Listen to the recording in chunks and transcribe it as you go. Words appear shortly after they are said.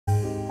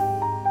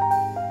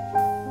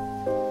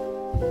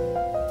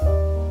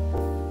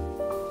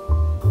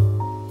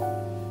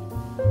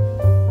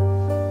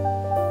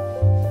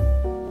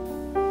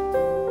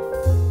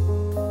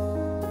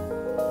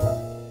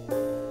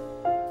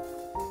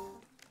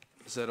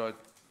is that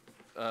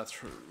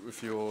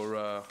with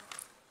your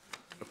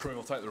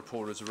approval, take the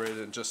report as read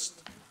and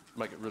just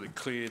make it really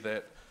clear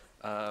that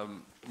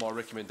my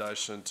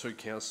recommendation to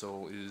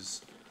council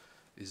is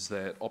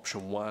that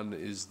option 1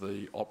 is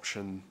the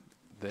option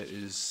that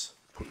is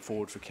put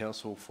forward for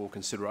council for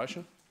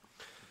consideration,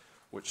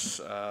 which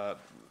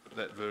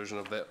that version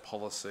of that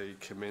policy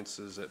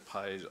commences at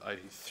page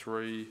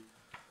 83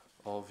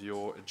 of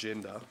your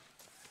agenda.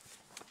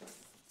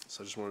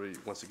 So I just want to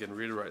once again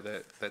reiterate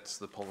that that's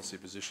the policy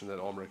position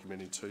that I'm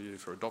recommending to you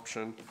for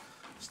adoption,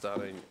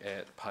 starting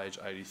at page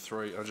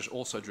 83. I just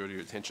also drew to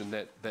your attention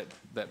that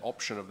that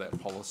option of that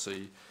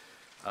policy,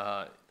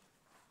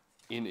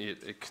 in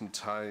it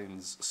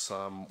contains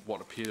some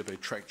what appear to be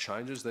track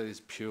changes. That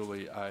is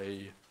purely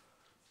an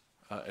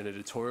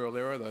editorial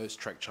error. Those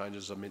track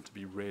changes are meant to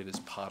be read as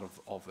part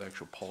of the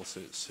actual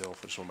policy itself.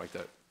 I just want to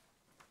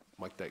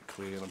make that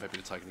clear, and I'm happy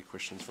to take any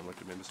questions from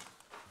elected members.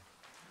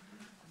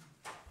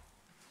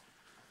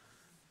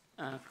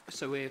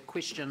 So we have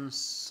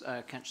questions,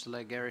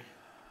 Councillor Gary.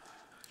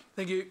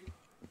 Thank you.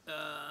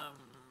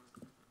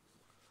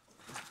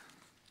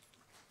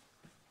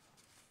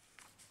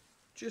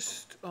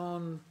 Just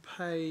on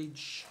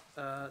page,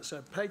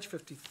 page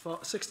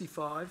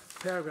 65,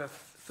 paragraph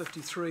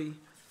 53,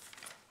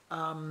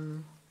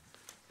 can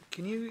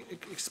you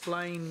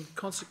explain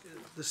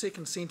the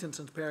second sentence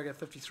in paragraph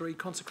 53?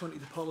 Consequently,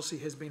 the policy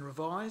has been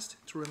revised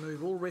to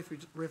remove all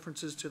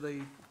references to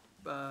the,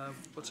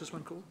 what's this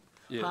one called?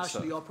 Yeah,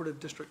 partially operative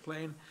district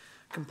plan,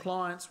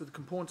 compliance with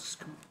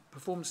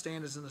performance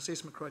standards and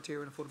assessment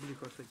criteria and affordability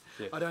criteria.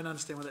 Yeah. I don't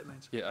understand what that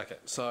means. Yeah, okay.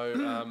 So,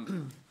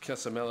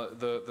 Councillor Mellor,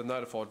 the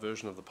notified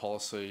version of the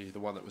policy,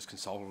 the one that was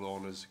consulted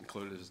on, is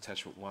included as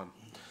attachment 1.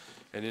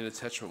 And in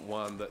attachment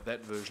 1,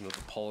 that version of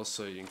the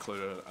policy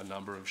included a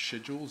number of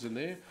schedules in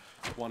there.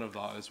 One of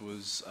those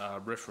was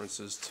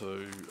references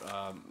to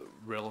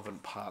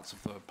relevant parts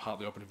of the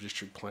partly operative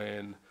district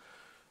plan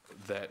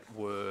that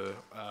were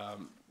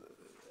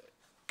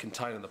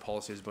contained in the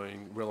policy as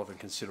being relevant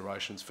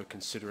considerations for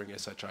considering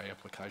SHA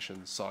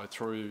applications. So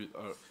through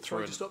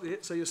Sorry to stop there.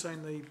 So you're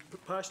saying the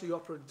partially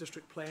operative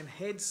district plan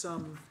had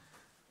some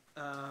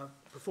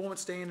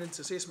performance standards,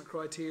 assessment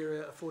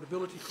criteria,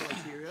 affordability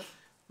criteria,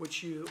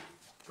 which you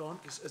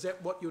is that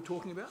what you're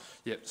talking about?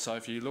 Yep. So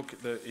if you look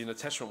at in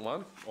attachment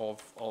 1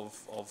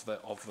 of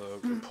the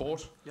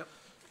report, yep.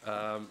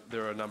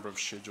 There are a number of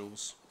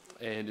schedules.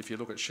 And if you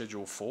look at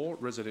Schedule 4,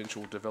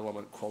 Residential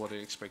Development Quality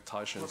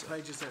Expectations. What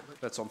page is that?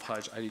 That's on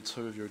page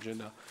 82 of your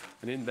agenda.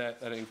 And in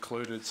that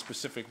included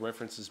specific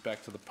references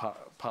back to the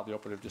partly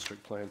operative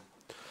district plan.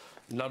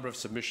 A number of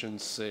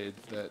submissions said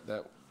that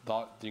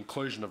the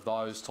inclusion of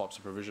those types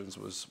of provisions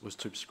was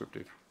too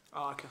prescriptive.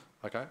 Oh, okay.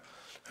 Okay?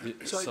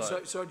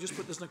 So just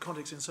put this in a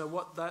context. And so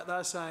what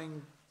they're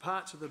saying,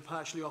 parts of the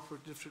partially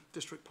operative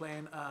district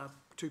plan are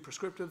too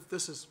prescriptive.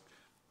 This is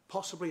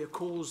possibly a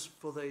cause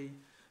for the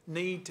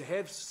need to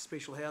have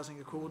special housing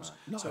accords.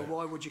 No. So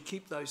why would you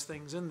keep those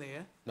things in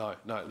there? No.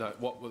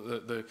 What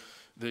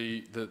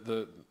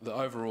the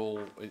overall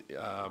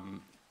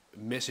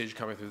message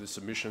coming through the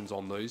submissions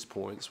on these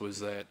points was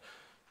that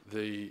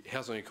the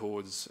Housing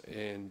Accords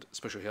and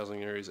Special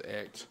Housing Areas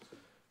Act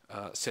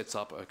sets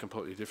up a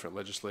completely different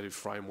legislative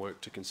framework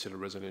to consider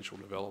residential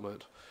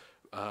development.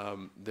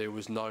 There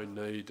was no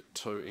need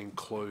to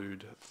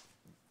include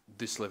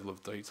this level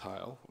of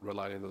detail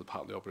relating to the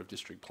partly operative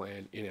district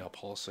plan in our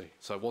policy.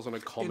 So it wasn't a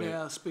comment in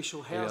our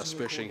special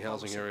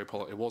housing area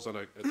policy. It wasn't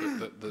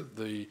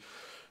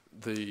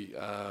the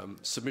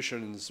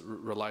submissions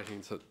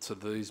relating to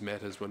these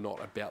matters were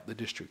not about the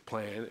district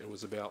plan. It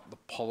was about the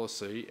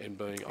policy and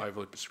being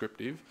overly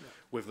prescriptive. Yeah.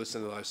 We've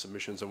listened to those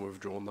submissions and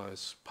we've drawn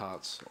those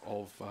parts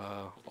of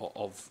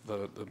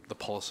the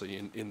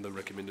policy in the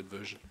recommended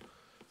version.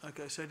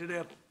 Okay, so did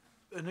our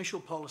initial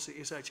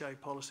policy, SHA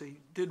policy,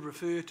 did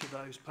refer to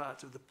those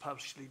parts of the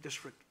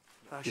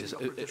Yes,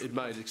 it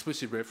made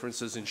explicit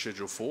references in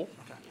Schedule 4,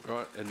 okay.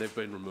 Right, and they've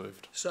been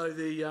removed. So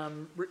the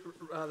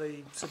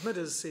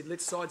submitters said,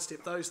 let's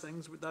sidestep those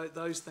things.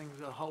 Those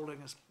things are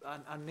holding us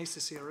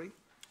unnecessary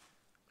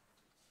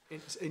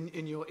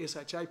in your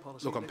SHA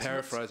policy. Look, I'm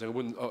paraphrasing. I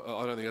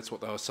don't think that's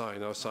what they were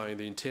saying. They were saying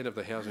the intent of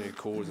the Housing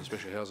Accords and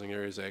Special Housing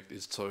Areas Act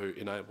is to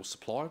enable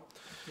supply,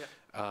 yep.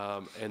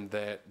 And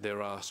that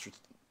there are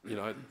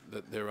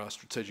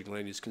strategic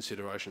land use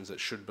considerations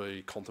that should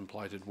be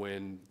contemplated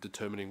when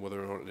determining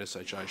whether or not an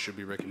SHA should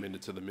be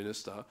recommended to the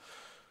Minister.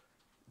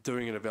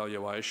 Doing an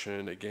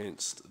evaluation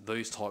against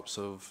these types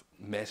of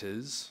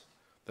matters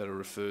that are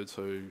referred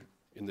to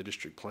in the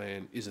district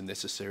plan isn't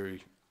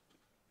necessary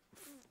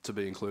to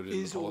be included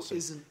in the policy.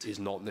 Is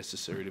not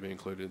necessary to be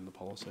included in the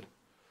policy.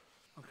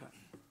 Okay.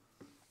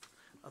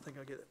 I think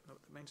I get what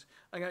that means.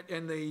 Okay,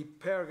 and the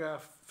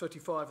paragraph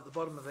 55 at the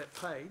bottom of that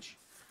page.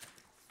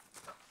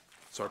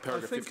 Sorry,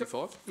 paragraph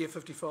 55? Yeah,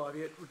 55.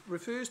 Yeah, it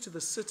refers to the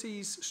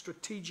city's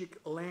strategic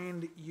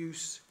land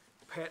use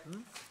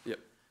pattern. Yep.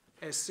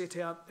 As set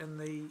out in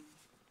the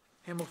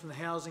Hamilton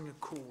Housing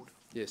Accord.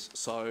 Yes,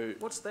 so...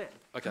 What's that?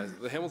 Okay,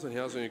 the Hamilton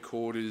Housing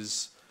Accord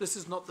is... This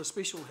is not the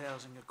Special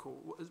Housing Accord.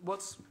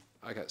 What's...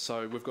 Okay,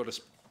 so we've got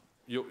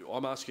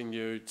I'm asking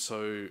you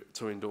to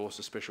endorse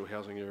a special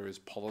housing areas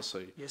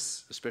policy.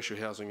 Yes. The special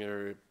housing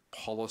area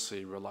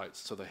policy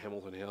relates to the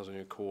Hamilton Housing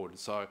Accord.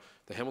 So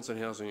the Hamilton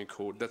Housing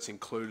Accord, that's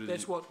included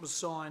That's what was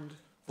signed.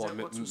 by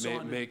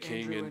Mayor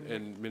King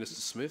and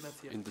Minister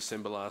Smith in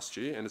December last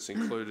year, and it's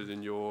included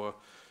in your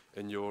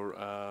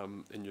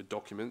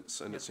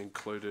documents, and it's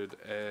included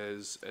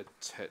as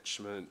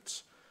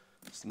attachment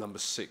number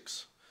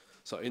 6.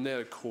 So in that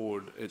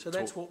accord, So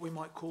that's what we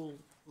might call,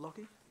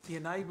 Lockie, the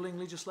enabling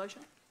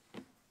legislation?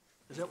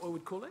 Is that what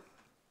we'd call it?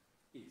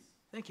 Yes.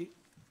 Thank you.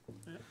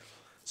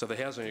 So the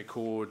Housing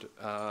Accord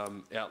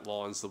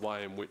outlines the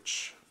way in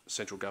which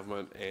central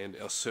government and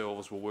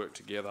ourselves will work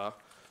together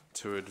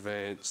to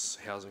advance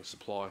housing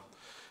supply.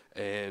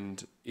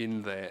 And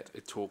in that,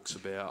 it talks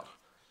about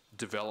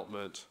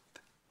development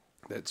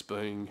that's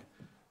being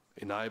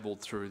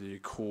enabled through the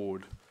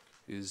Accord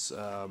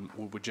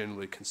will be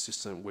generally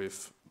consistent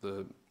with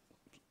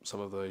some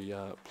of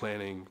the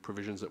planning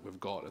provisions that we've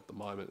got at the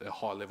moment, our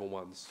high-level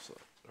ones,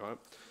 right?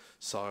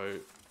 So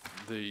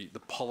the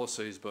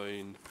policy has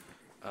been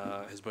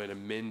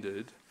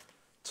amended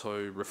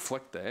to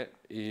reflect that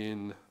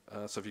in.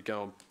 So if you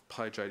go on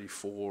page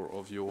 84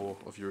 of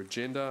your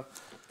agenda,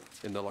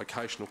 in the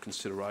locational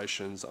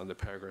considerations under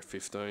paragraph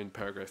 15,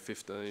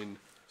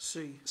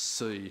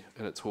 C,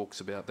 and it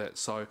talks about that.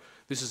 So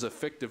this is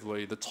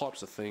effectively the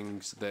types of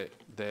things that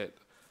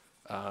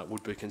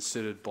would be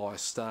considered by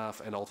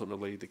staff and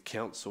ultimately the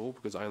council,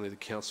 because only the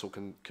council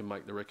can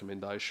make the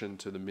recommendation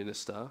to the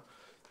minister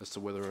as to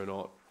whether or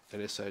not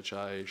an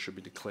SHA should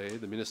be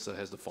declared. The minister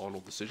has the final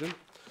decision.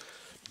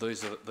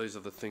 These are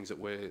the things that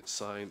we're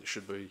saying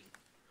should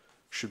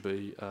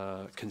be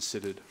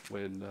considered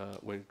when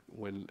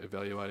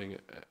evaluating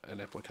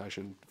an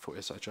application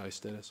for SHA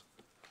status.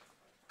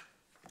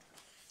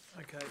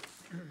 Okay.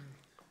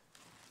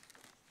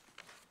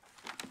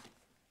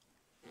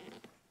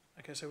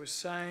 Okay, so we're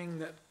saying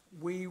that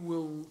we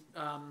will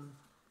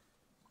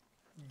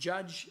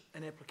judge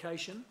an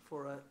application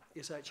for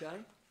a SHA,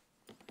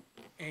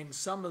 and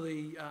some of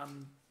the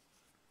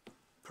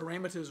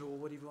parameters, or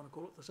whatever you want to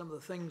call it, some of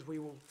the things we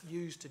will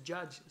use to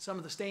judge, some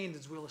of the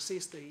standards we'll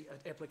assess the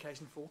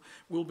application for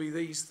will be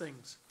these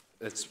things.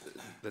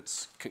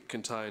 That's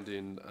contained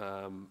in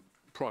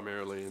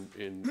primarily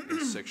in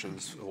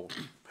sections or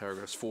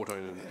paragraphs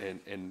 14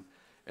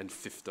 and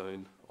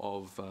 15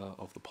 of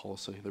the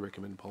policy, the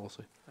recommended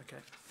policy.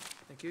 Okay,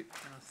 thank you.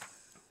 And I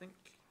think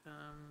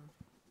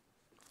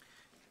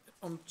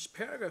on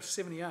paragraph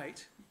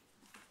 78,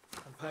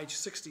 on page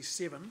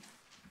 67,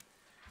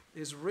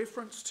 there's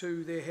reference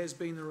to there has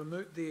been the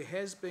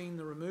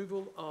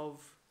removal of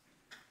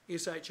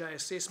SHA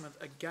assessment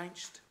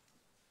against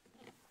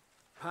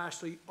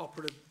partially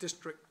operative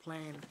district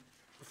plan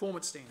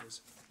performance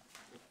standards.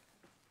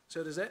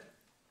 So is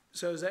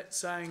that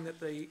saying that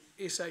the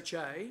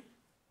SHA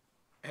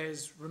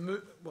has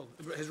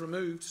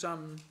removed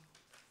some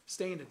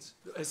standards,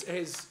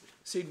 has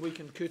said we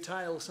can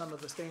curtail some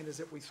of the standards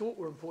that we thought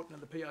were important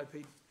in the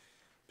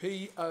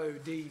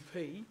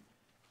PODP,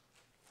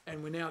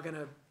 and we're now going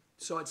to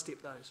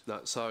sidestep those?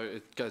 No, so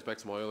it goes back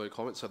to my earlier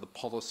comment. So the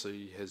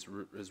policy has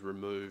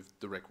removed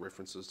direct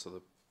references to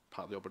the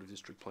part of the operative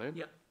district plan.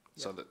 Yep.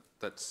 So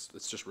it's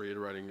just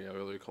reiterating our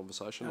earlier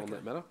conversation on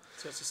that matter.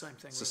 So it's the same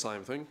thing. It's the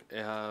same thing,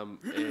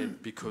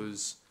 and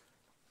because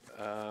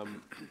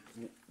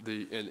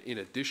in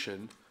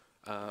addition,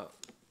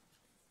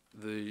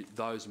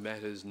 those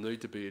matters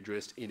need to be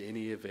addressed in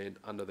any event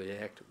under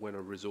the Act when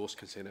a resource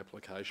consent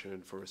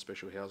application for a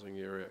special housing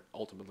area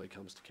ultimately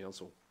comes to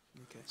council.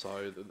 Okay.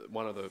 So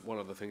one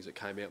of the things that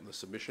came out in the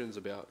submissions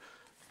about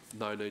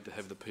no need to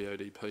have the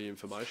PODP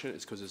information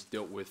is because it's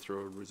dealt with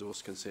through a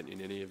resource consent in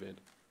any event.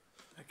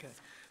 Okay,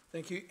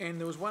 thank you. And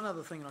there was one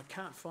other thing, and I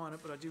can't find it,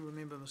 but I do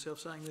remember myself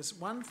saying this.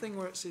 One thing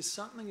where it says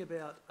something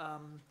about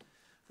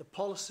the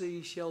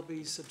policy shall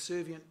be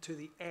subservient to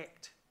the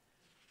Act.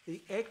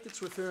 The Act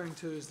it's referring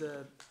to is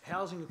the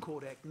Housing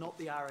Accord Act, not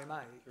the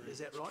RMA. Is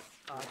that right?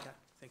 Oh, okay,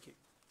 thank you.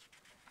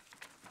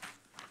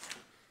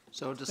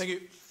 So I'll just Thank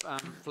you.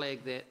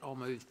 flag that I'll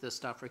move the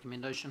staff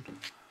recommendation,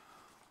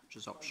 which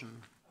is option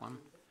 1.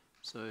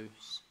 So,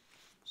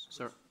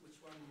 sorry.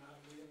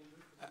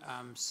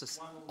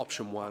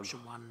 Option 1.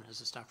 Option 1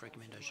 is a staff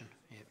recommendation,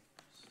 yep.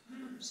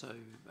 So,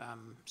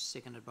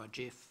 seconded by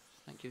Jeff,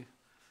 thank you.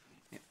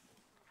 Yep.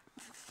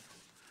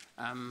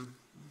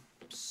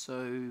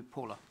 So,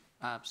 Paula,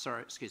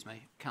 sorry, excuse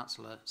me,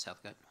 Councillor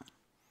Southgate.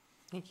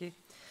 Thank you.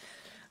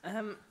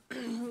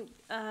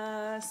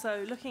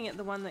 So looking at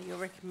the one that you're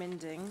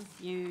recommending,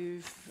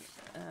 you've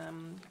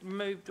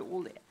removed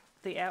all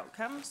the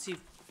outcomes,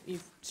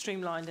 you've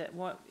streamlined it,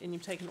 and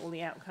you've taken all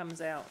the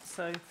outcomes out.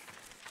 So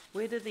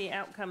where do the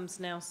outcomes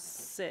now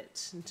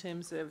sit in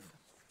terms of,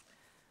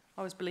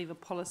 I always believe a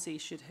policy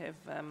should have,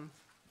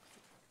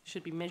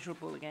 should be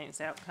measurable against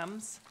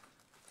outcomes.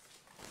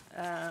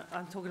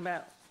 I'm talking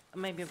about,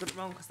 maybe I've got it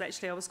wrong, because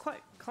actually I was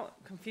quite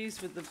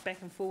confused with the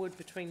back and forward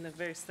between the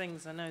various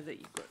things. I know that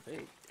you've got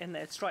and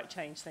the strike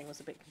change thing was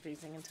a bit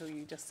confusing until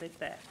you just said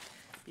that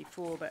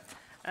before, but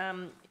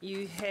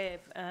You have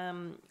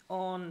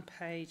on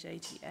page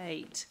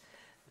 88,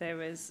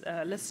 there is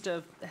a list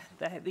of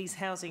these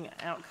housing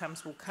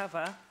outcomes will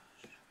cover,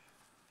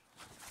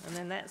 and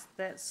then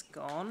that's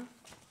gone.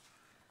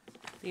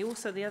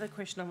 The other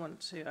question I want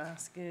to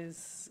ask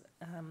is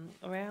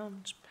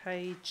around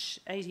page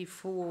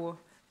 84,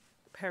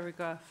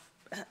 paragraph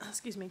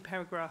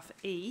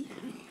E,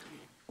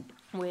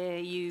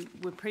 where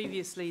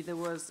previously there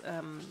was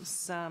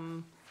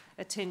some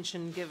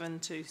attention given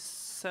to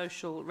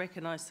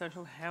recognised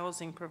social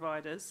housing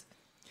providers.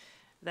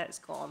 That's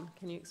gone.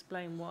 Can you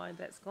explain why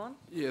that's gone?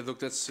 Yeah, look,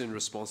 that's in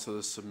response to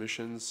the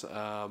submissions,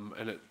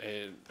 and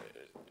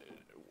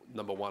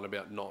number one,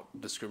 about not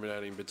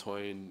discriminating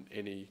between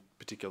any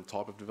particular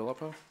type of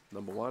developer,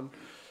 number one,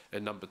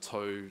 and number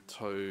two,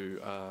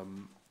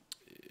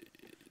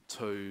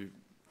 to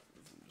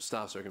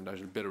staff's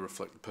recommendation better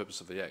reflect the purpose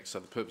of the Act. So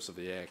the purpose of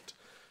the Act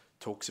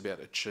talks about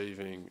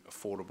achieving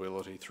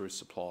affordability through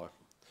supply.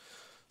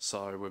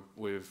 So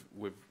we've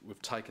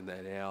taken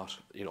that out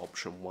in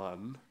option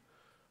 1.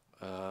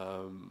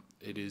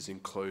 It is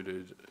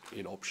included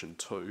in option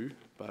 2,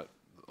 but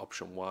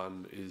option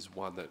 1 is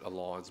one that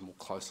aligns more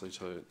closely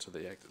to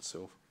the Act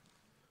itself.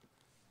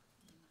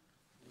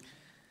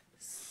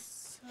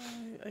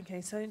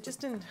 So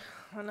just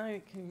I know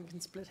you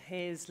can split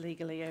hairs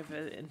legally over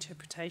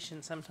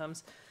interpretation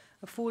sometimes.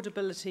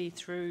 Affordability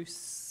through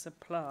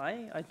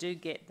supply, I do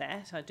get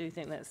that. I do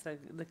think that's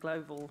the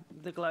global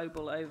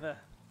over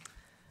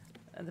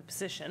the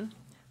position,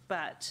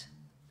 but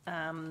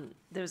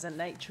there's a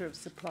nature of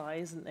supply,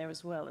 isn't there,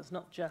 as well? It's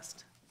not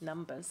just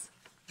numbers,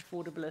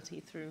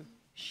 affordability through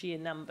sheer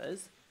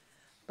numbers,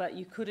 but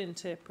you could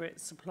interpret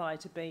supply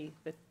to be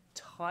the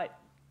type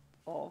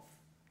of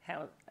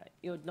how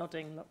you're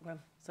nodding, Lachlan.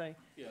 So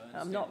yeah,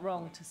 I'm not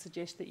wrong to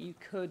suggest that you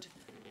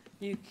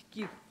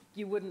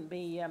wouldn't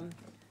be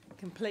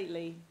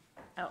completely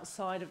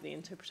outside of the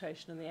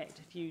interpretation of the Act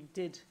if you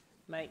did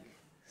make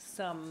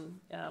some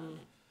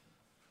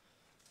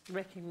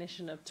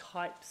recognition of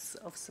types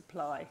of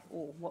supply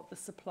or what the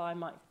supply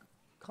might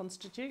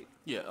constitute.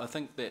 Yeah, I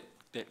think that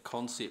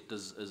concept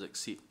is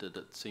accepted.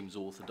 It seems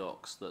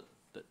orthodox that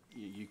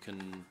you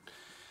can,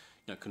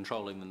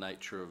 controlling the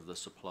nature of the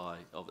supply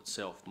of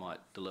itself might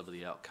deliver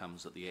the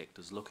outcomes that the Act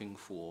is looking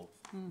for.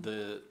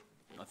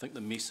 I think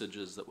the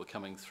messages that were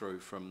coming through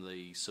from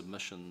the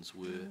submissions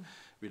were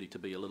really to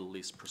be a little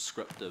less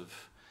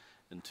prescriptive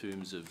in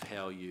terms of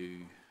how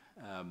you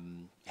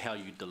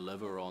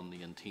deliver on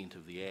the intent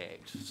of the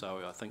Act.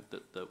 So I think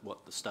that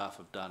what the staff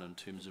have done in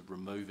terms of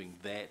removing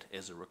that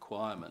as a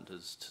requirement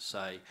is to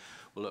say,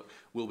 well, look,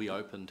 we'll be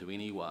open to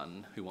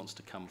anyone who wants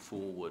to come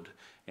forward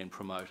and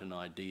promote an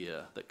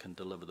idea that can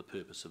deliver the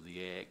purpose of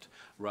the Act,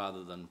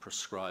 rather than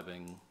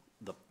prescribing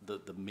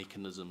the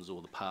mechanisms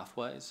or the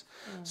pathways.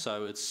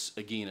 So it's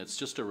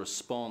just a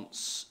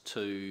response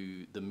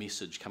to the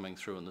message coming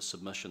through in the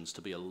submissions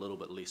to be a little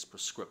bit less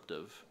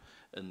prescriptive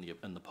in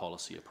the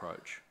policy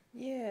approach.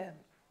 Yeah,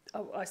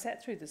 I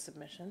sat through the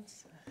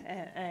submissions,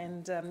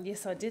 and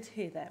yes, I did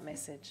hear that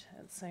message.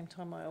 At the same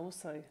time, I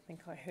also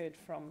think I heard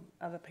from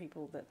other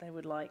people that they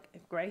would like a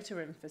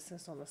greater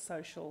emphasis on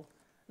the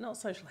not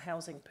social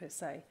housing per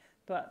se,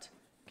 but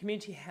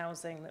community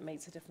housing that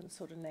meets a different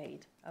sort of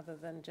need, other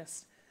than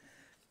just,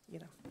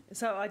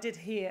 So I did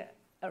hear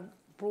a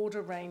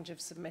broader range of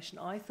submission,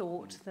 I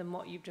thought, than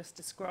what you've just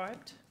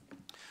described.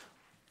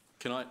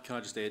 Can I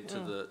just add to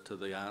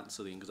the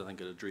answer then, because I think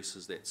it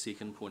addresses that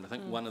second point. I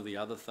think one of the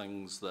other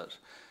things that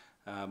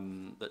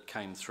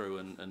came through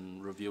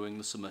in reviewing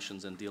the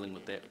submissions and dealing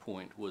with that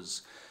point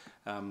was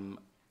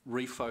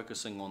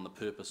refocusing on the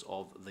purpose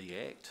of the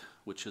Act,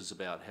 which is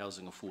about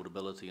housing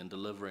affordability and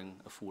delivering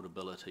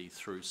affordability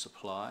through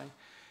supply.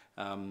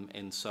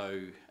 And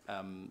so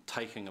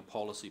taking a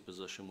policy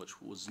position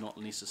which was not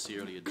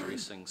necessarily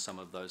addressing some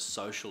of those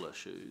social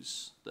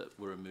issues that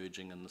were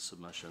emerging in the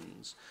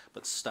submissions,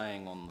 but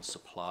staying on the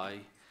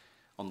supply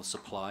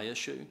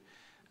issue.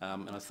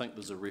 And I think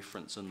there's a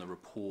reference in the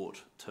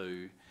report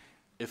to,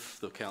 if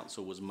the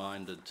council was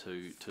minded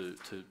to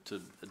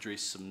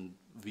address some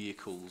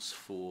vehicles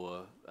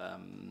for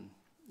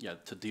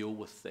to deal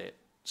with that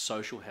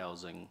social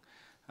housing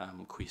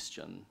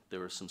question,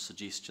 there are some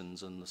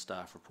suggestions in the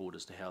staff report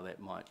as to how that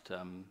might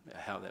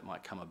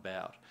come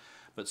about.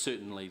 But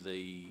certainly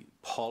the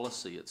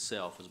policy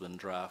itself has been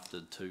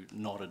drafted to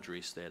not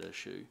address that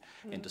issue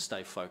and to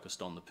stay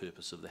focused on the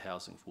purpose of the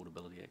Housing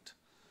Affordability Act.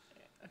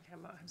 Okay, I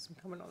might have some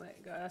comment on that.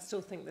 I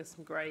still think there's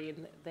some grey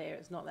in there.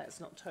 It's not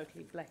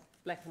totally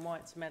black and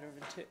white. It's a matter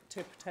of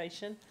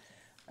interpretation.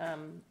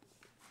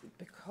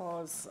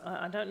 Because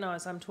I don't know,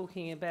 as I'm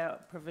talking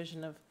about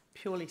provision of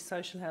purely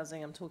social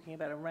housing, I'm talking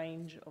about a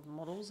range of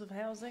models of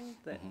housing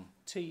that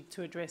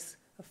to address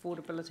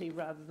affordability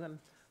rather than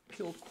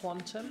pure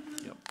quantum.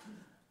 Yep.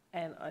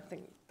 And I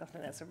think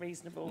that's a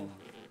reasonable.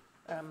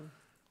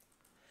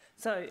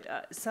 So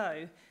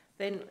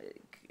then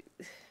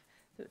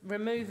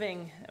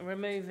removing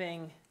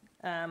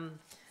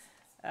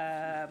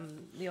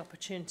the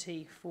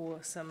opportunity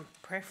for some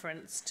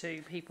preference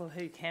to people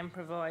who can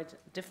provide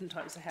different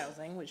types of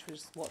housing, which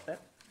was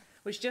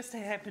which just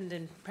happened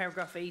in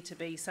paragraph E to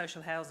be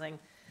social housing,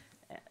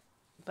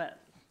 but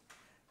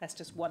that's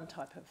just one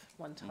type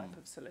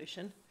of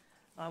solution.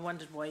 I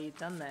wondered why you'd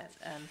done that,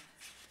 and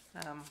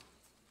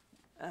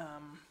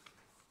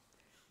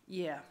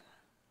yeah.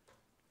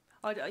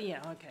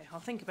 Yeah, okay, I'll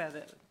think about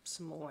it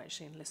some more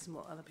actually and listen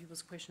what other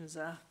people's questions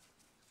are.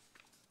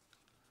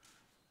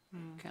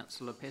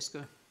 Councillor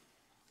Pascoe.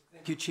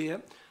 Thank you,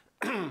 Chair.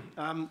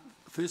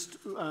 First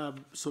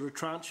sort of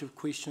tranche of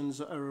questions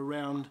are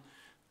around,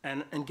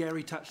 and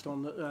Gary touched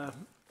on,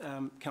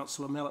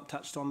 Councillor Mallett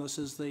touched on this,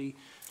 is the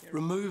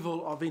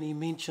removal of any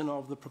mention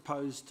of the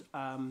proposed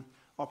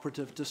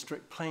operative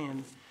district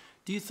plan.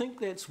 Do you think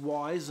that's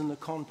wise in the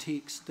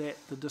context that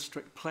the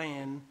district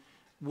plan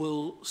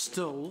will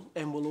still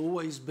and will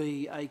always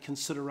be a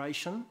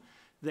consideration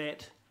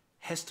that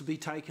has to be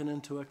taken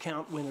into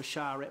account when a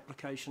SHAR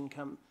application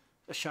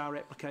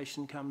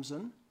comes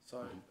in?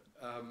 So,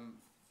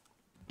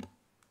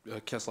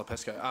 Councillor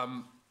Pascoe,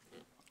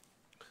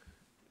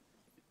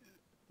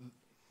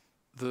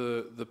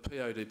 the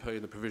PODP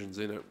and the provisions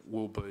in it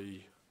will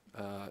be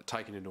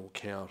taken into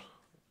account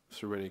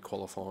through any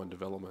qualifying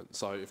development.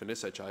 So if an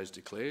SHA is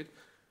declared,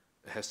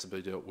 it has to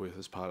be dealt with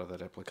as part of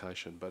that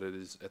application, but it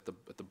is at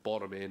the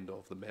bottom end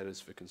of the matters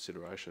for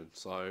consideration.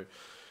 So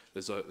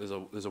there's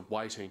a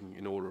weighting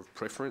in order of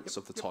preference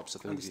of the types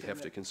of things you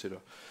have to consider.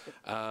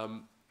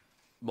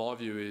 My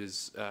view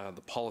is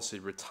the policy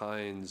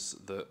retains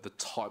the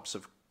types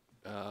of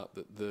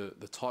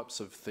the types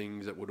of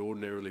things that would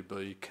ordinarily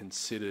be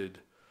considered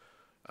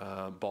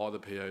by the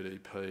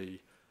PODP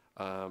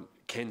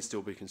can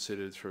still be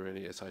considered through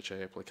any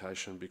SHA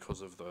application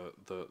because of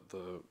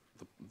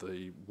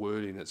the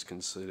wording that's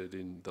considered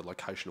in the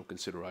locational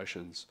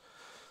considerations.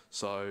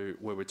 So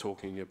where we're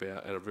talking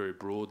about at a very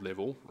broad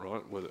level,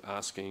 right, we're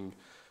asking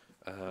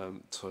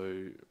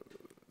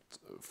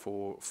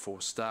for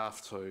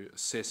staff to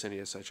assess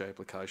any SHA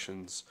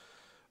applications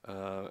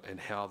and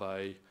how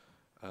they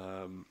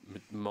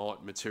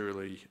might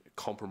materially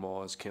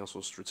compromise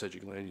council's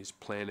strategic land use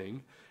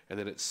planning, and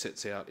then it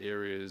sets out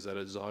areas that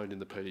are zoned in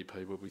the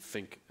PDP where we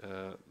think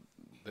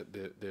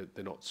that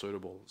they're not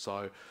suitable.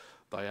 So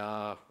they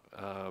are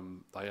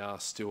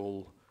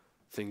still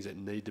things that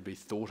need to be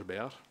thought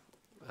about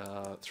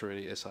through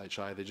any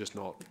SHA. They're just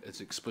not as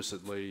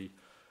explicitly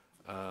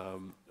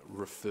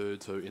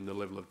referred to in the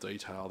level of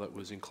detail that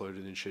was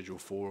included in Schedule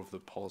 4 of the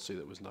policy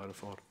that was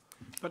notified.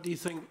 But do you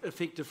think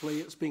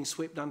effectively it's being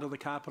swept under the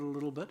carpet a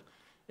little bit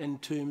in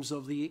terms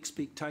of the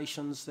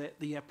expectations that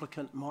the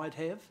applicant might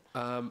have?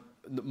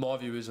 My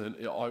view is, and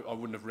I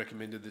wouldn't have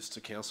recommended this to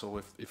council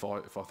if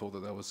I thought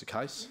that was the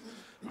case,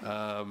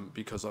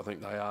 because I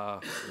think they are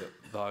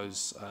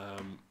those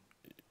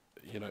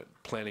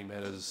planning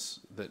matters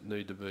that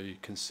need to be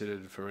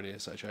considered for any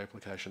SHA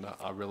application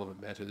are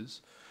relevant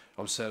matters.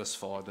 I'm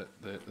satisfied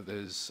that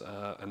there's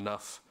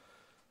enough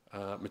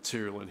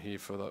material in here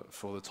for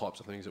the types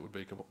of things that would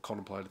be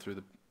contemplated through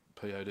the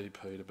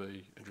PODP to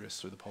be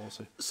addressed through the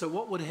policy. So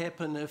what would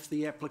happen if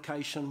the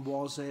application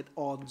was at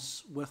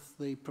odds with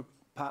the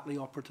partly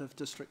operative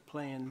district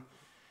plan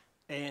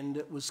and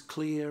it was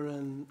clear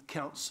in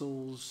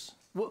council's...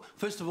 Well,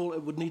 first of all,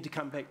 it would need to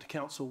come back to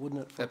council,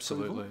 wouldn't it, for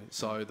Absolutely. approval?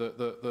 So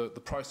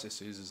the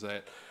process is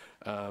that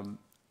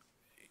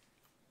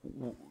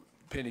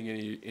pending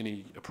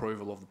any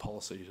approval of the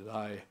policy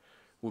today,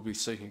 we'll be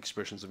seeking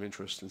expressions of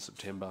interest in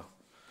September.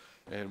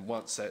 And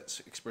once that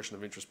expression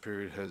of interest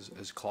period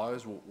has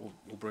closed, we'll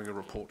bring a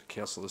report to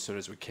council as soon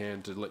as we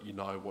can to let you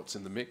know what's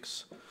in the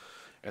mix.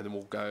 And then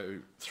we'll go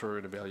through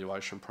an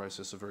evaluation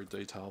process, a very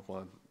detailed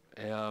one.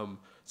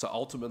 So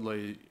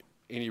ultimately,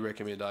 any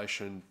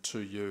recommendation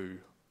to you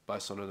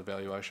based on an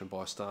evaluation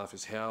by staff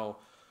is how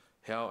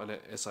an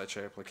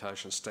SHA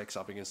application stacks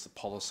up against the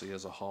policy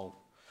as a whole,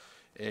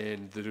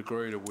 and the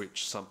degree to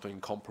which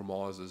something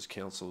compromises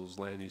council's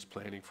land use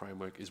planning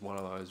framework is one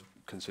of those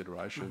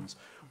considerations.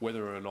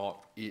 Whether or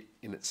not it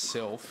in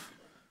itself,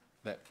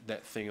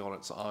 that thing on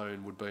its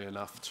own would be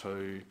enough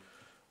to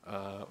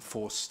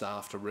force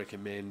staff to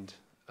recommend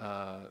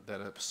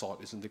that a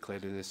site isn't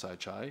declared in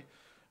SHA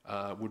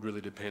would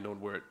really depend on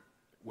where it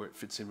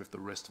fits in with the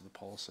rest of the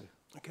policy.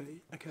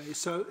 Okay.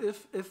 So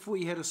if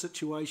we had a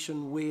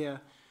situation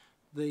where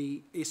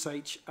the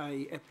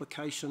SHA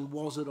application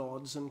was at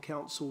odds and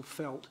council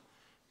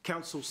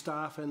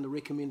staff and the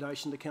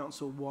recommendation to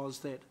council was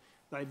that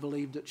they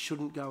believed it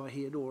shouldn't go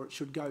ahead or it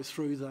should go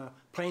through the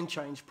plan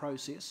change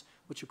process,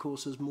 which of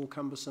course is more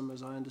cumbersome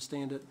as I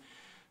understand it,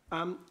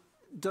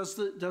 does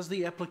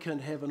the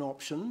applicant have an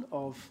option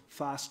of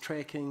fast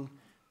tracking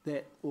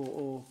that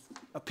or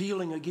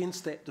appealing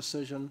against that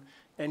decision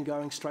and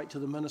going straight to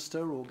the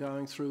minister or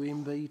going through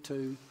MB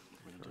to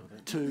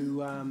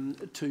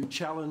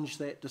challenge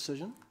that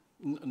decision?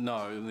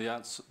 No,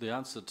 the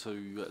answer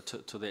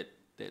to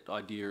that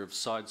idea of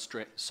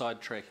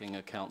sidetracking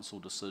a council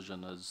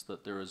decision is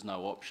that there is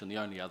no option. The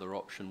only other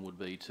option would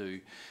be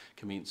to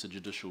commence a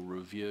judicial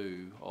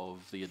review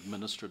of the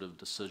administrative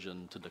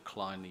decision to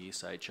decline the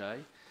SHA.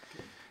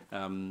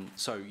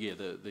 So yeah,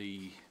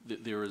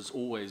 there is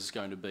always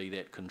going to be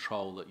that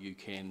control that you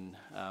can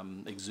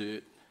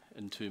exert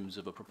in terms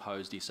of a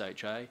proposed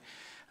SHA.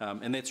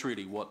 And that's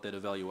really what that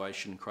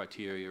evaluation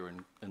criteria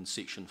in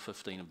section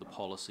 15 of the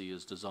policy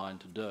is designed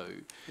to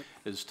do,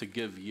 is to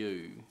give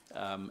you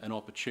an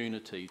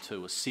opportunity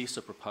to assess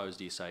a proposed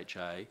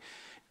SHA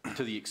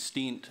to the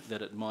extent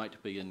that it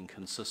might be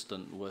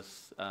inconsistent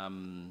with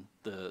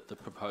the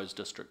proposed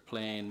district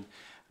plan.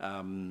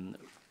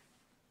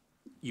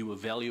 You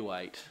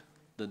evaluate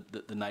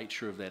the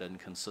nature of that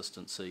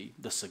inconsistency,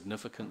 the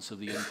significance of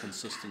the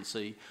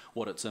inconsistency,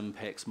 what its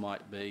impacts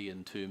might be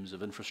in terms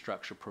of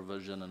infrastructure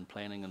provision and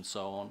planning and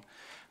so on,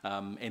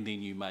 and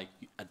then you make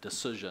a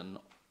decision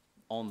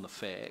on the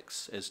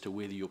facts as to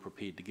whether you're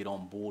prepared to get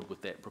on board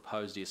with that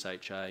proposed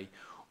SHA,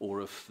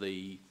 or if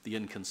the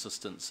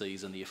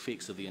inconsistencies and the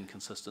effects of the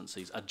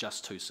inconsistencies are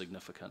just too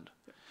significant.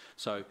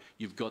 So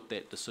you've got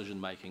that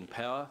decision-making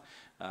power.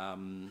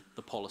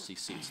 The policy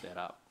sets that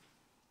up.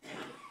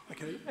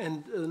 Okay,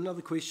 and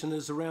another question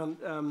is around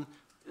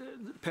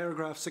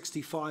paragraph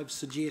 65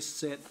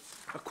 suggests that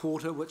a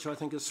quarter, which I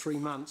think is 3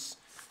 months,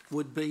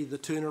 would be the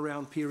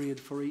turnaround period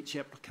for each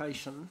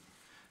application.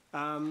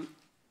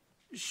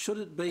 Should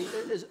it be,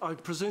 I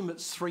presume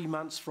it's 3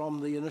 months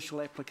from the initial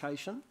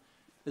application?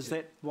 Is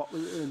that what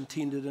was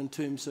intended in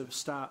terms of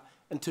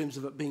in terms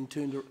of it being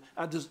turned,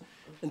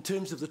 in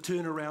terms of the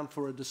turnaround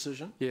for a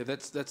decision? Yeah,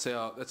 that's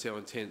our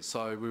intent.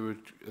 So we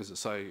would, as I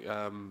say,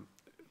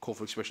 call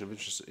for expression of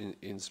interest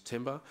in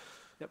September.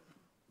 Yep.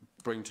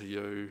 Bring to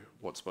you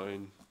what's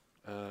been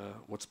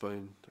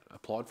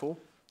applied for.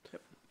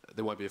 Yep.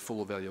 There won't be a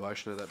full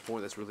evaluation at that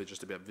point. That's really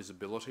just about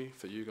visibility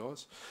for you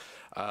guys,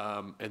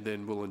 and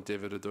then we'll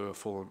endeavour to do a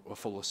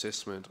full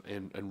assessment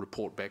and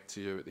report back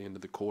to you at the end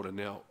of the quarter.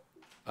 Now,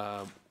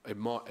 it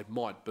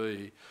might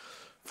be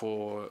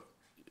for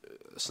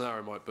a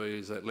scenario might be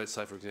is that, let's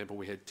say for example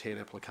we had 10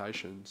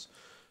 applications,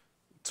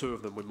 2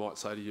 of them we might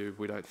say to you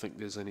we don't think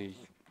there's any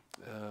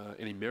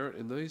merit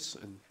in these,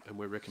 and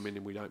we're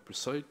recommending we don't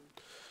proceed.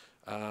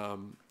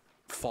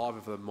 5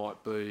 of them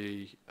might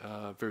be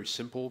very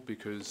simple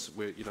because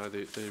we're,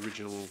 the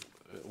original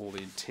or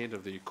the intent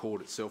of the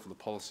Accord itself and the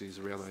policies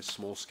around those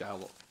small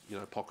scale,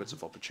 pockets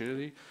of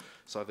opportunity.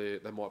 So they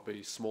might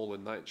be small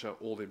in nature,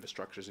 all the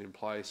infrastructure's in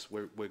place,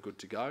 we're good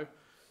to go,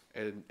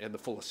 and the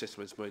full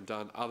assessment's been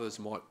done. Others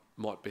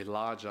might be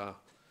larger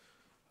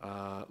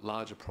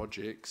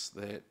projects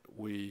that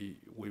we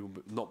will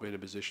not be in a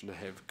position to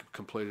have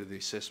completed the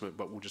assessment,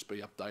 but we'll just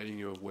be updating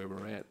you of where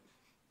we're at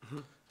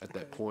at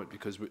that point,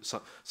 because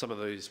some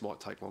of these might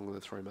take longer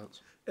than 3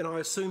 months. And I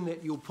assume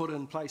that you'll put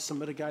in place some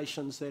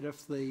mitigations that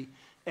if the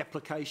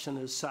application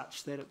is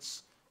such that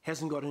it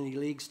hasn't got any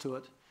legs to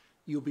it,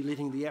 you'll be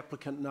letting the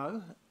applicant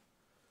know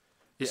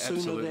sooner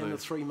absolutely. Than the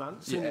 3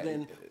 months, sooner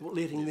than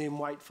letting them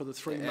wait for the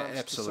 3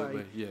 months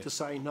to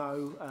say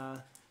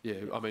no. Yeah,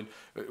 I mean,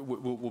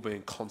 we'll be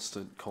in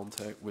constant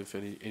contact with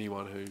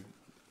anyone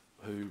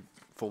who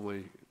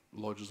formally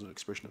lodges an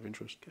expression of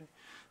interest. Okay.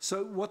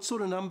 So what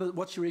sort of number,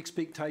 what's your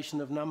expectation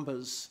of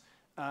numbers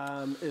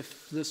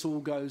if this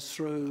all goes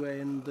through,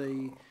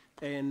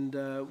 and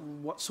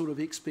what sort of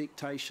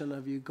expectation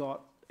have you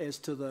got as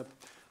to the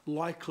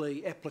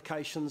likely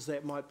applications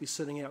that might be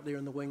sitting out there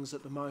in the wings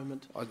at the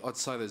moment? I'd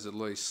say there's at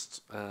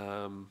least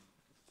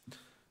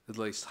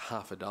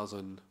half a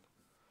dozen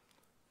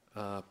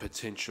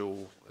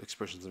potential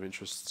expressions of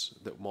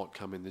interest that might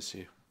come in this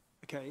year.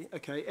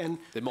 Okay, and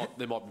there might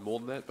be more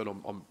than that, but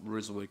I'm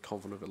reasonably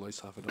confident of at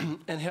least half a dozen.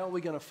 And how are we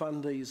going to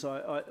fund these?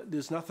 I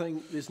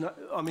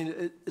mean,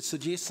 it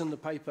suggests in your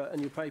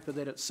paper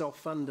that it's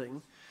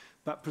self-funding,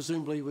 but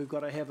presumably we've got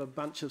to have a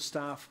bunch of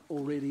staff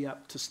already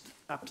up to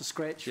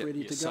scratch,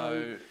 ready to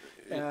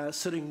go,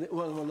 sitting.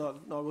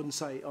 Well, I wouldn't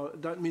say. I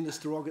don't mean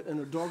this in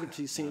a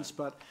derogatory sense,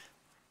 but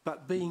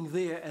being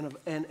there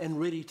and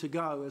ready to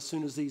go as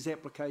soon as these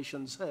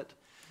applications hit,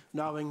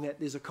 knowing that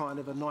there's a kind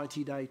of a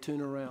 90-day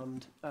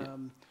turnaround.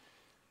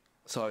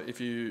 So if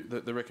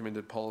the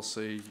recommended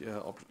policy,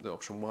 the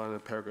option 1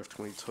 of paragraph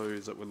 22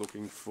 is that we're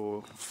looking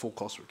for full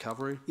cost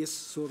recovery. Yes,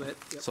 saw that.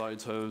 Yep. So in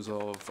terms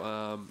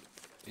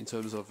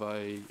of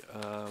a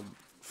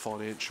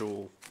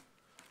financial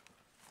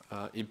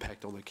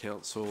impact on the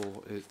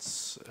council,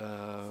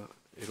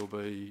 it'll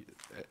be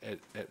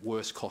at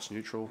worst cost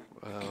neutral.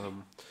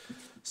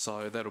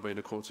 So that'll be in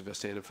accordance with our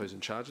standard fees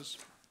and charges.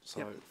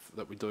 So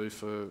that we do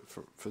for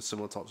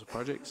similar types of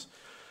projects.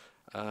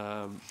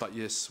 But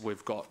yes,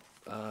 we've got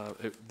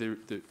there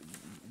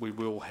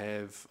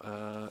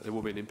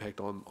will be an impact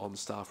on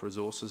staff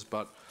resources,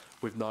 but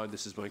we've known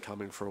this has been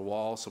coming for a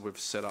while, so we've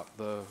set up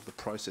the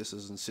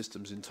processes and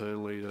systems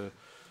internally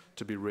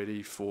to be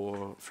ready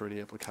for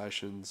any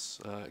applications,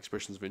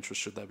 expressions of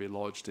interest should they be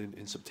lodged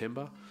in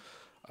September,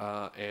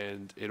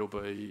 and it'll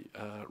be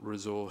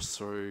resourced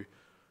through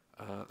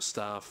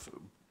staff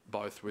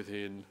both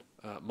within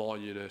my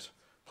unit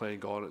plan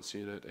guidance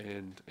unit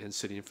and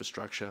city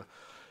infrastructure,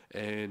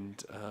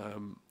 and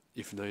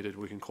if needed,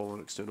 we can call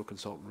an external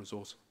consultant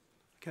resource.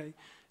 Okay.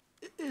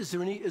 Is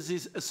there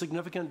a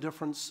significant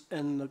difference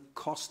in the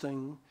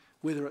costing,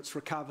 whether it's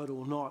recovered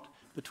or not,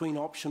 between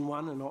option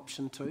 1 and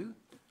option 2?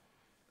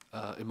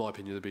 In my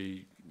opinion, there'd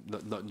be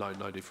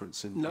no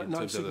difference in No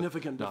terms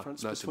significant of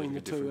difference no between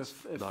the two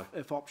significant difference.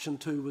 if option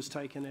 2 was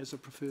taken as a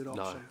preferred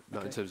No, option? no,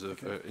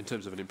 Okay, in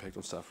terms of an impact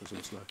on staff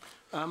resource,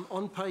 no.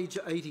 On page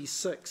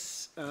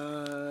 86,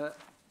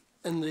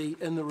 in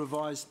the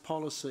revised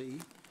policy,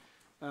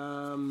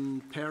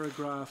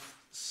 paragraph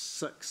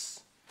 6,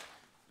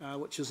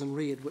 which is in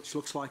red, which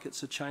looks like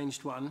it's a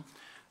changed one,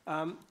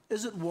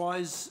 is it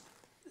wise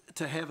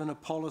to have in a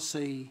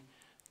policy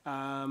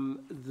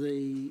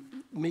the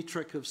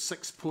metric of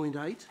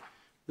 6.8,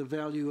 the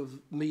value of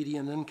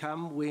median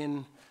income,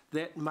 when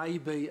that may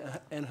be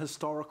an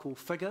historical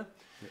figure,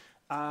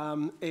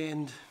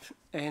 and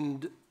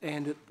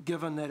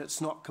given that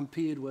it's not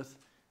compared with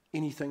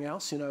anything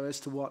else, you know, as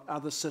to what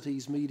other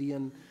cities'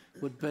 median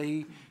would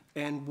be,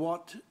 and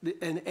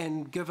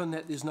given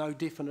that there's no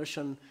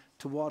definition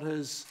to what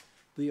is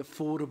the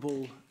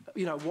affordable,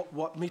 you know,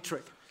 what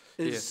metric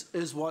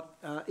is what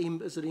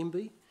is it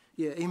MB?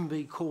 Yeah,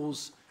 MB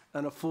calls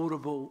an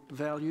affordable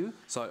value,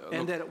 So, and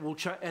look, that it will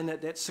and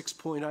that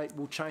 6.8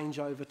 will change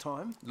over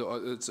time.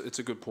 look, it's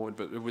a good point,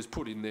 but it was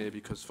put in there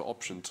because for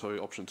option 2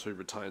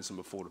 retains some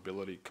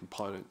affordability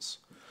components,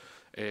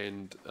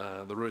 and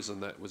the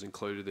reason that was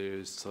included there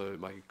is to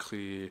make a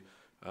clear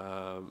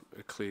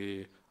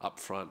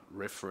upfront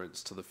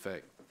reference to the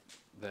fact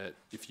that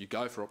if you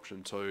go for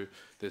option 2,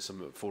 there's some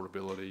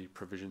affordability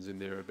provisions in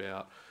there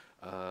about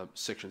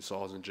section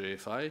size and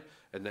GFA,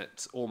 and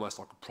that's almost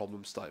like a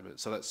problem statement.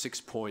 So that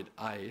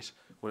 6.8,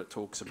 when it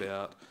talks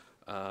about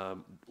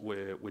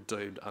where we're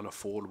deemed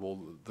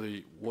unaffordable,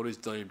 what is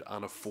deemed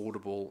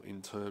unaffordable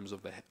in terms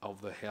of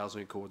the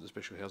Housing Accord, the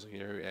Special Housing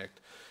Area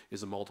Act,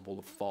 is a multiple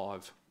of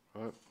 5.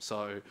 Right?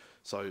 So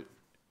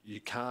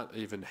you can't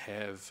even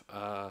have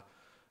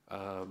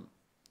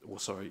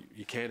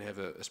you can have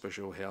a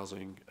special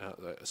housing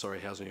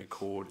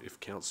accord if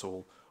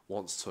council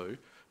wants to,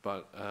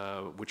 but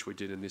which we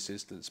did in this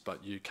instance.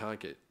 But you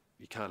can't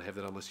have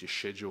that unless you're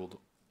scheduled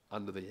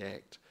under the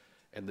Act,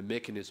 and the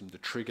mechanism to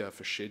trigger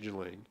for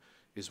scheduling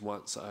is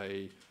once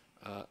a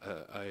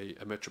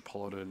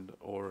metropolitan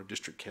or a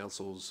district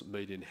council's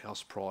median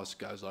house price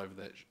goes over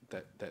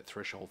that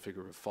threshold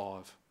figure of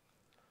 5.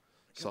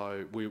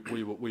 So we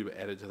were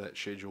added to that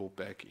schedule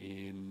back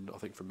in, I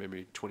think from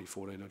memory,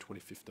 2014 or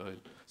 2015.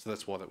 So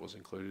that's why that was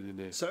included in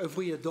there. So if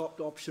we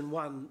adopt option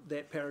 1,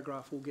 that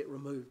paragraph will get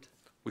removed.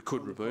 We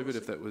could remove it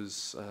if that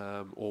was,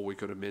 or we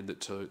could amend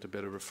it to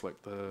better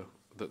reflect the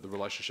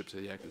relationship to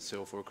the Act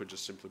itself, or it could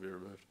just simply be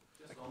removed.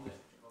 Just on that,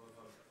 Robert,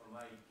 if I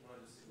may, can I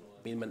just signal an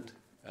amendment,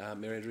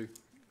 Mayor Andrew?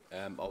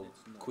 I'll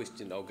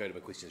go to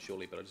my question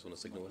shortly, but I just want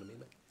to signal an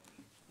amendment.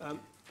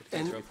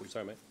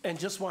 Sorry, mate. And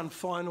just one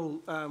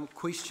final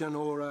question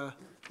or a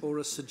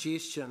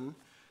suggestion,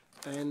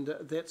 and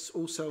that's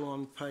also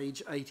on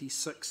page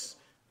 86,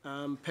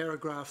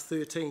 paragraph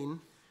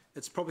 13.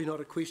 It's probably not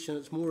a question,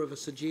 it's more of a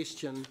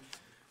suggestion.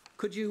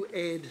 Could you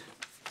add,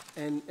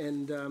 and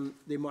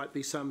there might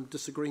be some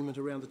disagreement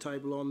around the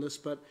table on this,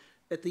 but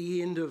at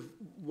the end of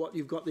what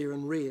you've got there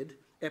in red,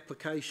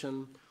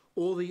 application,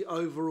 all the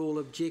overall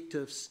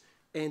objectives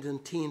and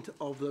intent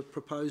of the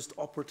proposed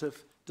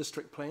operative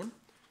district plan?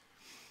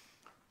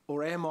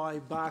 Or am I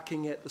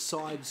barking at the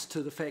sides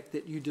to the fact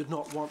that you did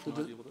not want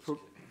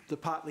the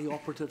partly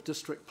operative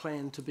district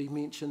plan to be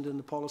mentioned in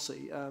the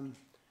policy?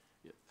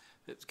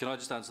 Can I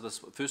just answer this?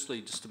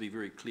 Firstly, just to be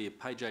very clear,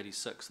 page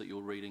 86 that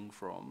you're reading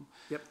from,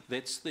 Yep.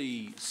 that's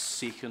the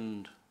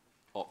second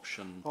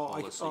option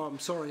policy. I'm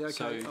sorry,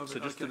 okay. So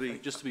just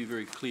to be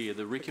very clear,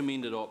 the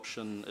recommended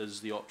option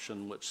is the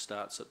option which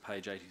starts at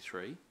page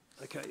 83.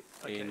 Okay.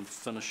 And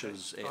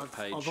finishes at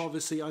page... I've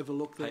obviously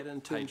overlooked that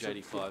in terms page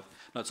 85. of...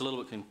 No, it's a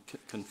little bit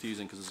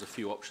confusing because there's a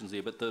few options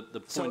there, but the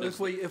point So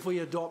is... if we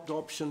adopt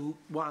option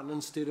 1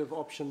 instead of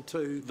option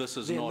 2, This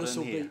is then not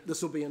in here.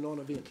 This will be a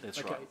non-event. That's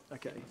okay, right.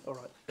 Okay, all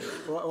right.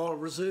 All right, I'll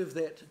reserve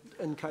that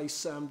in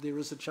case there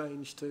is a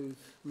change to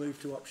move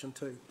to option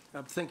 2.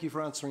 Thank you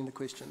for answering the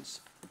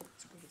questions.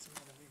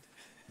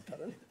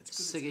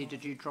 Siggy,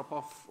 did you drop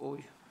off? Or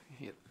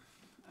yep.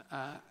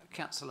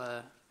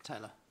 Councillor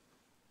Taylor.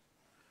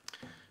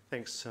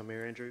 Thanks,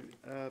 Mayor Andrew.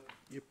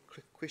 Your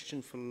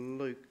question for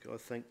Luke, I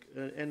think.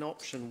 In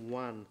option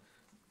 1,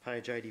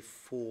 page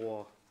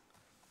 84,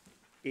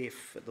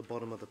 F at the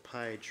bottom of the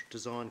page,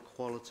 design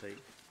quality,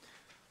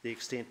 the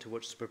extent to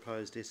which the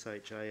proposed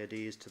SHA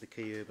adheres to the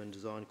key urban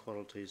design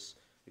qualities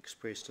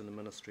expressed in the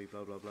ministry,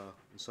 blah, blah, blah,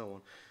 and so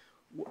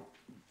on.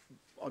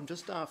 I'm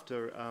just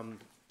after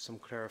some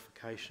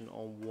clarification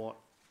on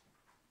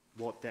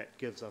what that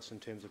gives us in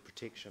terms of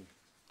protection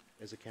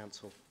as a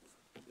council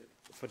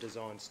for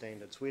design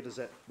standards. Where does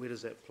that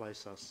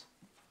place us?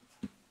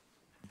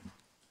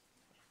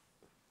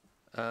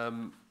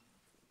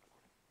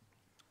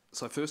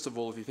 So first of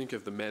all, if you think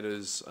of the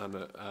matters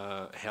and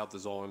how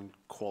design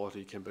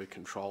quality can be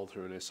controlled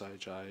through an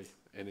SHA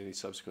and any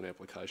subsequent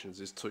applications,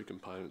 there's two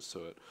components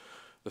to it.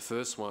 The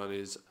first one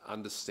is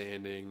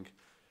understanding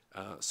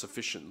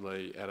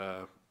sufficiently at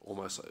a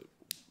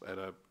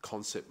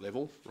concept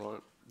level,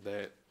 right,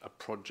 that a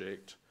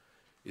project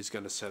is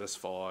going to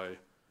satisfy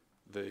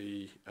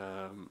the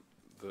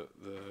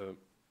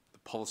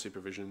policy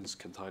provisions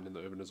contained in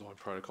the Urban Design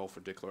Protocol for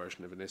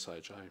declaration of an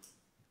SHA.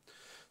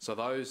 So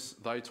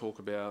they talk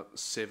about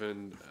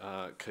 7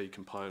 key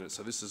components.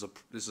 So this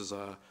is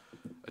a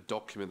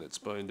document that's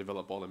been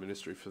developed by the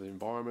Ministry for the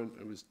Environment.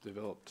 It was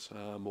developed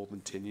more than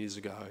 10 years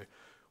ago.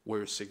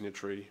 We're a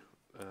signatory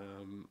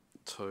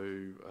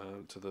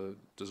to the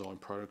design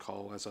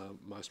protocol, as are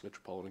most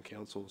metropolitan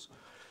councils,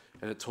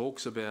 and it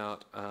talks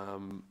about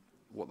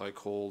what they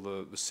call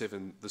the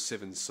seven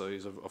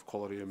C's of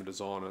quality urban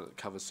design. And it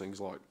covers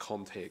things like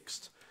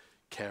context,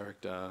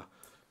 character,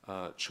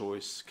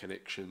 choice,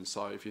 connection.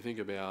 So if you think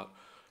about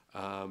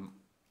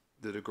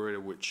the degree to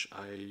which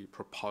a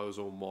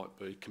proposal might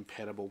be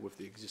compatible with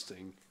the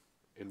existing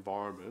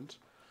environment,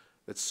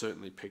 that's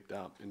certainly picked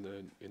up in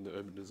the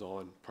urban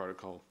design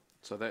protocol.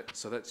 So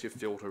that's your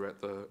filter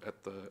at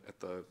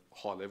the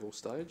high level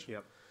stage.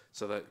 Yep.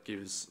 So that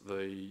gives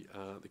the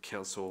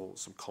council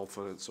some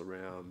confidence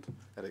around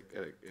at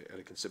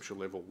a conceptual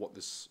level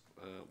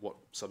what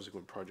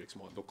subsequent projects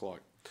might look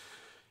like.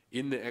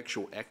 In the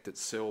actual act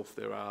itself,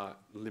 there are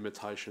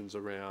limitations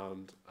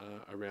around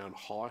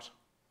height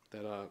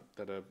that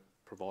are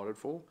provided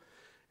for,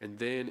 and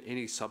then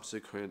any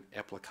subsequent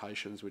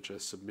applications which are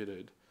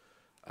submitted,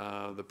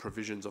 the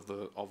provisions of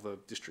the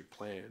district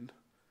plan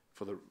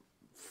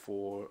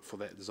for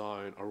that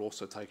zone are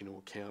also taken into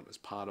account as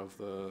part of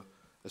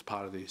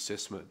the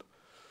assessment.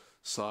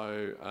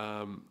 So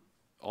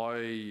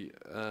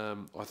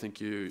I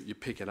think you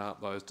pick it up,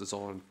 those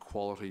design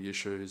quality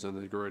issues and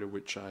the degree to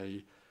which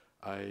a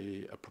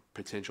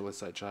potential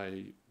SHA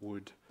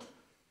would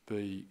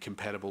be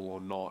compatible or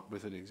not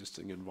with an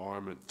existing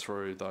environment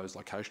through those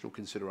locational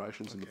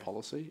considerations in the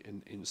policy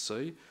in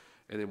C,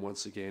 and then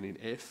once again in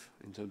F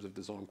in terms of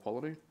design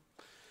quality,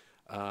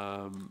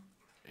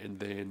 and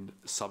then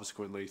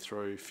subsequently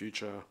through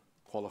future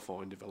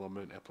qualifying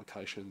development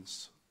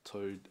applications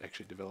to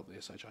actually develop the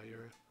SHA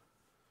area.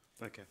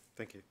 Okay,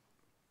 thank you.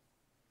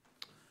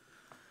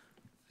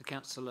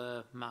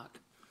 Councillor Mark.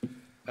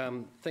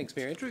 Thanks,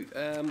 Mayor Andrew.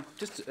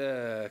 Just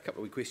a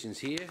couple of questions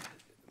here,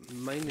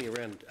 mainly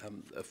around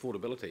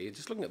affordability.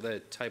 Just looking at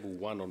the table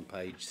 1 on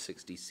page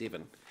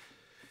 67,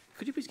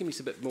 could you please give me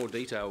a bit more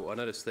detail? I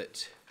noticed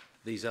that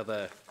these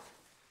other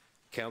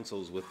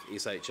councils with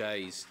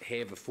SHAs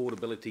have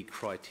affordability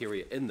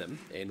criteria in them,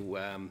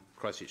 and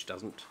Christchurch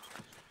doesn't.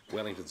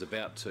 Wellington's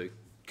about to.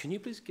 Can you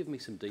please give me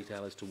some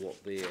detail as to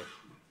what their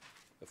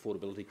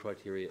affordability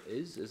criteria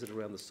is? Is it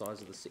around the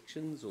size of the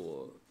sections,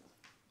 or?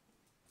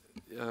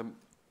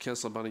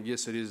 Councillor Bunning,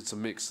 yes, it is. It's a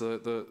mix.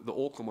 The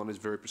Auckland one is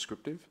very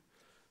prescriptive,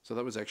 so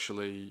that was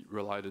actually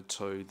related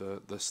to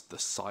the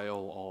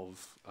sale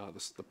of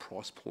the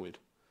price point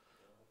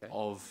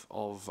of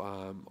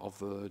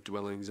the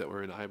dwellings that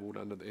were enabled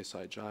under the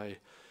SHA,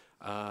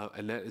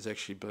 and that has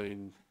actually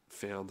been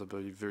found to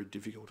be very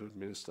difficult to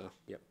administer.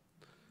 Yep.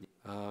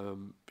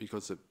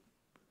 Because it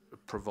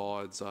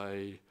provides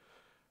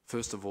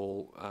first of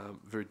all,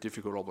 very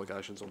difficult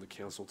obligations on the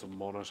council to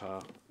monitor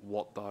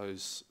what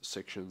those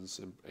sections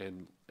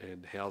and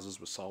houses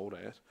were sold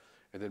at,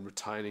 and then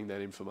retaining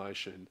that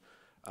information,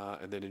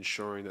 and then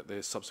ensuring that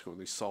they're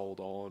subsequently sold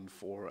on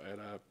at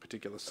a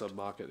particular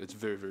sub-market. It's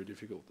very, very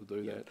difficult to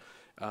do that.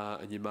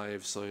 And you may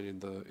have seen in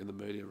the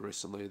media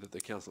recently that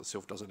the council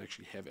itself doesn't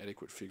actually have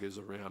adequate figures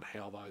around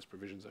how those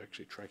provisions are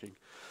actually tracking.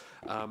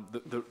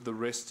 The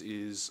rest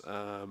is...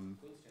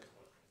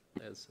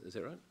 Is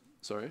that right?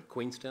 Sorry?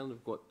 Queenstown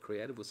have got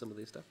creative with some of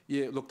their stuff?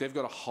 Yeah, look, they've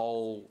got a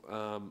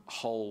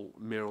whole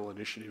mayoral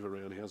initiative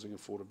around housing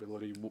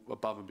affordability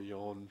above and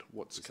beyond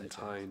what's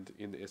contained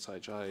in the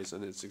SHAs,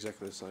 and it's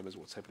exactly the same as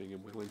what's happening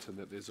in Wellington.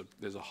 That there's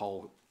a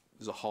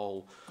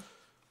whole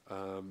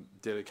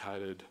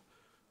dedicated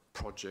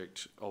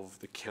project of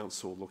the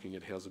council looking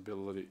at housing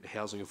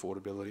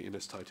affordability in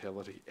its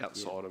totality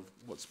outside of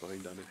what's being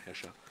done in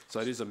Hasher. So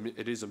it is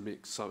a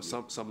mix.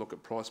 Some look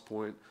at price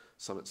point,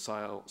 some at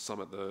sale, some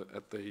at the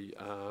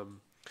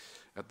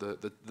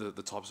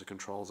types of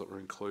controls that were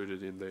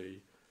included in the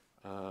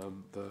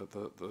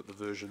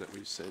version that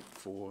we sent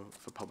for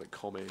public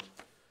comment,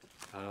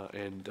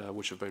 and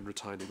which have been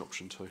retained in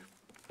option 2.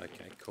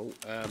 Okay, cool.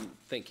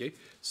 Thank you.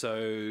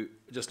 So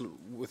just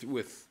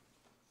with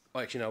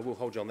actually, no, we'll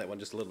hold you on that one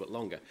just a little bit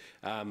longer.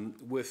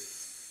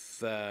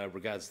 With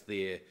regards to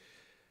their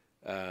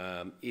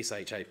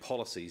SHA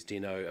policies, do you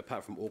know,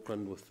 apart from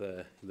Auckland with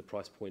the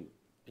price point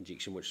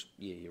injection, which,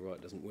 yeah, you're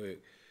right, doesn't work,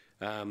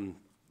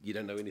 you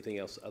don't know anything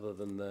else other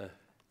than the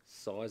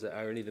size?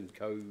 Are any of them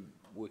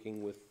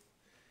co-working with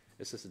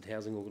assisted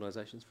housing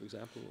organisations, for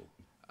example?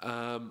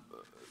 I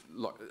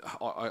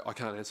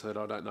can't answer that.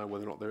 I don't know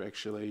whether or not they're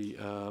actually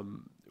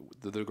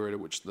the degree to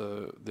which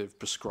they've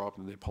prescribed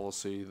in their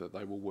policy that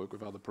they will work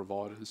with other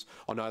providers.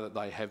 I know that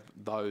they have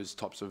those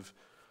types of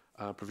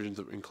provisions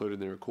that are included in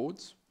their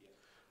accords.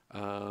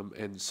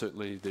 And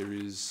certainly there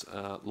is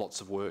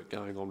lots of work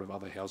going on with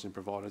other housing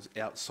providers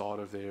outside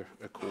of their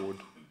accord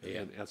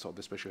and outside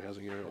their special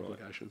housing area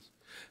obligations.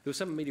 There were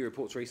some media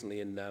reports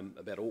recently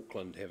about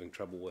Auckland having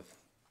trouble with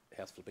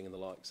house flipping and the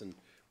likes, and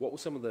what were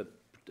some of the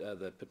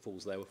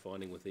pitfalls they were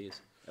finding with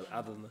theirs,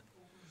 other than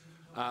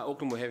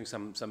Auckland were having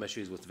some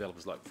issues with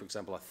developers, like, for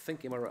example, I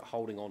think, am I right,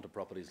 holding on to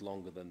properties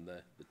longer than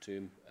the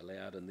term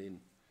allowed and then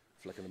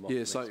flicking them off?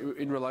 Yeah, so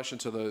in relation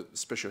to the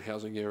special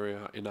housing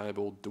area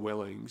enabled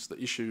dwellings,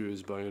 the issue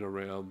has been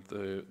around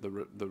the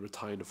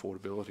retained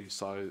affordability.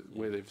 So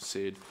where they've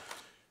said,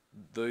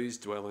 these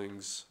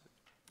dwellings,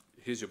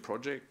 here's your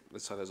project,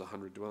 let's say there's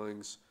 100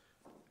 dwellings,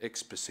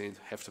 X%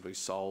 have to be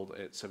sold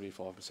at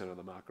 75% of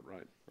the market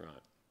rate.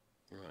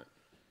 Right.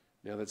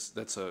 Now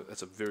that's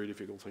a very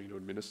difficult thing to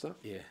administer.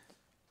 Yeah.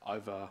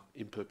 Over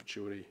in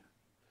perpetuity.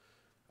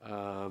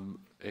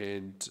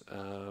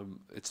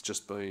 It's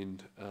just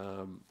been,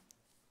 and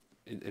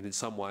in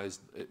some ways,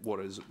 what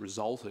has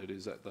resulted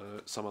is that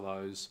some of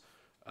those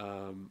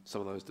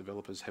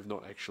developers have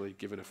not actually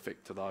given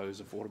effect to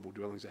those affordable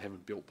dwellings. They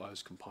haven't built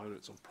those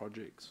components of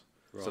projects.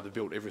 Right. So they've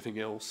built everything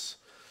else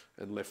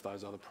and left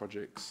those other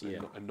projects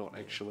and not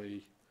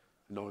actually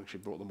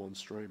brought them on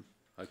stream.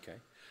 Okay.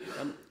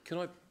 Can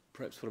I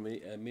perhaps put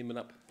an amendment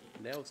up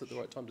now? Is it the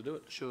right time to do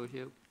it? Sure,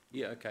 yeah.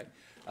 Yeah, okay.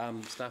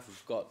 Staff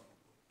have got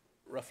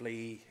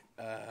roughly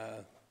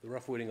the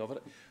rough wording of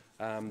it,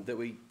 that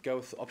we go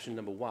with option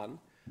number 1,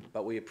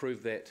 but we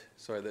approve that,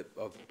 sorry, that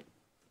I've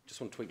just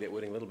want to tweak that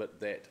wording a little bit,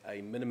 that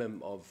a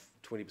minimum of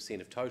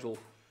 20% of total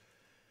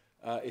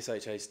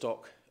SHA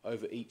stock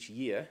over each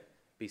year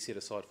be set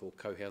aside for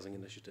co-housing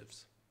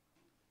initiatives.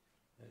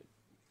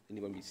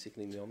 Anyone be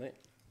seconding me on that?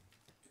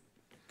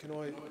 Can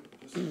I?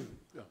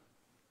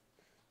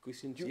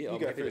 Questions? You I'm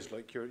go happy to- first,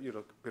 Luke. You're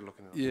been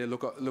looking at it. Yeah,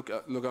 look.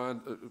 I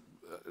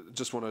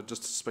just want to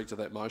speak to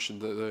that motion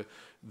that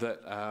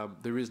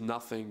there is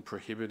nothing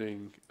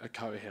prohibiting a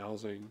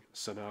co-housing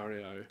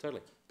scenario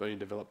Totally. being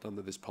developed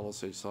under this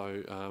policy.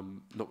 So,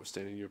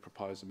 notwithstanding your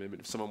proposed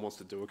amendment, if someone wants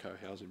to do a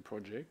co-housing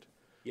project,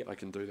 Yep. they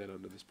can do that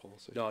under this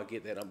policy. No, I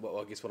get that. Well,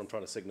 I guess what I'm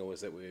trying to signal is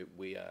that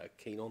we are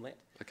keen on that.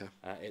 Okay.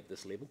 At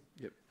this level.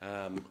 Yep.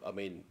 I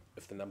mean,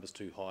 if the number's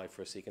too high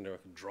for a seconder, I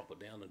can drop it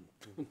down and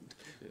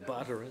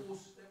barter it. That would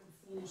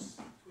force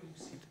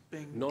 20%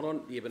 being. Not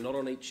on, yeah, but not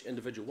on each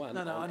individual one.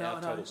 No, on I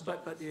our know, total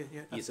stock. but yeah.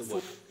 Yes, it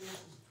would.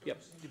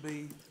 Yep. To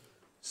be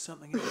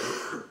something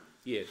else.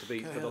 Yeah, to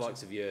be for the Co-housing.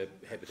 likes of your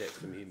Habitats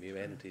for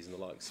Humanities and the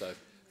like. So,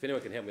 if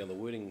anyone can help me on the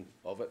wording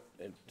of it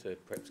and to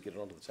perhaps get it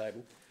onto the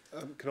table.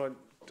 Can I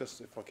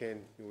just, if I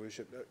can, Your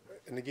Worship,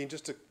 and again,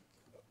 just to,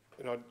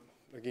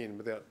 again,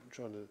 without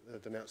trying to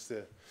denounce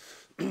the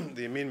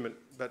the amendment,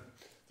 but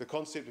the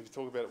concept, if you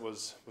talk about it,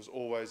 was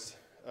always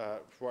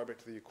right back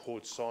to the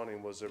Accord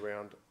signing, was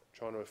around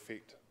trying to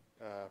affect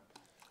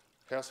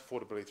house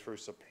affordability through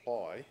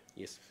supply.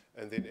 Yes.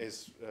 And then,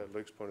 as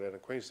Luke's pointed out in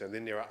Queenstown,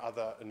 then there are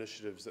other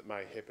initiatives that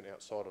may happen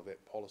outside of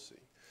that policy.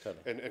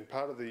 Totally. And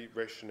part of the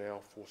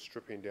rationale for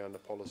stripping down the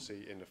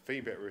policy and the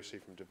feedback we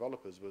received from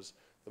developers was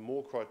the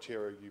more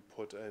criteria you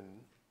put in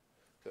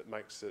that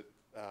makes it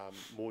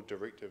more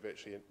directive,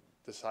 actually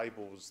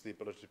disables the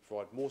ability to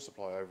provide more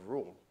supply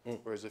overall.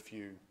 Whereas if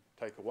you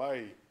take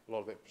away a lot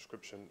of that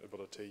prescription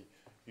ability,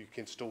 you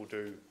can still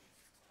do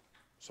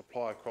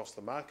supply across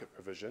the market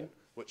provision,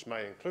 which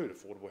may include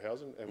affordable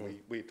housing, and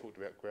we talked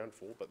about ground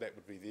floor, but that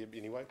would be there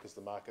anyway, because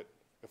the market,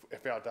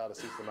 if our data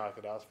says the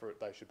market asks for it,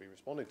 they should be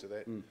responding to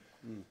that.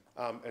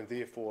 And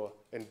therefore,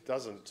 and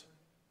doesn't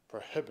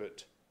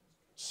prohibit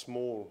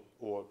small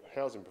or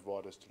housing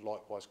providers to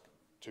likewise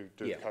to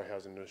do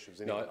co-housing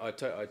initiatives anyway. No, I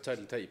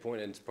totally take your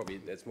point, and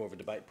that's more of a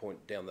debate point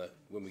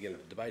when we get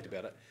into the debate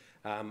about it.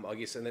 I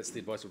guess, and that's the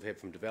advice we've had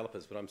from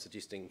developers, but I'm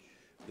suggesting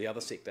the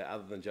other sector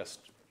other than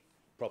just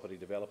property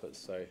developers.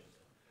 So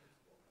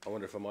I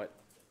wonder if I might,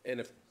 and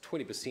if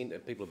 20%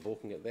 of people are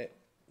balking at that,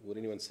 would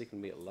anyone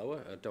second me at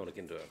lower? I don't want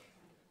to get into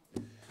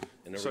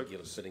an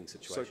irregular bidding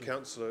situation. So,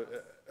 Councillor,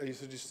 are you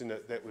suggesting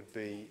that that would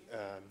be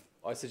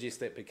I suggest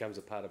that becomes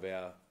a part of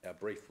our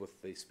brief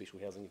with the Special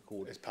Housing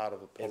Accord. as part of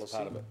the policy? As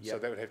part of it, So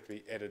yep. that would have to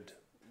be added,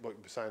 what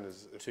you're saying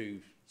is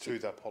to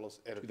the policy,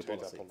 added to the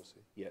policy.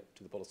 Yeah,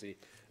 to the policy.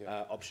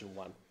 Yeah. Option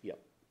 1, yep.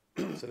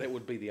 So that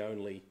would be the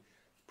only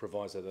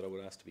proviso that I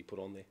would ask to be put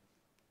on there.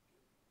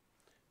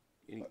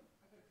 Okay,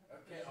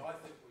 I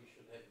think we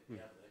should have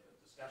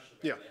a discussion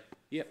about Yeah. that.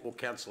 Yeah. Or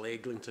Councillor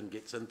Eglinton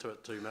gets into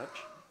it too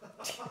much. I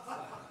was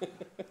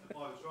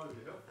trying to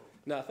be helpful.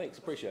 No, thanks,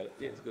 appreciate it.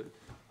 Yeah, it's good.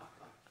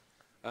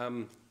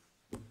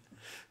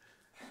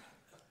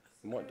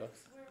 Might do.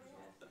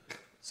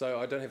 So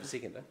I don't have a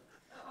seconder.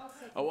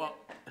 Oh, well,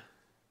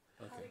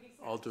 Okay.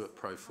 I'll do it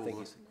pro forma.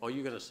 Thank you. Oh,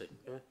 you're going to say?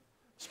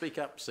 Speak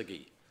up,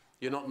 Siggy.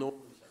 You're not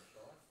normally so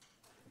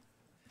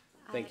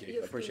shy. Thank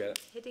you, I appreciate it.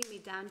 You've been hitting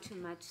me down too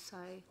much, so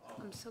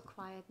I'm so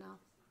quiet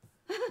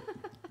now.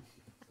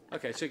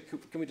 Okay, so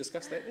can we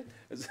discuss that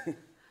then?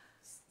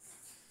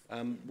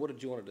 What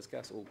did you want to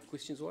discuss, or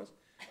questions-wise?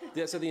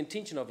 Yeah, so the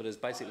intention of it is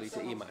basically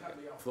to earmark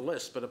it. Off the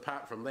list, but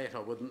apart from that, I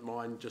wouldn't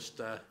mind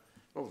just,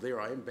 oh, there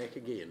I am, back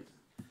again.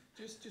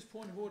 Just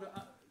point of order.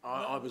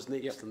 I was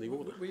next in the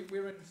order. We're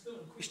still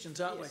in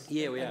questions, aren't we?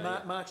 Yeah, we And are,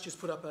 yeah. Mark's just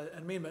put up an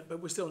amendment, but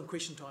we're still in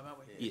question time, aren't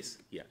we? Yes,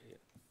 yeah.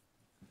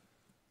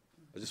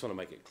 I just want to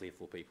make it clear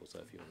for people, so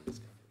if you want to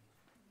discuss.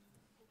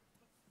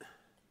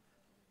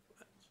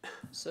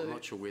 So, I'm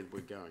not sure where we're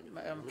going.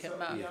 Mark,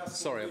 Yeah,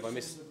 sorry if I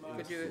missed.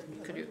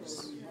 could you,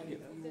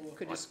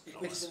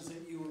 Questions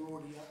that you were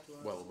already up to.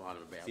 Well, mine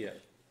about Yeah.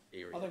 that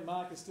area. I think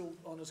Mark is still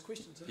on his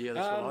questions. isn't he? Yeah,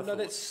 that's what I No, thought.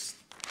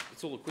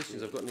 that's all the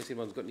questions I've got, unless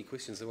anyone's got any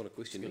questions they want to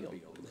question me on.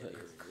 Anyway.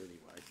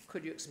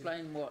 could you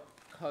explain what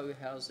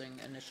co-housing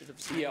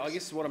initiatives? Yeah, I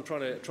guess what I'm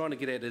trying to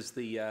get at is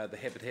the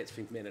Habitats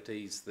for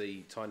Humanities,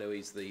 the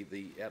Tainuis,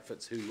 the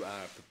outfits who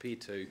are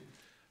prepared to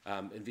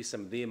invest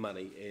some of their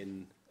money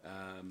in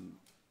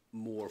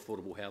more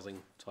affordable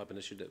housing type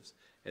initiatives,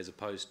 as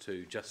opposed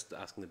to just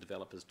asking the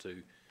developers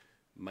to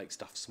make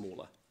stuff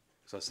smaller.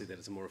 So I see that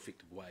as a more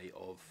effective way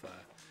of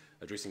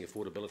addressing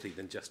affordability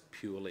than just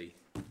purely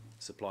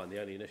supply. And the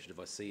only initiative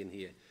I see in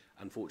here,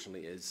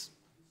 unfortunately, is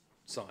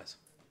size.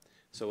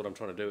 So what I'm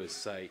trying to do is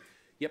say,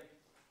 yep,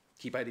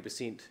 keep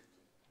 80%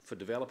 for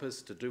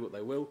developers to do what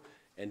they will,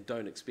 and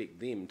don't expect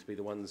them to be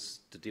the ones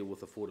to deal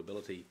with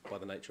affordability by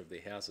the nature of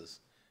their houses.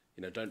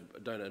 You know,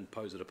 don't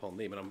impose it upon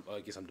them. And I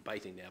guess I'm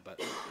debating now,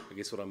 but I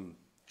guess what I'm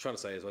trying to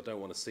say is I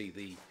don't want to see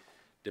the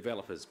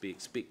developers be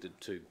expected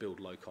to build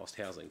low-cost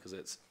housing, because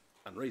it's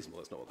unreasonable.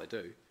 That's not what they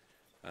do.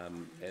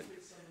 And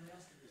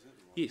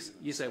yes,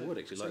 they would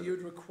actually. So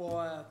you'd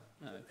require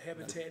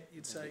Habitat,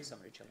 you'd say.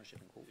 Summary challenge in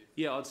court.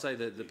 Yeah, I'd say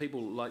that the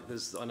people like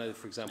this, I know,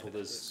 for example,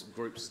 there's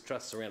groups,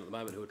 trusts around at the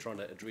moment who are trying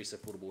to address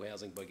affordable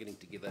housing by getting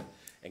together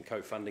and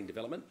co-funding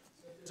development.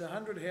 There's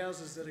 100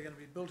 houses that are going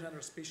to be built under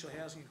a special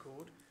housing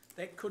accord.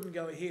 That couldn't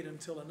go ahead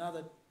until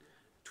another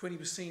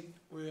 20%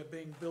 were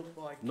being built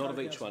by. Not of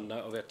each co-housing. one,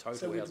 no, of our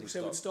total housing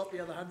So we'd stock. stop the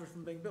other 100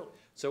 from being built.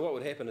 So what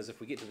would happen is if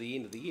we get to the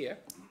end of the year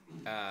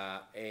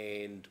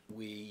and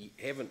we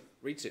haven't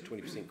reached that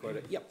 20%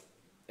 quota, yep,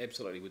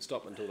 absolutely, we'd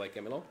stop until they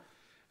come along,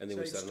 and then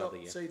we start another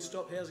year. So you'd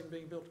stop housing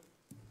being built.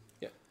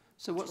 Yeah.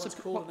 So What's what's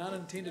the, called an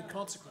unintended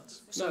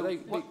consequence. No,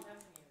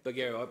 but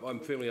Gary, I'm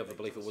firmly of the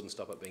belief it wouldn't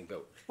stop it being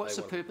built. what's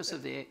They the want purpose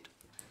of the Act?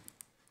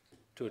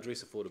 to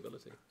address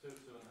affordability.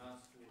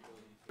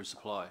 Through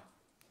supply.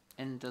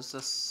 And does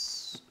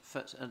this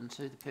fit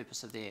into the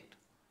purpose of the Act?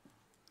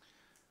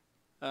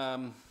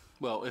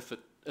 Well, if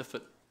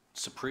it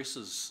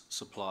suppresses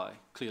supply,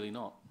 clearly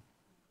not.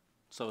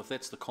 So if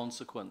that's the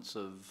consequence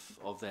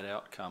of that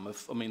outcome,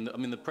 I mean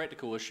the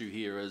practical issue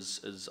here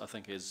is I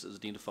think as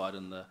identified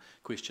in the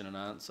question and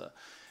answer,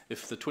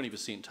 if the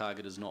 20%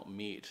 target is not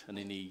met in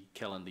any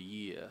calendar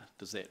year,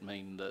 does that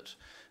mean that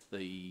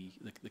the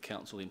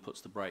council then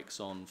puts the brakes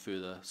on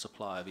further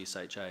supply of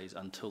SHAs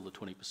until the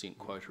 20%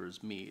 quota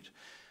is met?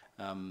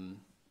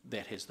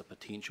 That has the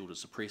potential to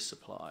suppress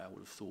supply. I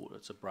would have thought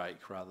it's a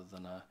break rather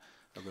than a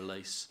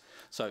release.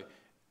 So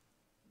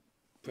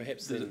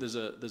perhaps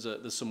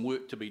there's some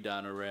work to be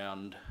done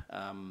around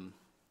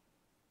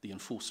the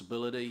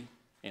enforceability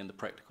and the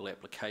practical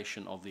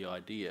application of the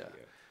idea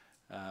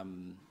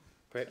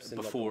Perhaps then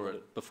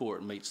before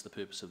it meets the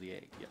purpose of the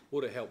Act. Yeah.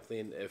 Would it help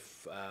then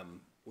if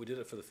we did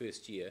it for the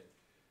first year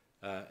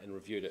and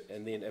reviewed it,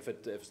 and then if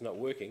it's not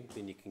working,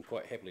 then you can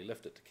quite happily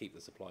lift it to keep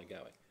the supply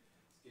going?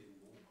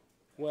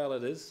 Well,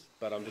 it is,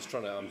 but I'm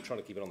trying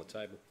to keep it on the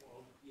table.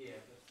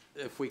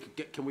 If we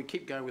could can we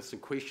keep going with some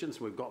questions?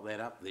 We've got that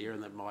up there,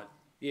 and that might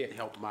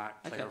help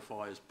Mark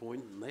clarify his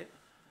point and that.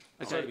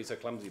 I'm sorry to be so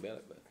clumsy about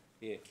it, but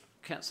yeah.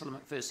 Councillor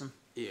McPherson.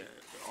 Yeah,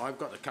 I've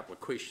got a couple of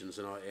questions,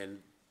 and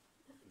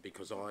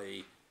because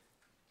I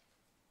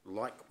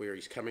like where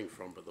he's coming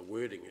from, but the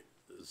wording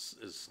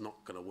is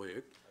not going to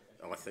work,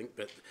 I think.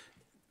 But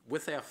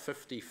with our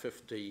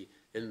 50-50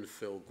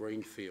 infill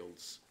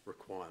greenfields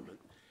requirement,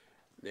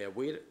 now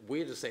where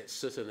does that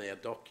sit in our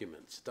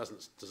documents? Does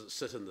it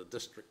sit in the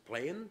district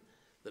plan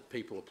that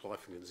people apply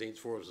for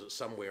consents for, or is it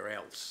somewhere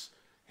else?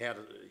 How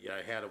do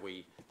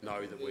we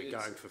know that we're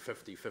going for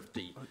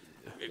 50-50?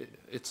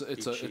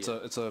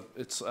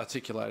 It's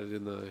articulated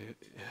in the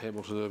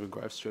Hamilton Urban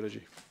Growth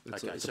Strategy.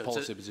 It's a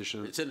policy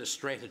position. It's in a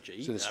strategy,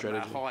 It's in a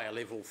strategy. a higher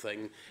level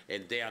thing,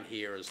 and down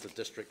here is the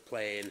district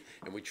plan,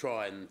 and we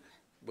try and,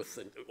 with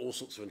all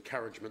sorts of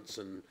encouragements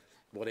and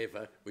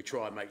whatever, we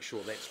try and make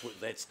sure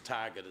that's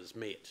target is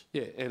met.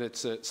 Yeah, and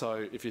it's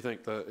so if you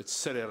think that it's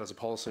set out as a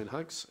policy in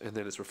HUGs, and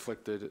then it's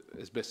reflected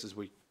as best as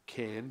we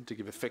can to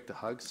give effect to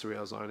HUGs through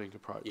our zoning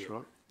approach,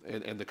 right?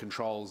 And the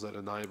controls that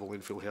enable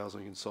infill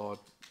housing inside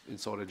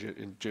a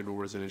general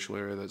residential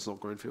area that's not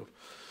greenfield.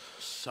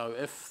 So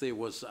if there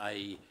was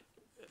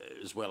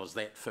as well as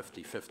that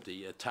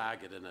 50-50, a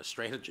target and a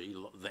strategy,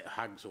 that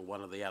HUGs or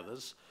one of the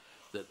others,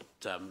 that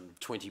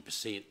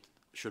 20%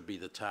 should be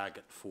the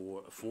target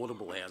for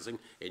affordable housing,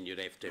 and you'd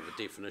have to have a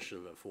definition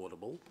of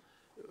affordable,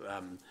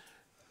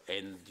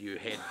 and you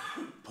had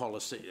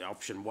policy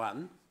option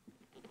 1,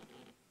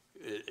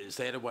 is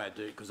that a way to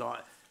do it? Because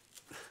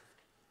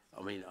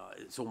I mean,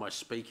 it's almost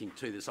speaking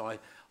to this.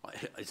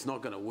 It's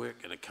not going to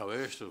work in a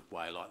coercive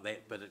way like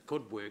that, but it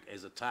could work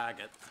as a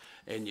target,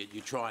 and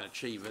you try and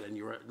achieve it, and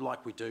you're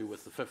like we do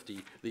with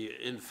the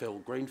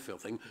infill,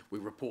 greenfield thing. We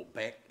report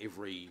back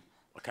every,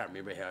 I can't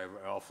remember how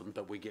often,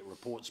 but we get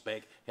reports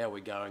back how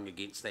we're going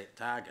against that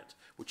target,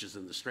 which is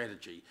in the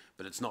strategy,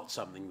 but it's not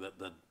something that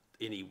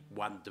any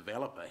one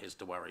developer has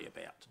to worry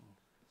about.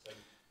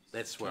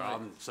 That's where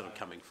I'm sort of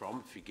coming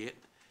from, if you get,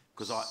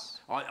 because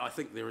I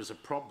think there is a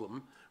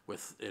problem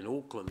with, in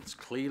Auckland, it's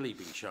clearly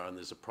been shown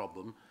there's a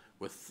problem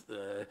with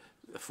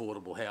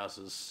affordable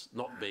houses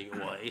not being,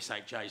 or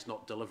SHAs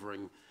not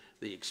delivering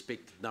the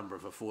expected number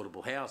of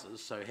affordable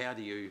houses. So how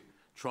do you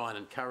try and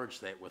encourage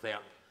that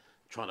without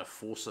trying to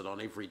force it on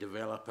every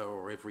developer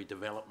or every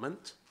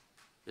development?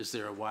 Is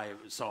there a way,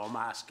 so I'm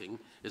asking,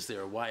 is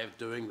there a way of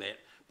doing that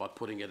by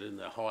putting it in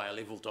the higher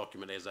level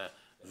document as a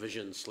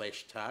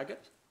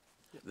vision/target?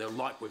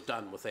 Like we've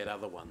done with that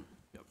other one.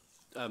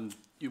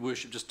 Your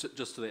Worship, just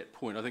to that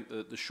point, I think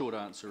the short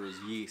answer is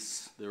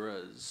yes, there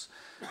is.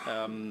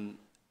 And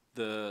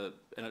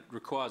it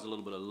requires a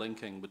little bit of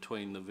linking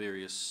between the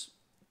various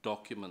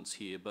documents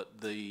here,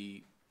 but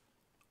the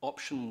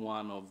option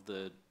 1 of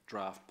the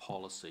draft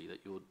policy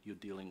that you're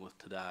dealing with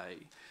today,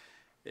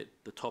 at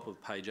the top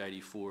of page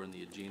 84 in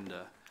the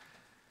agenda,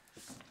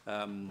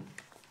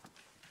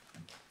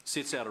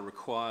 sets out a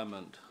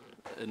requirement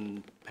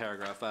in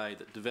paragraph A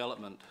that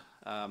development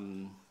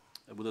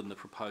within the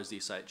proposed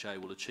SHA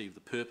will achieve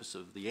the purpose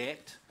of the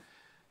Act,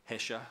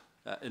 HASHA,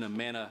 in a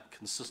manner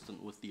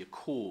consistent with the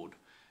Accord.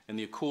 And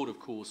the Accord, of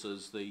course,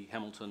 is the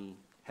Hamilton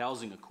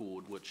Housing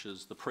Accord, which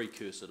is the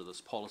precursor to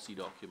this policy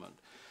document.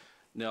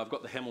 Now, I've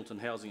got the Hamilton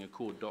Housing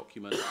Accord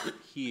document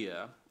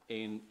here,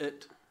 and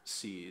it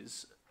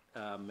says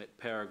at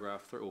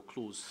paragraph 3, or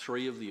clause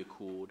 3 of the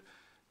Accord,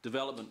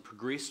 development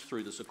progressed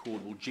through this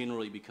Accord will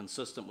generally be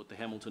consistent with the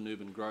Hamilton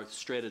Urban Growth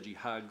Strategy,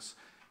 HUGS,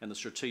 and the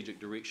strategic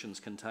directions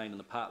contained in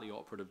the partly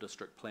operative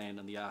district plan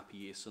and the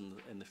RPS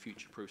and the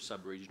future-proof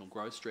sub-regional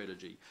growth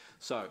strategy.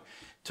 So,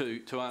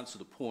 to answer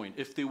the point,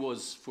 if there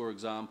was, for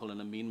example, an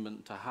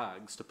amendment to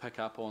HUGS to pick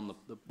up on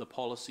the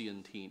policy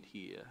intent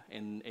here,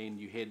 and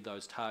you had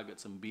those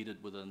targets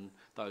embedded within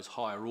those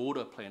higher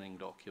order planning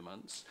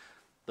documents,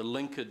 the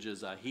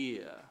linkages are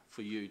here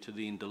for you to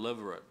then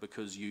deliver it,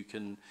 because you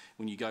can,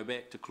 when you go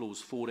back to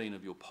clause 14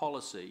 of your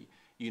policy,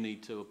 you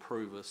need to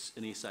approve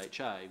an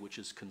SHA which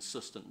is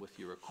consistent with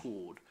your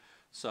Accord.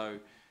 So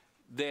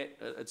that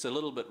it's a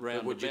little bit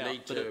roundabout. Would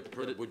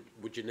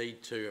you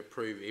need to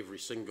approve every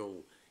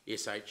single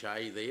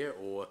SHA there,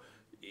 or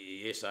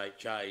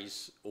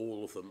SHAs,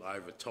 all of them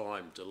over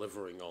time,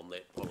 delivering on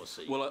that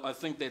policy? Well, I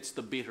think that's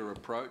the better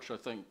approach. I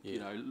think you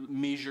know,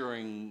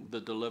 measuring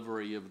the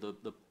delivery of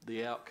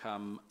the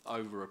outcome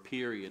over a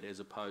period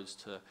as opposed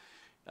to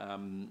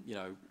you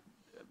know,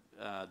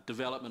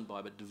 development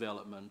by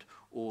development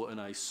or in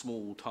a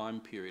small time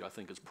period, I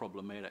think is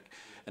problematic,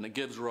 and it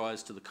gives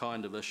rise to the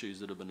kind of issues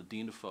that have been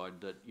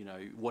identified. That, you know,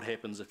 what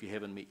happens if you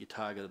haven't met your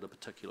target at a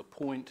particular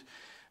point?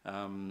 You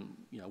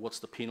know, what's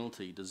the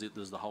penalty? Does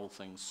the whole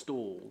thing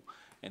stall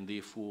and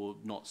therefore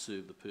not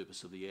serve the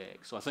purpose of the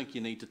Act? So I think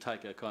you need to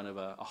take a kind of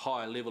a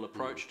higher level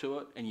approach to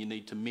it, and you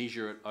need to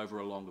measure it over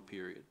a longer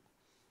period.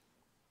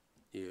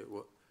 Yeah.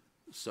 Well,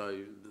 so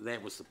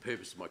that was the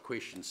purpose of my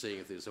question, seeing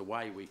if there's a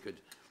way we could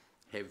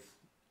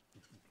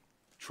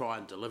try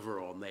and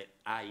deliver on that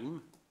aim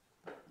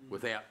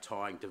without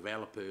tying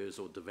developers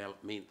or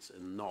developments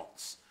in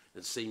knots.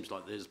 It seems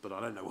like there's, but I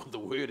don't know what the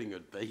wording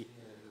would be.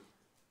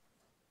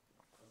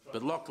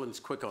 But Lachlan's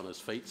quick on his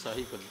feet, so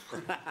he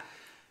could.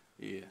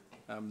 Yeah.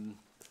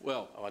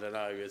 Well, I don't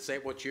know. Is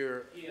that what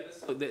you're? Yeah,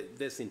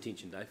 that's the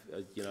intention, Dave.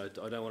 You know,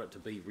 I don't want it to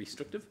be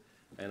restrictive,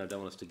 and I don't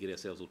want us to get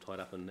ourselves all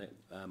tied up in that.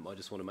 I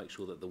just want to make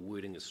sure that the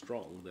wording is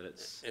strong, that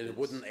it's... And it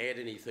wouldn't add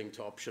anything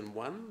to option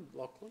 1,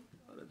 Lachlan?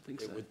 I don't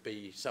think so. It would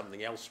be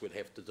something else we'd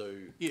have to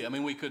do. Yeah, I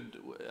mean, we could...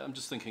 I'm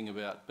just thinking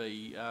about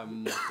B. I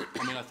mean,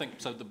 I think...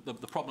 So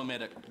the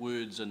problematic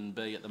words in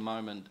B at the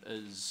moment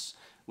is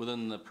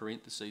within the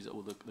parentheses,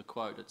 or the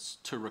quote, it's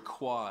to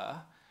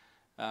require.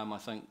 I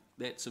think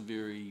that's a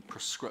very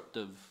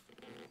prescriptive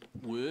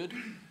word.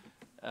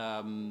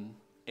 And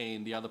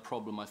the other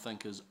problem, I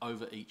think, is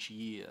over each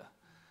year.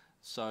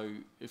 So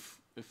if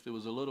there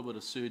was a little bit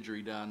of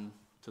surgery done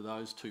to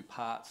those two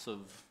parts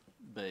of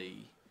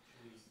B...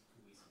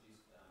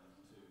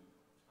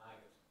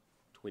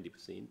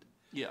 20%.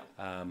 Yeah.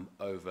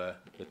 Over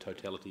the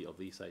totality of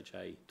the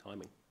SHA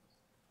timing.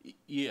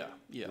 Yeah.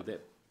 Would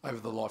that, Over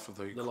the life of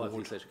the Accord. the life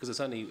of the SHA, because it's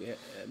only,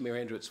 Mayor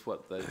Andrew, it's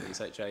what, the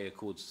SHA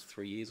Accord's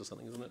 3 years or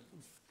something, isn't it?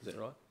 Is that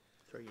right?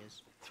 3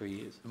 years. 3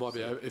 years. It might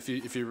be, if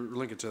you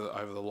link it to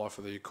over the life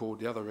of the Accord,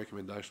 the other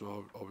recommendation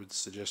I would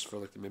suggest for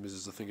elected members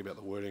is to think about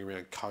the wording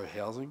around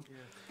co-housing.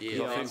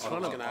 Yeah,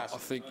 I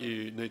think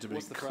you need to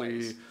be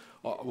clear.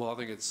 Well, I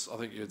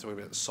think you're talking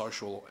about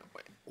social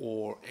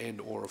or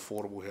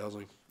affordable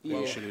housing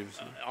initiatives.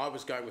 I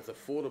was going with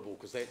affordable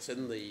because that's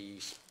in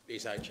the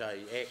SHA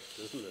Act,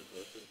 isn't it?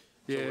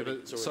 Yeah, already- but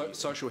it's already-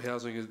 social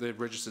housing, they're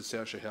registered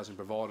social housing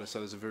provider, so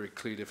there's a very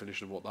clear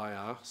definition of what they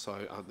are.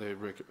 So they're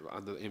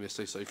under the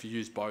MSC. So if you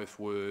use both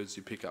words,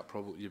 you pick up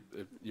probably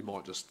you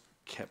might just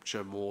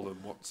capture more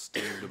than what's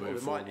deemed to be Well,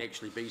 there might affordable.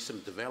 actually be some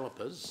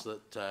developers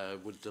that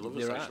would deliver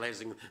There social are.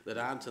 housing that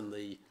aren't in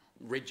the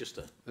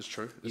register. That's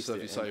true. Yes, So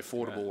if you say there-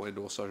 affordable and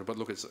or social, but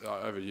look, it's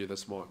over you.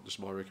 That's just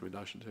my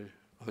recommendation too.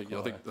 I think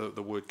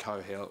the word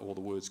or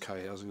the words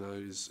co-housing though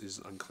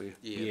is unclear.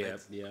 Yeah,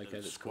 that's- yeah, okay,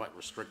 It's that's cool. quite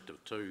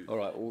restrictive too. All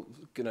right, well,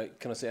 can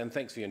I say, and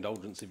thanks for your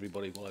indulgence,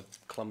 everybody, while I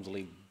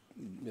clumsily,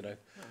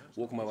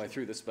 walk my way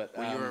through this, but...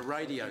 Well, you're a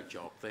radio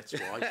jock, that's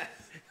why.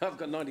 I've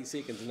got 90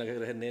 seconds and I've got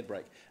to hit an ad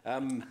break.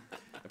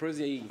 Approves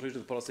the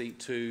inclusion of the policy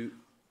to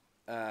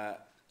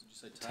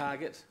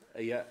target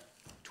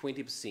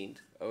 20%.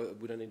 Oh,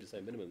 we don't need to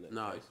say minimum then.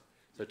 No.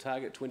 So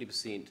target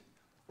 20%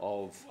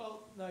 of...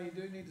 Well, no, you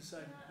do need to say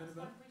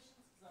minimum.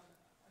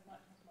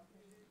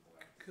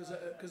 Because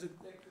that could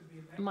be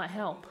a It might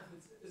help.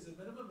 Is it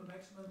minimum, a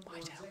maximum, or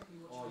exactly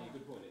what you want?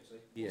 Good point, actually.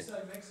 You Yeah, say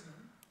maximum,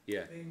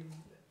 yeah, then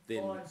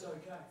Then- 5's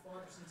okay,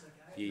 5%'s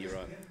okay. Yeah, you're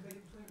right.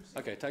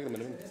 Okay, take the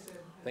minimum.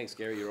 Thanks,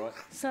 Gary, you're right.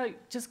 So,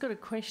 just got a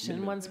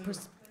question. One's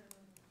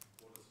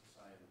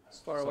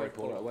Sorry,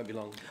 Paula, it won't be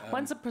long.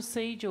 one's a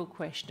procedural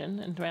question,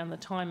 and around the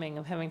timing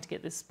of having to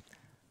get this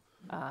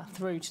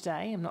through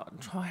today. I'm not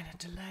trying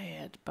to delay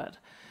it, but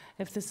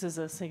if this is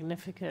a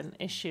significant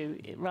issue,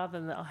 rather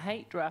than I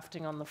hate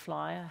drafting on the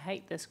fly, I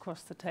hate this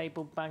cross the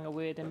table, bang a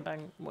word and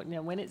bang.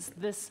 When it's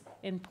this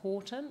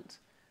important,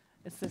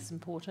 it's this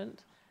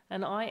important.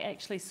 And I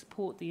actually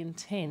support the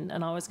intent,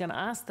 and I was going to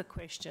ask the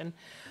question,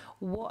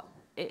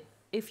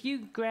 if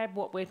you grab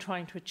what we're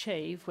trying to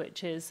achieve,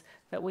 which is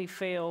that we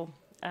feel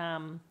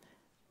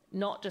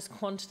not just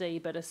quantity,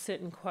 but a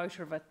certain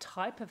quota of a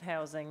type of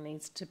housing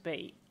needs to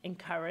be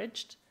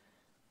encouraged,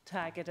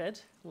 targeted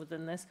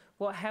within this,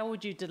 how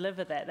would you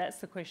deliver that? That's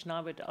the question I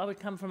would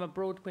come from a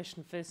broad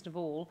question first of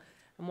all,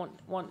 and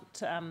want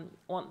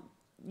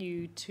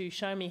you to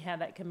show me how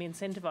that can be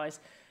incentivised.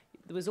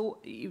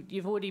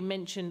 You've already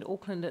mentioned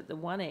Auckland at the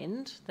one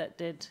end that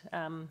did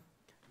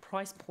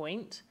price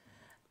point.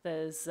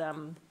 There's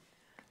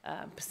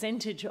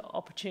percentage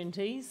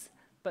opportunities,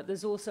 but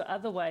there's also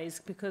other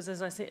ways, because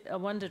as I said, I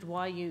wondered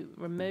why you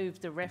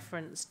removed the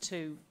reference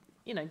to,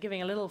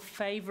 giving a little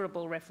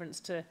favourable reference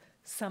to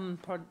some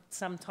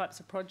types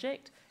of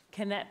project.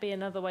 Can that be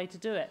another way to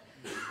do it?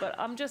 But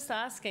I'm just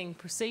asking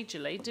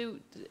procedurally,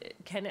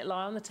 can it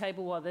lie on the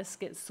table while this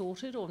gets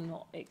sorted or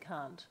not? It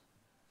can't.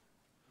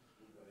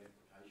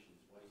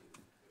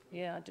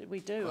 Yeah, we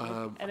do.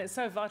 And it's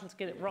so vital to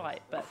get it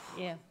right, but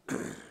yeah.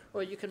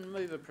 Well, you can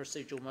move a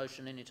procedural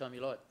motion anytime you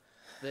like.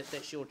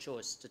 That's your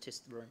choice to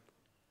test the room.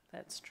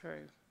 That's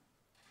true.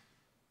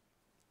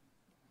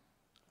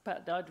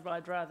 But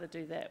I'd rather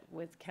do that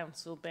with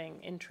council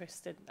being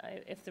interested.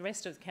 If the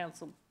rest of the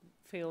council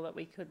feel that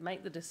we could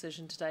make the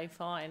decision today,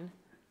 fine.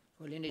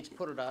 Well, you need to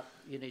put it up,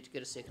 you need to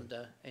get a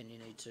seconder, and you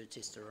need to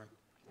test the room.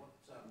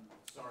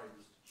 Sorry,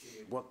 Mr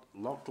Chair. What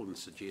Lachlan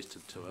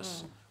suggested to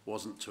us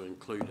wasn't to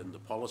include in the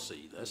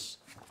policy this.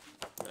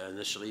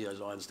 Initially, as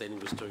I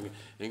understand, was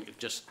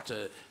just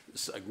to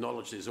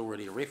acknowledge there's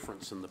already a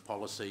reference in the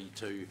policy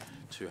to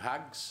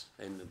HUGs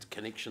and the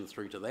connection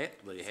through to that,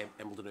 the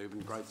Hamilton Urban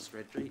Growth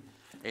Strategy,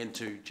 and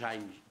to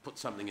put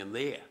something in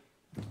there.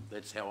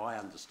 That's how I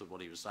understood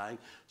what he was saying.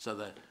 So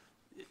that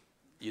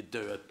you'd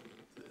do it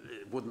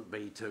wouldn't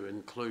be to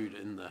include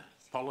in the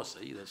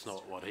policy. That's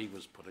not what he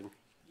was putting.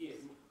 Yeah,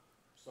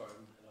 sorry,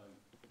 I'm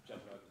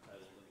jumping over the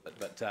table a little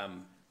bit.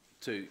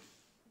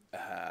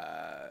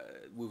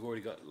 But we've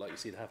already got, like you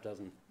said, half a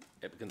dozen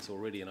applicants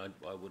already, and I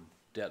would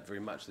doubt very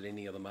much that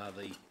any of them are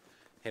the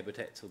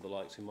habitats or the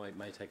likes who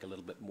may take a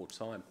little bit more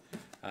time.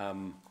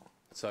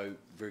 So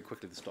very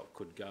quickly the stock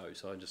could go.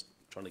 So I'm just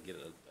trying to get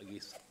it, I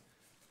guess,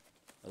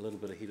 a little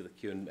bit ahead of the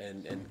queue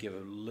and give a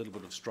little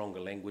bit of stronger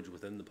language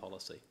within the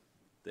policy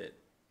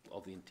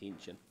of the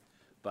intention.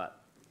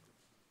 But,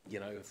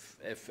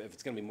 if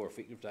it's going to be more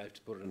effective, Dave,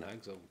 to put it in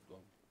HUGs,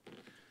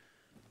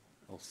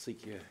 I'll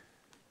seek your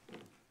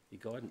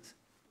guidance.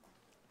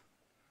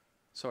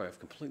 Sorry, I've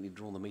completely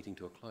drawn the meeting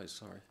to a close,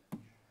 sorry.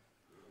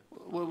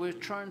 Well, we're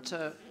trying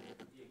to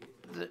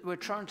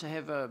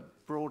have a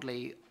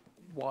broadly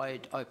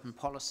wide open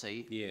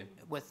policy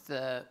with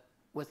the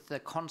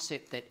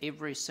concept that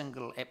every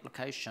single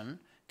application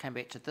came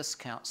back to this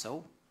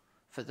council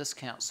for this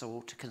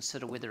council to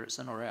consider whether it's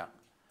in or out.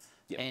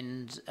 Yep.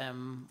 And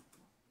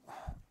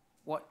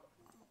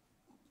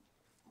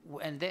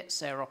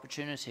that's our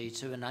opportunity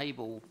to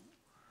enable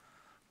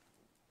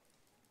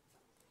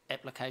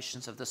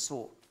applications of this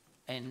sort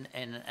and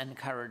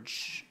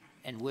encourage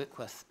and work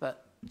with.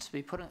 But to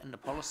be putting it into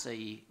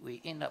policy,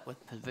 we end up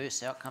with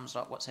perverse outcomes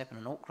like what's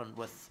happened in Auckland,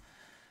 with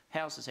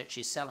houses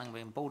actually selling,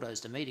 being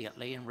bulldozed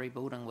immediately, and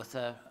rebuilding with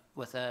a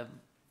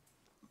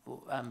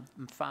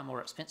far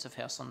more expensive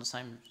house on the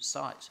same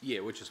site. Yeah,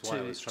 which is why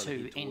I was trying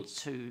to head towards...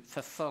 to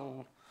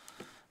fulfil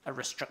a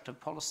restrictive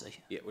policy.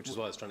 Yeah, which is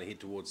why I was trying to head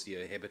towards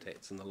the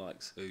habitats and the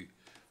likes who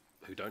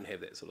don't have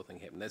that sort of thing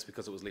happen. That's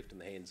because it was left in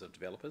the hands of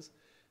developers.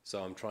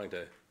 So I'm trying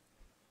to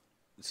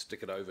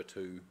stick it over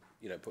to,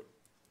 you know, put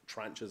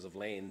tranches of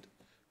land,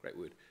 great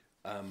word,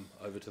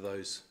 over to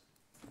those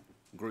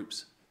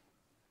groups.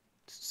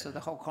 So the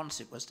whole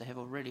concept was to have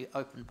a really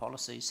open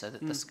policy so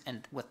that this,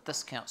 and with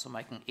this council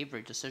making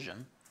every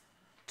decision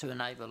to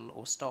enable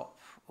or stop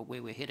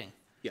where we're heading.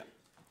 Yeah,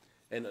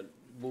 and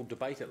we'll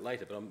debate it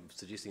later, but I'm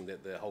suggesting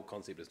that the whole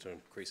concept is to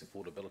increase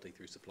affordability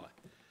through supply.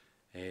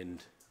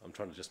 And I'm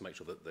trying to just make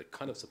sure that the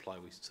kind of supply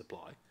we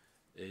supply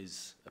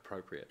is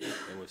appropriate.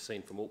 And we've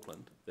seen from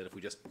Auckland that if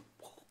we just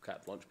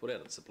carte blanche put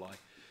out its supply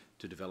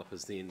to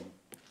developers, then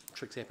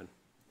tricks happen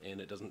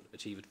and it doesn't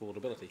achieve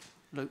affordability.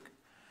 Luke?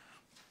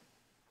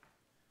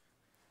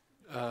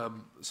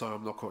 So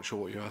I'm not quite sure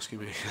what you're asking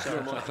me. I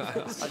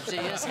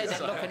just had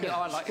that look in your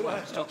eye like you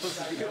want to stop.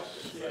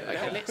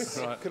 Okay, let's...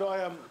 Right. Could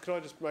I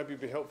just maybe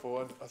be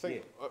helpful? I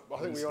think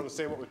we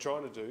understand what we're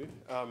trying to do.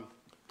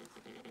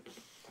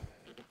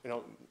 You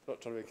know,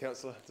 not trying to be a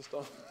councillor this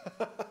time.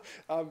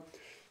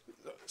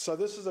 So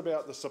this is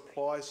about the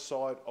supply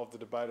side of the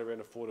debate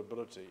around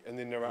affordability, and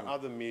then there are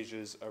other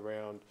measures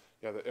around,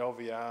 you know, the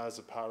LVRs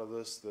are part of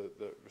this,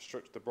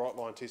 the bright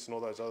line test and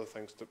all those other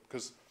things,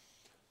 because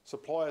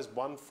supply is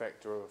one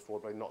factor of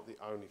affordability, not the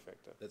only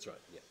factor. That's right,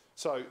 yeah.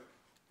 So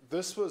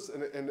this was,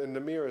 and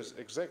the Mayor is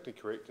exactly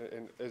correct,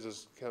 and as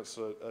is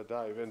Councillor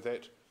Dave, in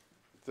that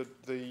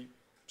the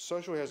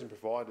social housing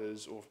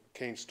providers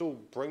can still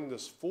bring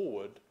this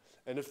forward.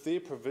 And if their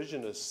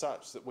provision is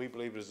such that we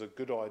believe it is a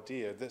good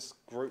idea, this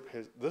group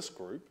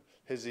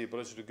has the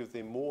ability to give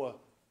them more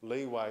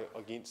leeway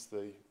against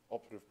the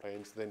operative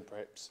plans than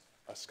perhaps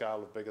a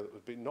scale of bigger that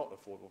would be not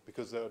affordable,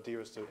 because the idea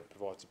is to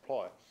provide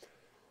supply.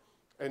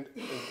 And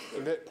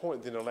that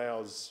point then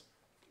allows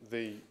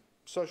the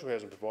social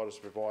housing providers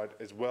to provide,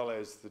 as well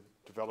as the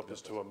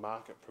developers, to a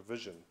market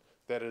provision.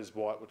 That is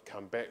why it would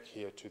come back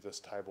here to this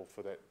table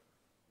for that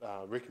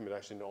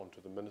recommendation on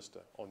to the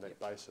Minister on that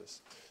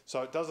basis.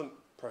 So it doesn't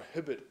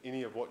prohibit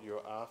any of what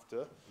you're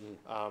after,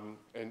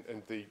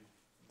 and the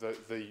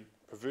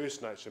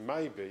perverse nature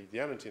may be, the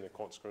unintended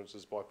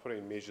consequences by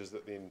putting measures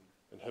that then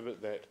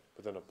inhibit that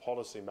within a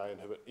policy may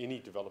inhibit any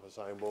developer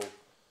saying, well,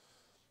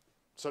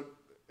 so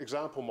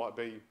example might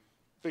be,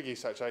 big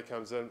SHA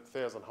comes in,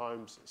 1,000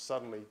 homes,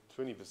 suddenly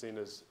 20%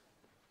 is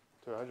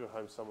 200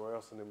 homes somewhere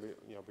else, and then we're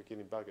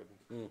getting buggered.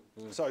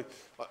 So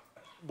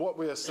what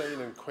we are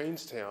seeing in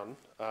Queenstown,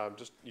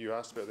 just you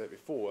asked about that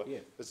before,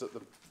 is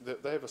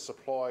that they have a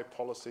supply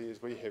policy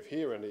as we have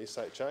here in the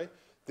SHA.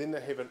 Then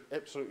they have an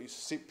absolutely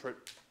separate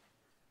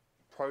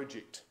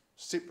project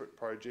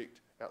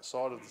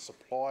outside of the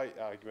supply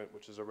argument,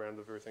 which is around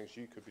the very things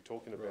you could be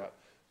talking about,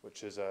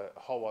 which is a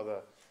whole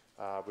other,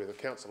 where the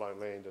council own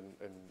land and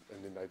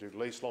then they do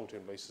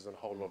long-term leases and a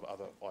whole lot of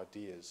other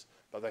ideas.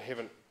 But they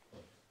haven't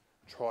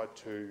tried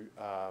to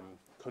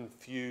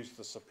confuse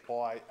the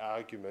supply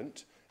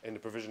argument and the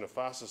provision of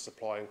faster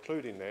supply,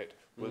 including that,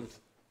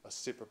 with a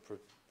separate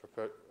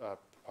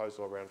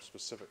proposal around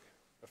specific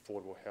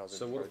affordable housing.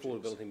 So what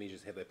projects. affordability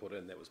measures have they put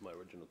in? That was my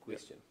original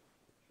question.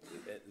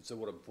 So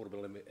what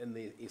affordability in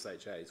the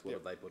SHAs, what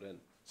have they put in?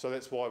 So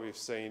that's why we've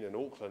seen in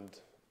Auckland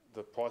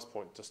the price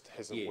point just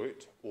hasn't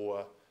worked,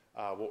 or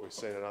what we've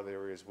seen in other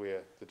areas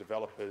where the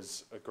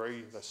developers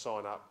agree, they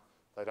sign up,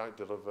 they don't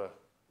deliver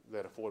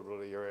that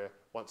affordability area.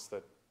 Once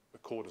the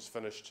accord is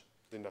finished,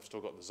 then they've still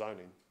got the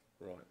zoning.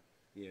 Right,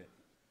 yeah.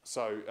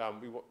 So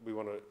we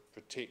want to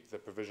protect the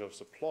provision of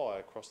supply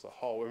across the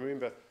whole. And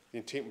remember, the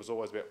intent was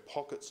always about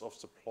pockets of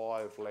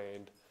supply of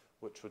land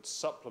which would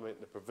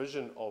supplement the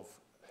provision of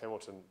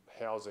Hamilton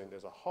housing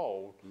as a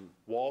whole,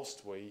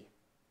 whilst we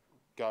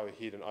go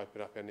ahead and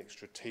open up our next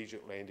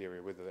strategic land area,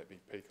 whether that be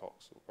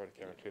Peacocks or Greater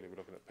Carron. Clearly we're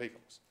looking at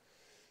Peacocks.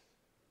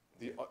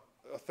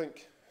 I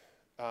think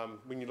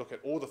when you look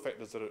at all the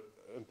factors that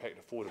impact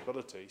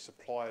affordability,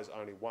 supply is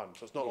only one.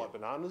 So it's not like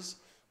bananas.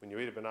 When you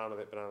eat a banana,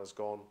 that banana's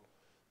gone.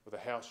 With a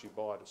house you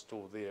buy it, it's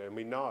still there. And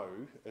we know,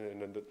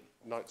 and the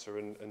notes are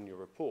in your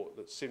report,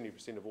 that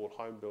 70% of all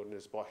home building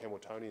is by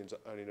Hamiltonians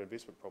owning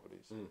investment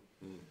properties.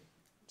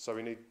 So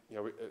we need,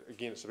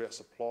 again, it's about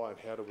supply and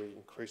how do we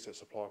increase that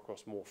supply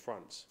across more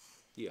fronts.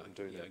 I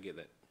get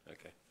that.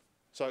 Okay.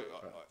 So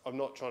I'm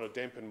not trying to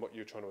dampen what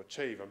you're trying to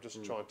achieve. I'm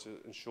just trying to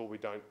ensure we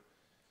don't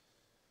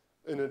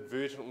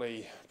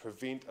inadvertently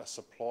prevent a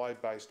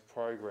supply-based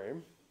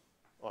program,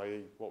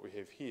 i.e. what we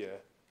have here,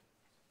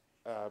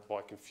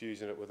 by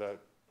confusing it with a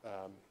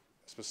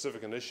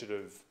specific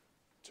initiative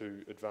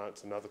to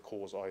advance another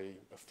cause, i.e.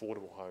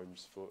 affordable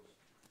homes for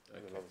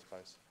another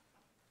space.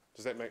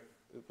 Does that make,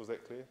 was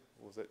that clear?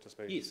 Or was that just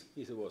me? Yes,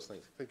 it was,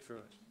 thanks. Thank you very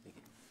much. Thank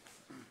you.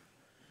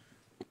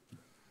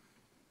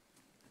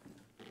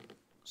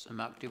 So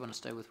Mark, do you want to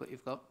stay with what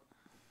you've got?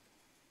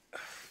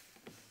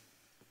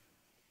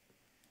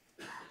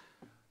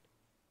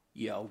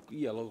 I'll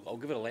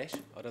give it a lash.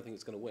 I don't think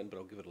it's going to win, but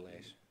I'll give it a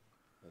lash,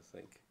 I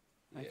think.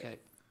 Yeah. Okay.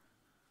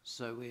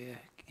 So we're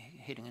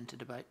heading into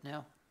debate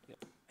now?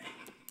 Yep.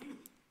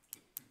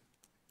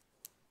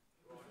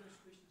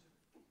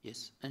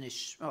 Yes.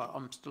 Anish,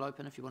 I'm still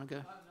open if you want to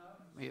go.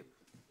 Yep.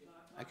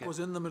 Okay. was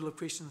in the middle of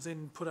questions,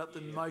 then put up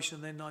the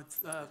motion, then I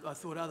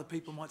thought other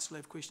people might still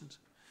have questions.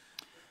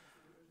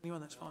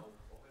 Anyone, that's fine.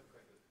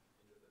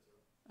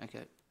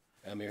 Okay.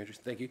 Mayor Andrews,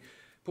 thank you.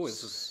 Paul,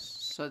 this is...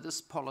 So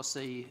this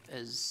policy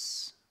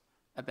is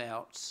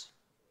about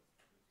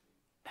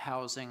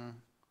housing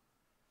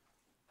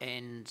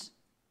and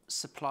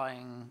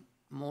supplying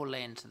more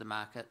land to the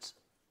market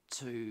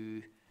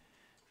to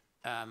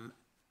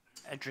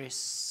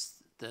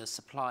address the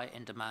supply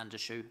and demand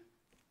issue,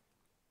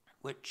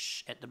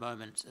 which at the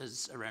moment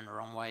is around the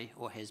wrong way,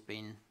 or has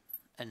been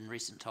in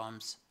recent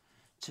times,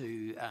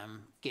 to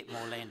get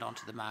more land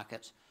onto the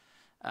market.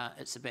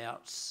 It's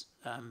about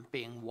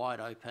being wide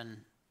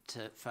open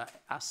for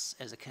us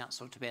as a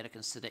council to be able to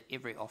consider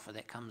every offer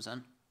that comes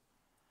in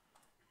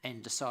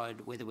and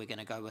decide whether we're going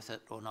to go with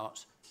it or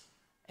not.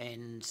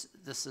 And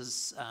this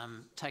is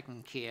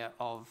taking care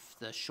of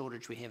the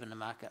shortage we have in the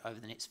market over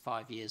the next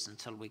 5 years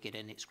until we get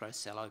our next growth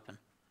cell open.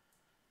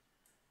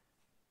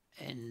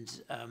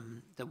 And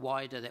the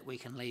wider that we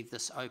can leave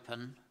this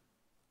open,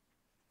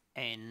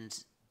 and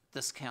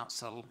this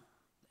council,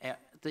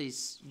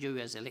 you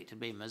as elected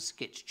members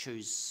get to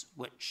choose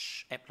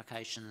which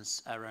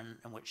applications are in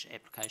and which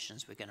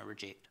applications we're going to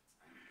reject.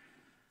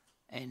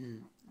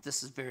 And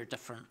this is very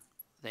different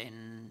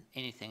than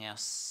anything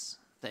else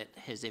that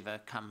has ever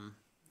come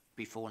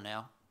before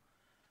now.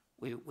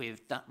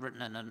 We've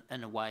written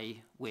in a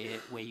way where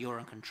you're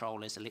in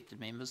control as elected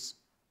members,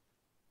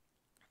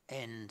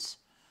 and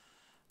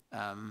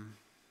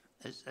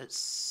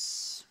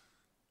it's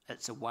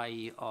a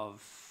way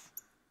of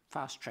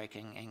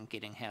fast-tracking and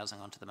getting housing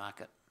onto the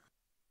market.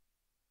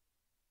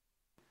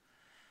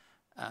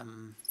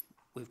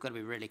 We've got to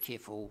be really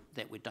careful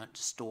that we don't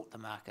distort the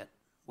market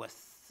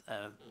with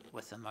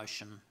a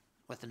motion,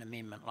 with an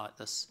amendment like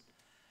this.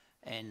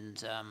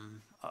 And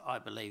I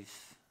believe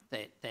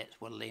that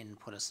will then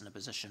put us in a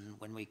position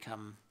when we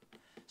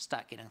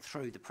start getting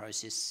through the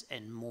process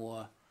and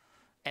more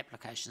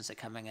applications are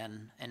coming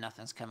in and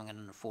nothing's coming in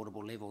at an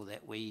affordable level,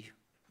 that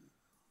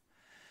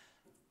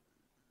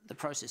the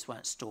process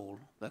won't stall,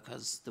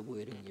 because the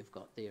wording you've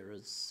got there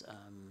is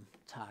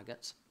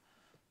target,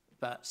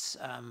 but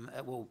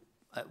it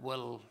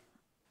will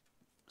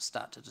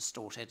start to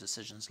distort our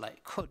decisions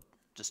could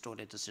distort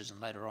our decision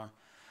later on.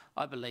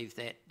 I believe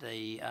that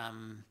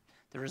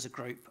there is a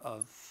group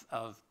of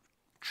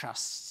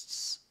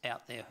trusts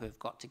out there who have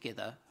got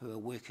together, who are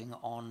working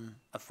on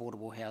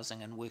affordable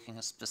housing and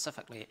working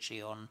specifically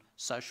actually on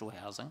social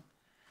housing,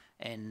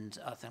 and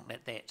I think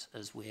that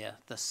is where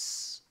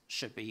this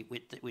should be.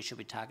 We should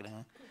be targeting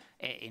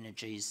our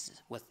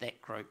energies with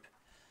that group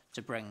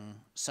to bring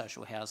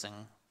social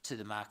housing to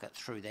the market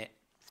through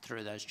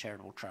those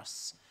charitable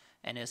trusts.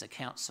 And as a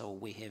council,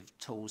 we have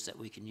tools that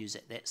we can use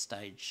at that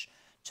stage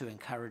to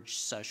encourage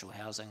social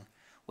housing,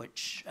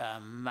 which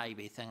may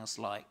be things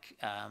like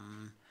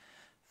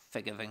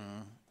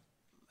forgiving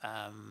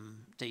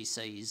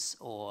DCs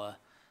or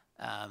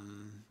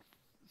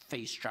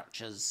fee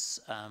structures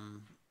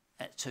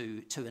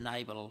to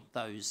enable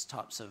those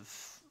types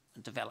of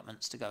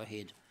developments to go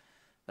ahead.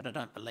 But I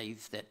don't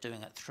believe that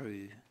doing it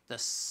through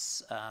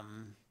this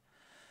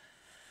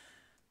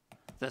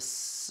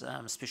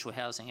special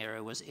housing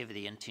area was ever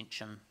the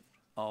intention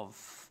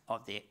of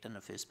the Act in the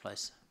first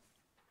place.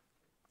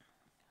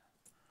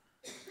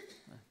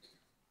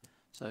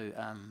 So,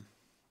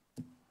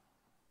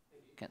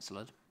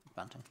 Councillor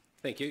Bunting.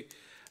 Thank you.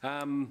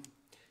 Yeah,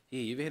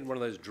 you've had one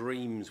of those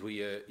dreams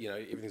where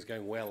everything's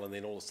going well, and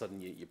then all of a sudden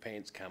your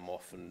pants come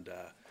off, and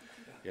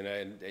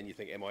and you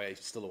think, am I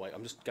still awake?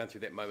 I'm just going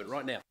through that moment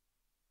right now.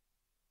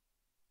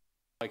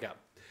 Wake up.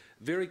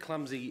 Very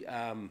clumsy,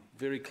 and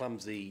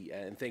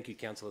thank you,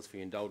 councillors, for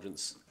your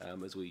indulgence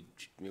as we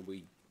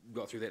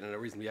got through that in a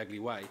reasonably ugly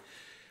way.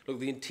 Look,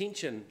 the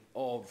intention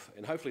of,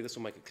 and hopefully this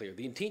will make it clear,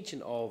 the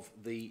intention of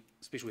the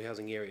special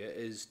housing area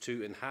is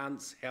to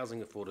enhance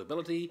housing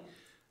affordability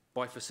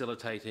by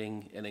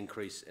facilitating an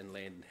increase in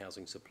land and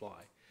housing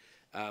supply.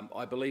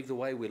 I believe the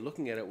way we're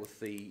looking at it with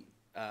the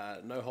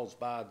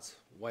no-holds-barred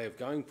way of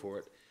going for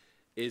it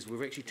is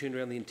we've actually turned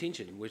around the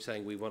intention. We're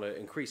saying we want to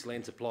increase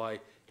land supply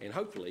and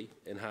hopefully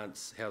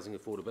enhance housing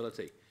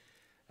affordability.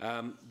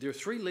 There are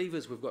three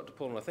levers we've got to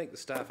pull, and I thank the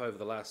staff over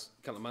the last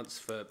couple of months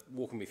for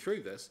walking me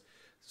through this.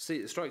 See,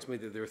 it strikes me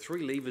that there are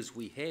three levers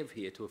we have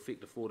here to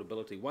affect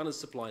affordability. One is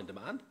supply and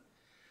demand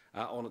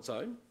on its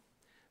own.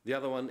 The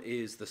other one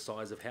is the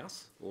size of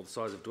house, or the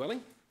size of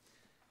dwelling,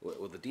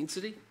 or the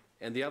density.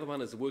 And the other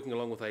one is working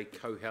along with a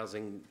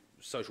co-housing,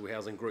 social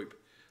housing group,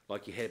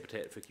 like your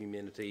Habitat for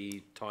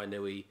Humanity,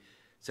 Tainui,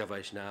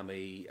 Salvation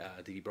Army,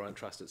 D.D. Bryant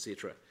Trust,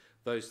 etc.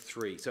 Those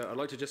three. So I'd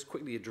like to just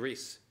quickly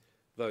address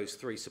those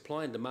three.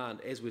 Supply and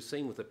demand, as we've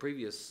seen with the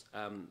previous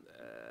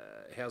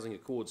housing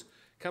accords,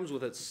 comes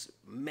with its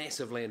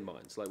massive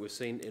landmines, like we've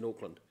seen in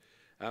Auckland.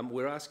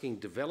 We're asking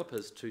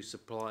developers to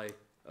supply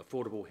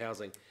affordable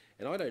housing,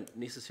 and I don't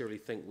necessarily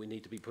think we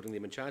need to be putting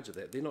them in charge of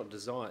that. They're not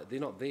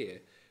there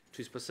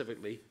to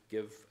specifically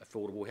give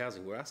affordable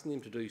housing. We're asking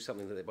them to do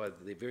something that by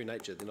their very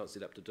nature they're not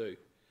set up to do.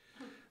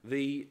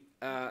 The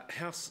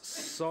house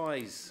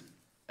size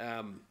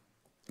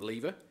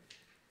lever?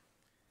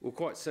 Well,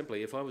 quite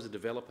simply, if I was a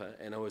developer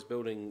and I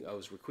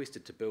was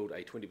requested to build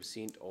a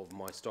 20% of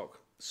my stock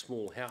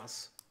small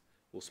house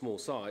or small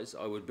size,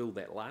 I would build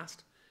that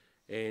last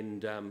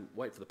and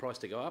wait for the price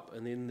to go up,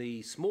 and then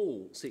the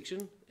small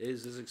section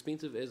is as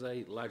expensive as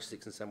a large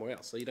section somewhere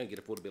else, so you don't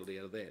get affordability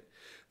out of that.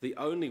 The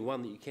only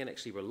one that you can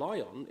actually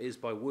rely on is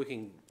by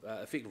working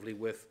effectively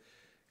with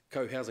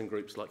co-housing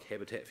groups like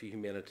Habitat for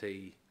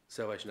Humanity,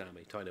 Salvation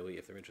Army, Tainui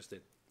if they're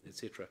interested,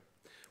 etc.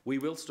 We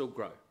will still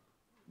grow.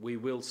 We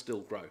will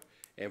still grow.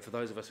 And for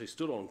those of us who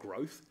stood on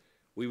growth,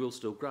 we will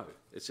still grow.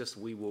 It's just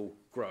we will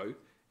grow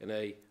in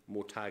a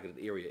more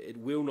targeted area. It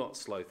will not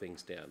slow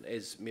things down.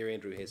 As Mary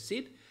Andrew has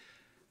said,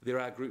 there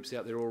are groups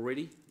out there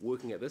already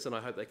working at this, and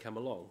I hope they come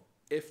along.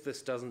 If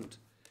this doesn't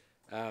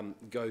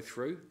go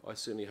through, I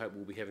certainly hope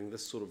we'll be having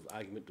this sort of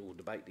argument or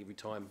debate every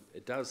time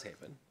it does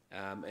happen,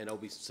 and I'll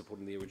be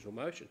supporting the original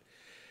motion.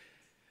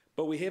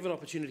 But we have an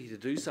opportunity to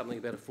do something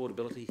about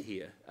affordability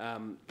here.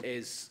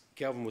 As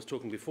Calvin was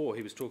talking before,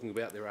 he was talking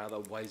about there are other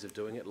ways of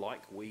doing it,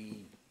 like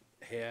we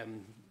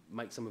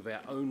make some of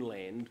our own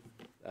land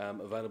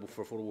available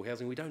for affordable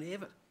housing. We don't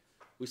have it.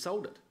 We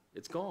sold it.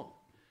 It's gone.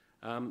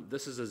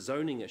 This is a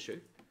zoning issue.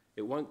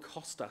 It won't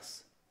cost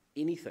us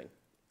anything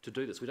to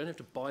do this. We don't have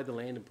to buy the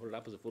land and put it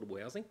up as affordable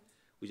housing.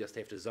 We just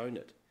have to zone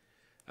it.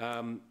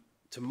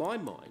 To my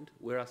mind,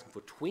 we're asking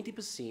for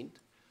 20%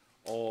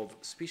 of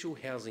special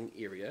housing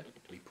area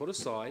to be put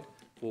aside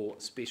for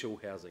special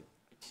housing.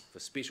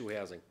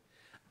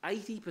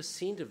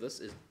 80% of this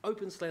is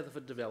open slather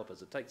for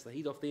developers. It takes the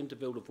heat off them to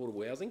build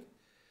affordable housing.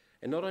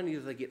 And not only do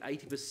they get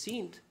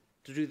 80%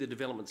 to do the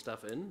development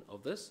stuff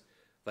of this,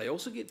 they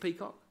also get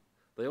Peacock,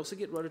 they also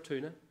get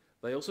Rototuna,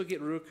 they also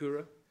get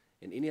Ruakura,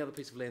 and any other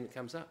piece of land that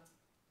comes up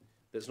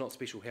that's not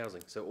special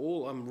housing. So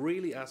all I'm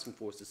really asking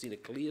for is to send a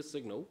clear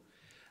signal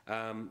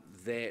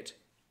that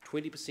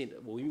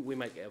 20%, well, we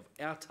make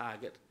our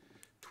target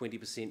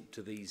 20%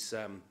 to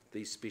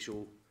these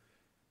special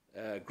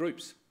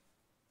groups.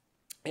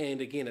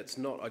 And again, it's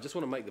not, I just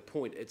want to make the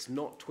point, it's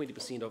not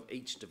 20% of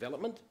each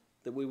development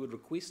that we would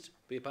request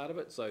be a part of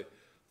it. So,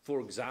 for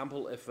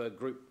example, if a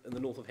group in the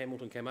north of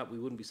Hamilton came up, we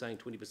wouldn't be saying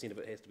 20% of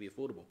it has to be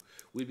affordable.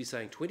 We'd be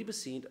saying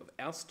 20% of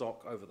our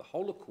stock over the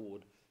whole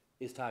accord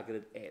is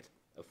targeted at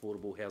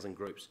affordable housing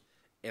groups.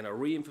 And I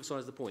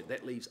re-emphasise the point,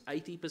 that leaves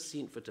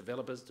 80% for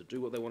developers to do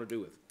what they want to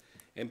do with.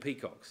 And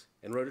Peacocks,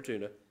 and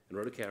Rototuna, and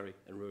Rotokauri,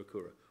 and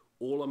Ruakura.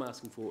 All I'm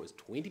asking for is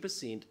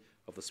 20%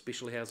 of the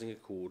special housing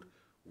accord,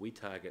 we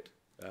target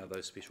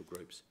those special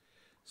groups.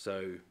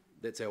 So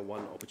that's our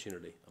one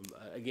opportunity.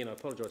 Again, I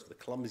apologise for the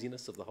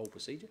clumsiness of the whole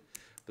procedure,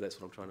 but that's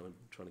what I'm trying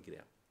to get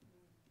out.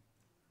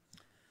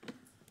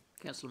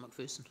 Councillor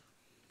McPherson.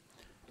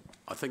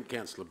 I think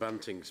Councillor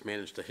Bunting's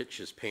managed to hitch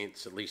his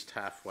pants at least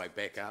halfway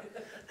back up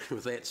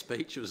with that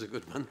speech. It was a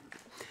good one.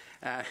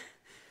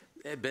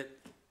 But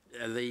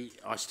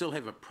I still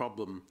have a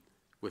problem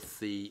with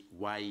the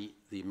way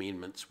the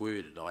amendment's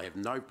worded. I have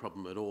no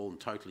problem at all and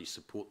totally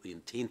support the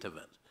intent of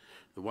it.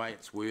 The way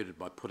it's worded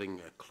by putting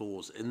a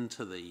clause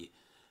into the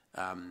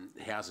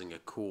housing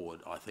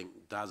accord, I think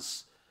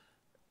does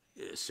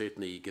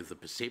certainly give the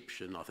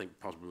perception, I think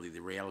possibly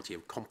the reality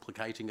of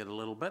complicating it a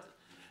little bit.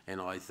 And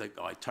I think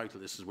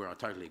this is where I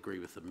totally agree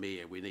with the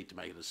Mayor. We need to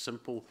make it as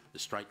simple,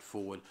 as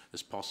straightforward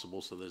as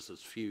possible, so there's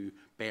as few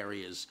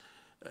barriers,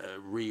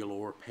 real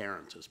or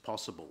apparent, as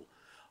possible.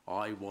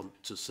 I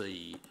want to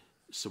see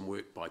some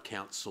work by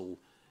Council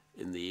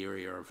in the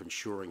area of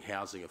ensuring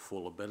housing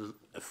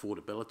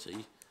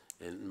affordability,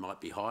 and it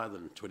might be higher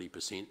than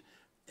 20%,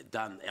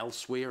 done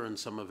elsewhere in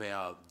some of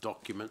our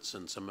documents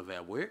and some of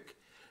our work.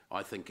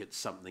 I think it's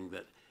something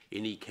that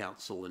any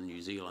council in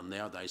New Zealand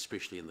nowadays,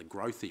 especially in the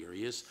growth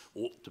areas,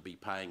 ought to be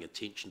paying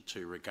attention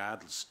to,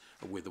 regardless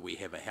of whether we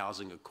have a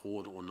housing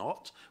accord or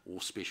not, or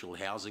special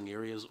housing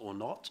areas or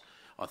not.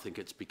 I think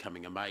it's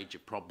becoming a major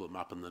problem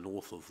up in the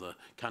north of the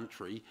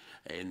country,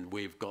 and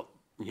we've got,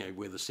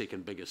 we're the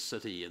second biggest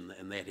city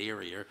in that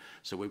area,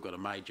 so we've got a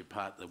major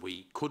part that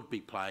we could be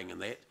playing in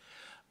that.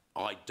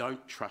 I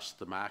don't trust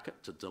the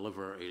market to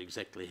deliver it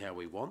exactly how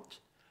we want.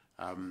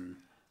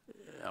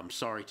 I'm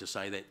sorry to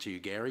say that to you,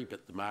 Gary,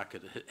 but the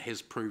market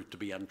has proved to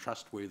be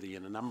untrustworthy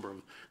in a number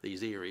of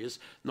these areas,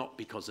 not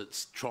because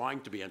it's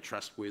trying to be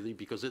untrustworthy,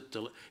 because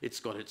it's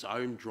got its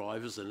own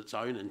drivers and its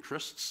own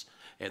interests,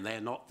 and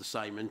they're not the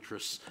same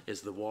interests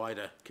as the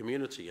wider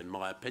community, in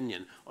my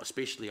opinion,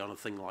 especially on a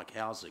thing like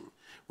housing,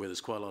 where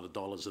there's quite a lot of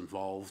dollars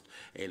involved,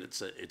 and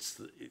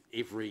it's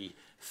every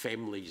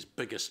family's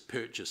biggest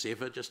purchase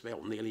ever, just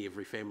about nearly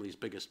every family's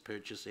biggest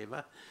purchase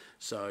ever.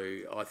 So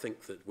I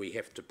think that we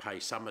have to pay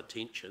some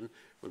attention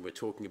when we're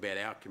talking about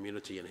our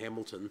community in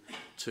Hamilton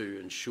to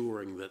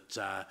ensuring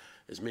that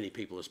as many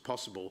people as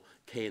possible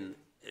can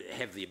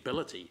have the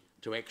ability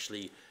to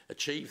actually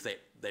achieve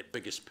that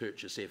biggest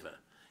purchase ever.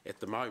 At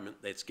the moment,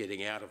 that's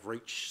getting out of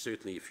reach,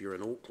 certainly if you're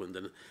in Auckland,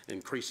 and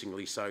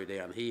increasingly so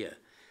down here.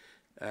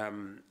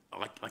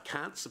 I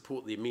can't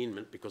support the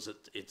amendment because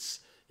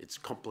it's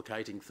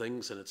complicating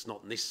things and it's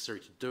not necessary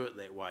to do it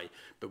that way.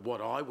 But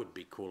what I would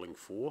be calling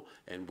for,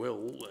 and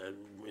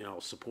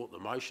I'll support the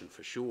motion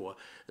for sure,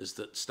 is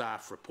that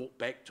staff report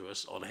back to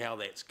us on how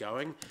that's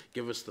going,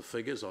 give us the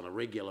figures on a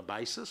regular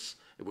basis,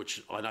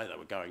 which I know they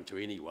were going to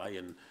anyway,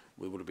 and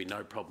there would be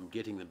no problem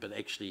getting them, but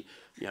actually,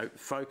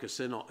 focus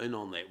in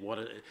on that.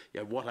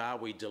 What are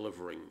we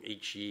delivering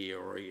each year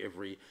or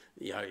every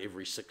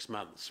 6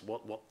 months?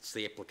 What's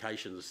the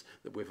applications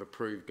that we've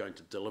approved going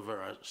to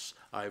deliver us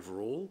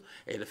overall?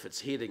 And if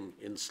it's heading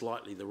in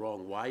slightly the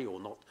wrong way or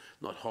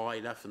not high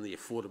enough in the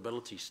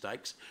affordability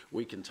stakes,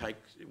 we can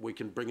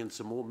bring in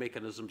some more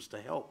mechanisms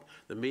to help.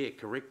 The Mayor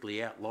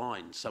correctly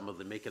outlined some of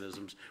the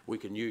mechanisms we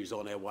can use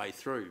on our way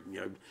through.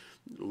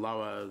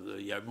 Lower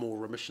more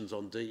remissions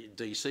on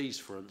DCs,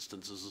 for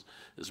instance,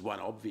 is one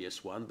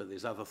obvious one, but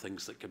there's other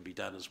things that can be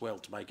done as well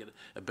to make it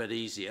a bit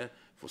easier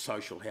for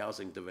social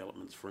housing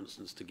developments, for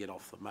instance, to get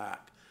off the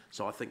mark.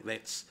 So I think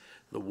that's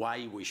the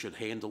way we should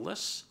handle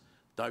this.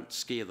 Don't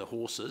scare the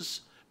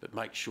horses, but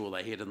make sure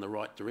they head in the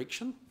right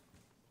direction.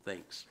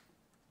 Thanks.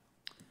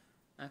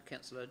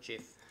 Councillor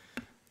Jeff.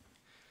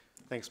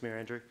 Thanks, Mayor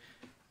Andrew.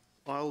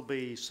 I'll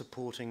be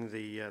supporting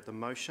the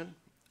motion,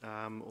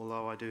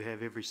 although I do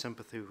have every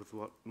sympathy with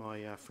what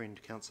my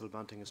friend Councillor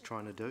Bunting is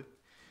trying to do.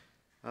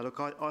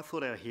 Look, I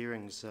thought our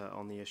hearings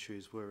on the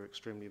issues were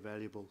extremely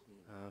valuable.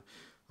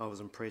 I was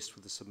impressed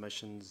with the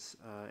submissions,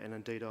 and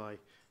indeed I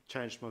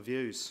changed my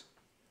views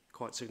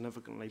quite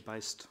significantly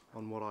based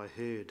on what I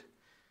heard.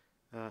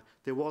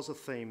 There was a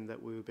theme that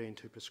we were being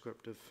too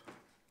prescriptive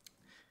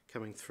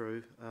coming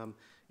through,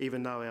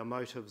 even though our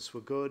motives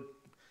were good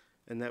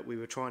and that we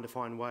were trying to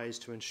find ways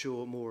to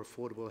ensure more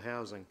affordable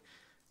housing.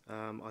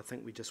 I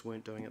think we just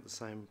weren't doing it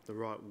the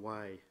right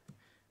way.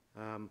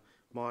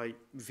 My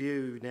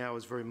view now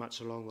is very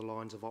much along the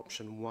lines of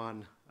option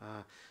 1,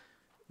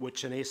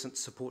 which in essence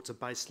supports a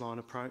baseline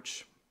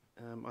approach.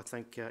 I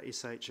think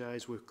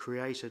SHAs were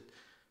created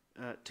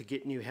to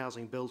get new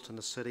housing built in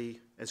the city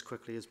as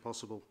quickly as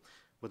possible,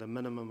 with a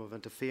minimum of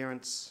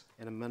interference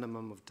and a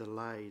minimum of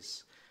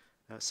delays.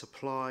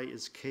 Supply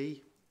is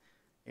key,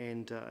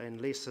 and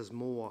less is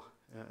more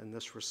in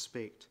this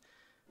respect.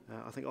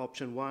 I think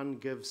option 1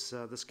 gives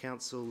this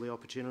council the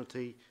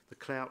opportunity, the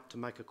clout, to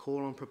make a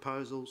call on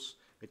proposals.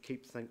 It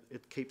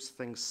keeps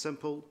things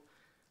simple.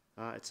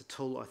 It's a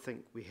tool I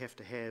think we have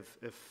to have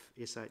if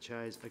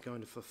SHAs are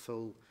going to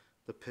fulfil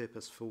the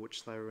purpose for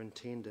which they were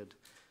intended.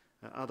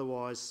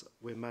 Otherwise,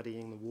 we're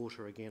muddying the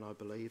water again, I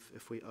believe,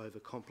 if we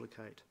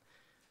overcomplicate.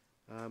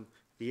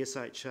 The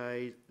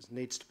SHA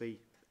needs to be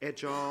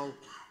agile,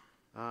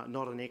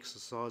 not an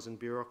exercise in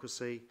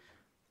bureaucracy.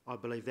 I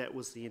believe that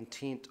was the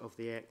intent of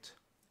the Act,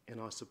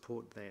 and I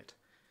support that.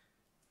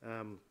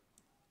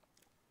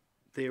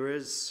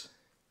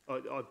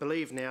 I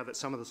believe now that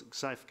some of the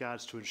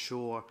safeguards to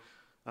ensure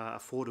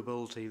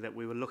affordability that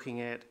we were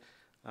looking at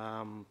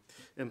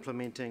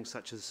implementing,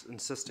 such as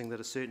insisting that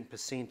a certain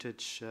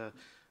percentage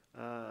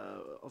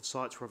of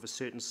sites were of a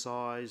certain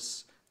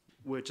size,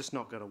 were just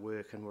not going to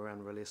work and were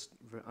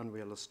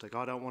unrealistic.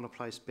 I don't want to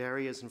place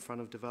barriers in front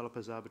of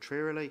developers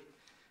arbitrarily.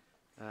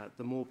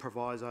 The more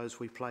provisos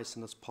we place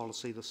in this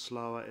policy, the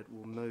slower it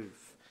will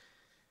move.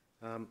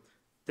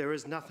 There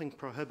is nothing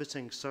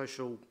prohibiting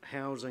social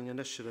housing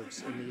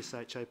initiatives in the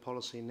SHA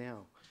policy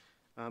now.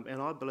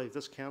 And I believe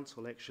this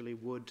council actually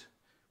would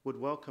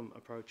welcome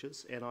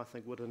approaches, and I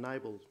think would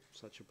enable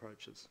such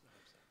approaches.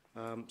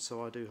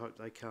 So I do hope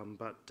they come.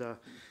 But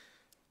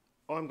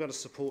I'm going to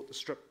support the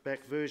stripped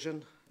back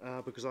version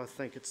because I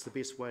think it's the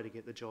best way to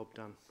get the job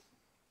done.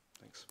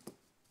 Thanks.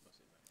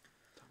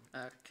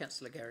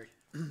 Councillor Gary.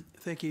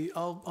 Thank you.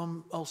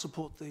 I'll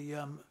support the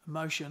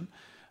motion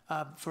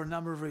for a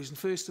number of reasons.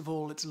 First of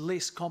all, it's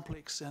less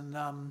complex than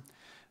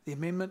the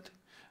amendment.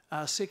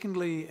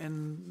 Secondly,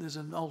 and there's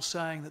an old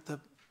saying that the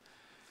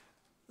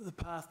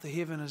path to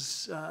heaven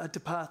is,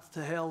 the path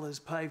to hell is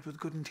paved with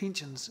good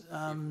intentions.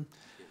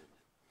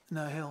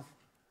 No, hell.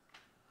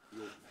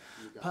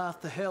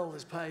 Path to hell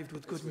is paved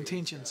with good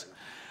intentions.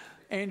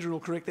 Andrew will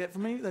correct that for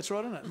me. That's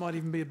right, isn't it? It might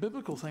even be a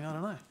biblical thing, I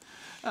don't know.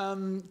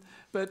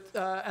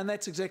 And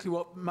that's exactly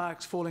what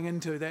Mark's falling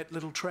into, that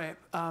little trap.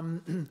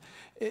 And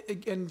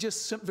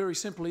just very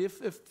simply,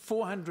 if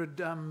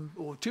 400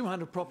 or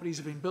 200 properties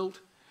have been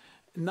built,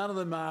 none of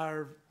them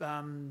are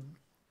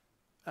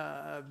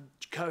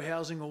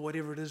co-housing or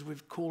whatever it is we're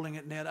calling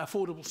it now,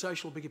 affordable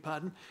social, beg your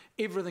pardon,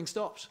 everything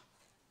stops.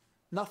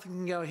 Nothing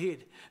can go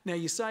ahead. Now,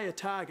 you say a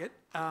target,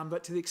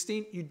 but to the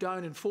extent you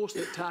don't enforce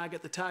that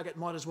target, the target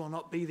might as well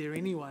not be there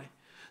anyway.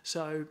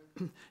 So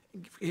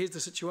here's the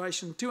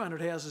situation.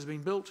 200 houses have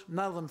been built.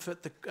 None of them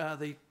fit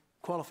the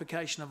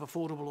qualification of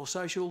affordable or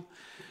social.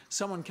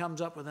 Someone comes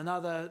up with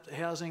another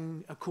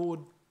housing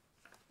accord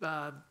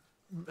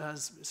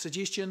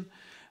suggestion.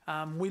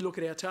 We look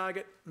at our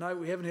target. No,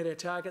 we haven't hit our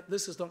target.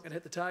 This is not going to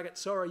hit the target.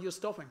 Sorry, you're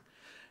stopping.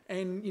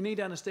 And you need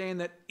to understand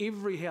that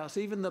every house,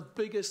 even the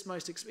biggest,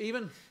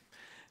 even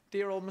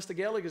dear old Mr.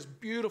 Gallagher's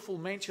beautiful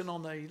mansion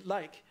on the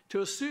lake,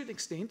 to a certain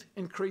extent,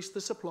 increased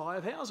the supply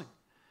of housing.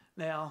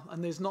 now,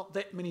 and there's not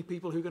that many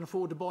people who can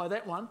afford to buy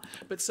that one,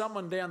 but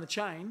somewhere down the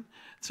chain,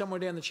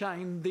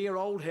 their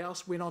old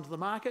house went onto the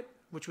market,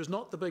 which was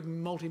not the big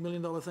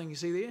multi-million-dollar thing you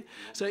see there.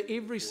 So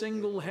every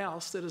single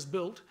house that is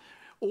built,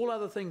 all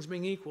other things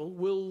being equal,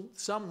 will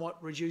somewhat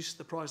reduce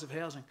the price of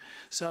housing.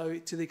 So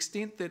to the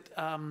extent that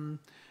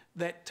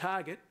that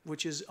target,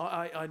 which is,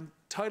 I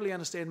totally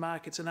understand,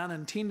 Mark, it's an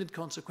unintended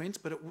consequence,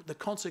 but the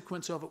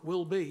consequence of it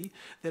will be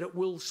that it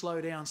will slow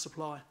down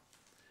supply.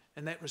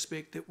 In that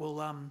respect, it will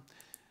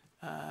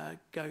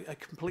go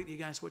completely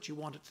against what you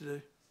want it to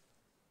do.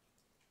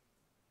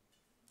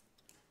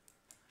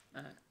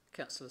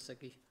 Councillor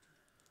Siggy.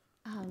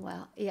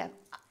 Well, yeah,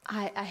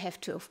 I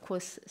have to, of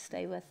course,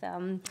 stay with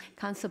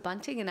Councillor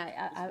Bunting, and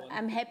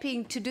I'm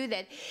happy to do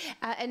that.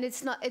 And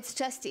it's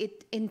just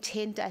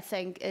intent, I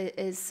think,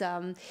 is,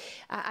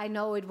 I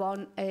know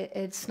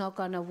it's not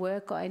going to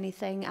work or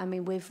anything. I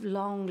mean, we've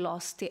long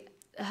lost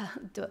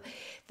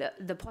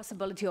the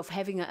possibility of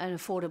having an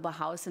affordable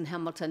house in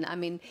Hamilton. I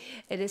mean,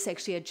 it is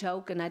actually a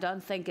joke, and I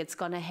don't think it's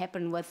going to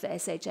happen with the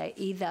SHA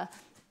either.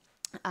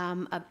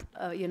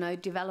 You know,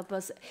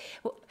 developers.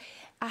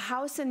 A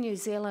house in New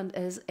Zealand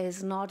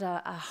is not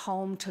a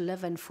home to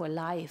live in for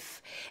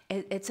life.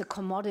 It's a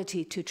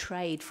commodity to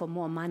trade for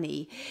more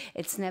money.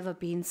 It's never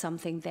been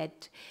something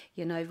that,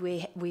 you know,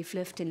 we've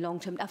lived in long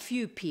term. A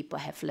few people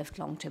have lived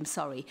long term,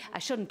 sorry. I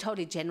shouldn't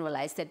totally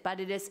generalize that, but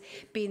it has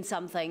been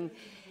something.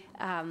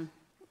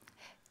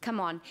 Come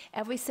on,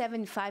 every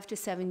 5 to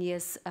 7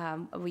 years,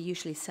 we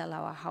usually sell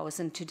our house.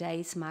 In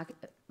today's market,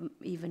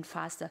 even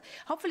faster.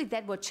 Hopefully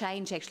that will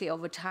change actually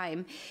over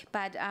time,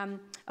 but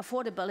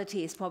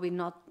affordability is probably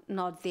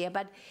not there.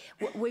 But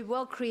we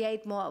will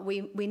create more.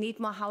 We need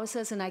more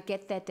houses, and I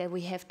get that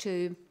we have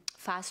to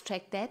fast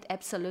track that,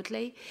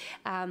 absolutely.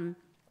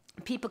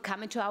 People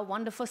come into our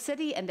wonderful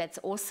city, and that's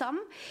awesome.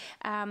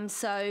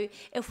 So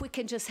if we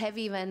can just have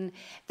even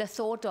the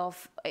thought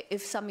of,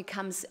 if something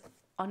comes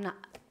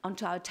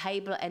onto our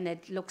table and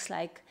it looks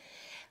like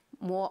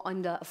more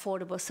on the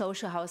affordable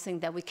social housing,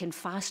 that we can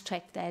fast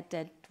track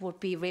that would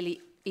be really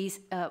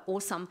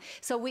awesome.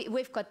 So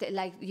we've got,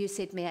 like you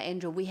said, Mayor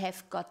Andrew, we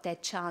have got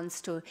that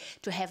chance to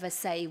have a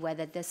say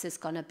whether this is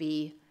going to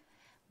be,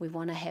 we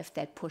want to have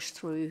that push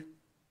through,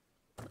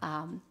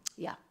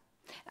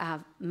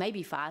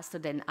 maybe faster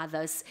than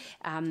others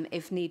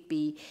if need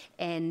be,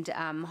 and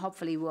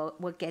hopefully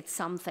we'll get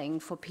something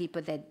for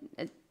people that,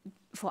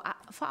 for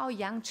our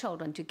young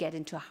children to get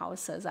into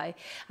houses. I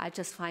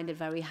just find it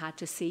very hard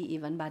to see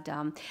even, but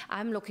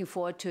I'm looking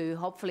forward to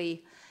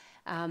hopefully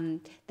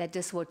that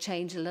this will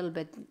change a little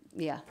bit,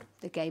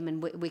 the game, and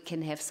we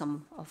can have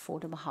some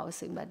affordable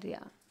housing, but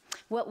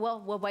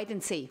we'll wait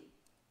and see.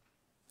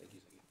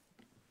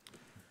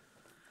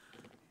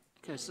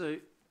 Okay, so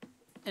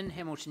in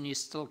Hamilton you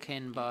still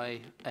can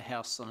buy a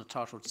house on a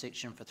titled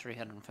section for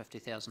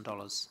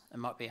 $350,000. It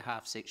might be a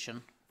half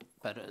section,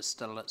 but it is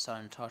still its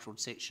own titled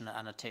section, an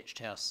unattached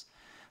house.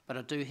 But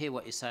I do hear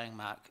what you're saying,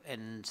 Mark,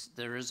 and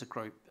there is a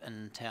group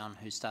in town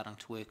who's starting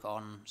to work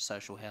on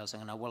social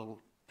housing, and I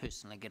will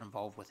personally get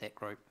involved with that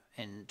group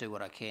and do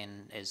what I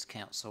can as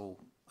council,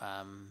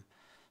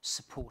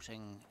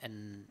 supporting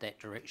in that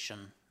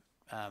direction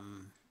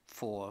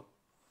for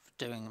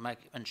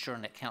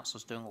ensuring that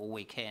council's doing all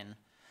we can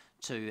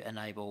to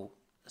enable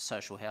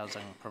social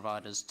housing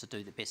providers to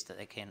do the best that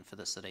they can for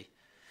the city.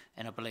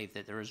 And I believe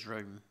that there is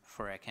room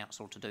for our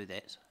council to do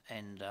that,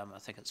 and I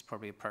think it's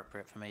probably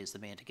appropriate for me as the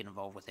mayor to get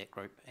involved with that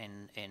group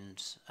and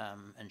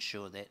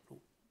ensure that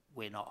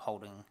we're not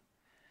holding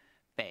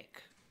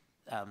back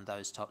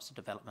those types of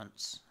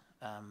developments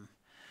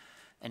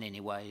in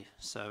any way.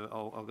 So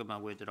I'll give my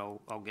word that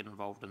I'll get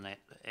involved in that.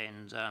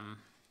 And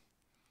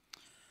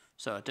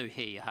so I do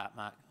hear your heart,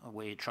 Mark,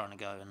 where you're trying to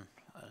go, and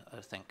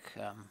I think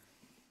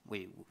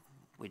we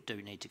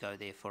do need to go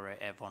there for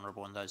our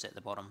vulnerable and those at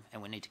the bottom,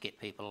 and we need to get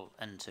people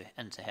into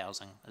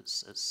housing.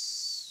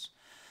 It's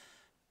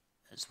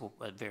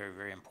a very,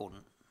 very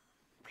important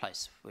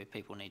place where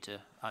people need to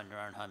own their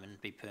own home and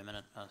be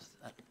permanent,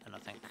 and I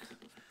think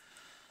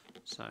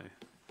so.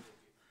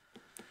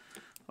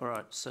 All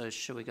right, so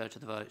shall we go to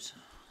the vote?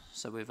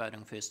 So we're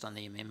voting first on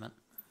the amendment.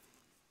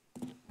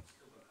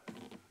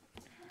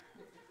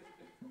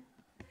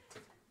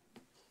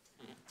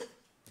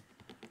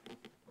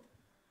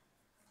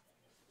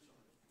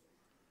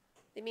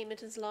 The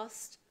amendment is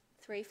lost.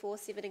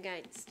 347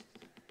 against.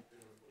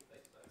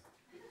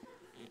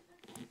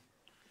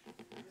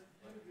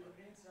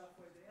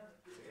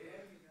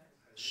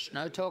 Shh,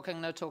 no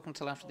talking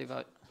till after the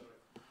vote.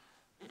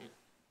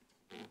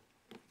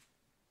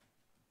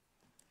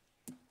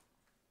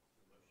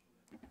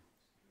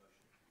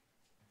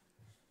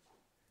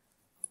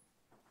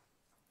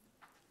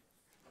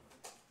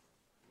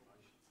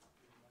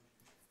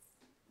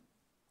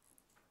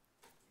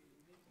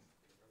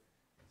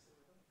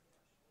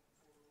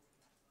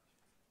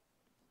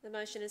 The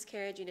motion is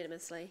carried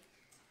unanimously.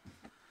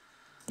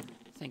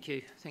 Thank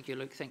you,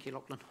 Luke. Thank you,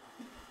 Lachlan.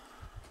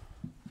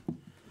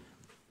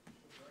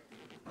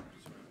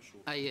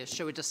 Yeah,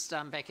 shall we just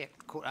back at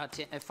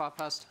 5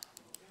 past?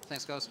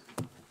 Thanks, guys.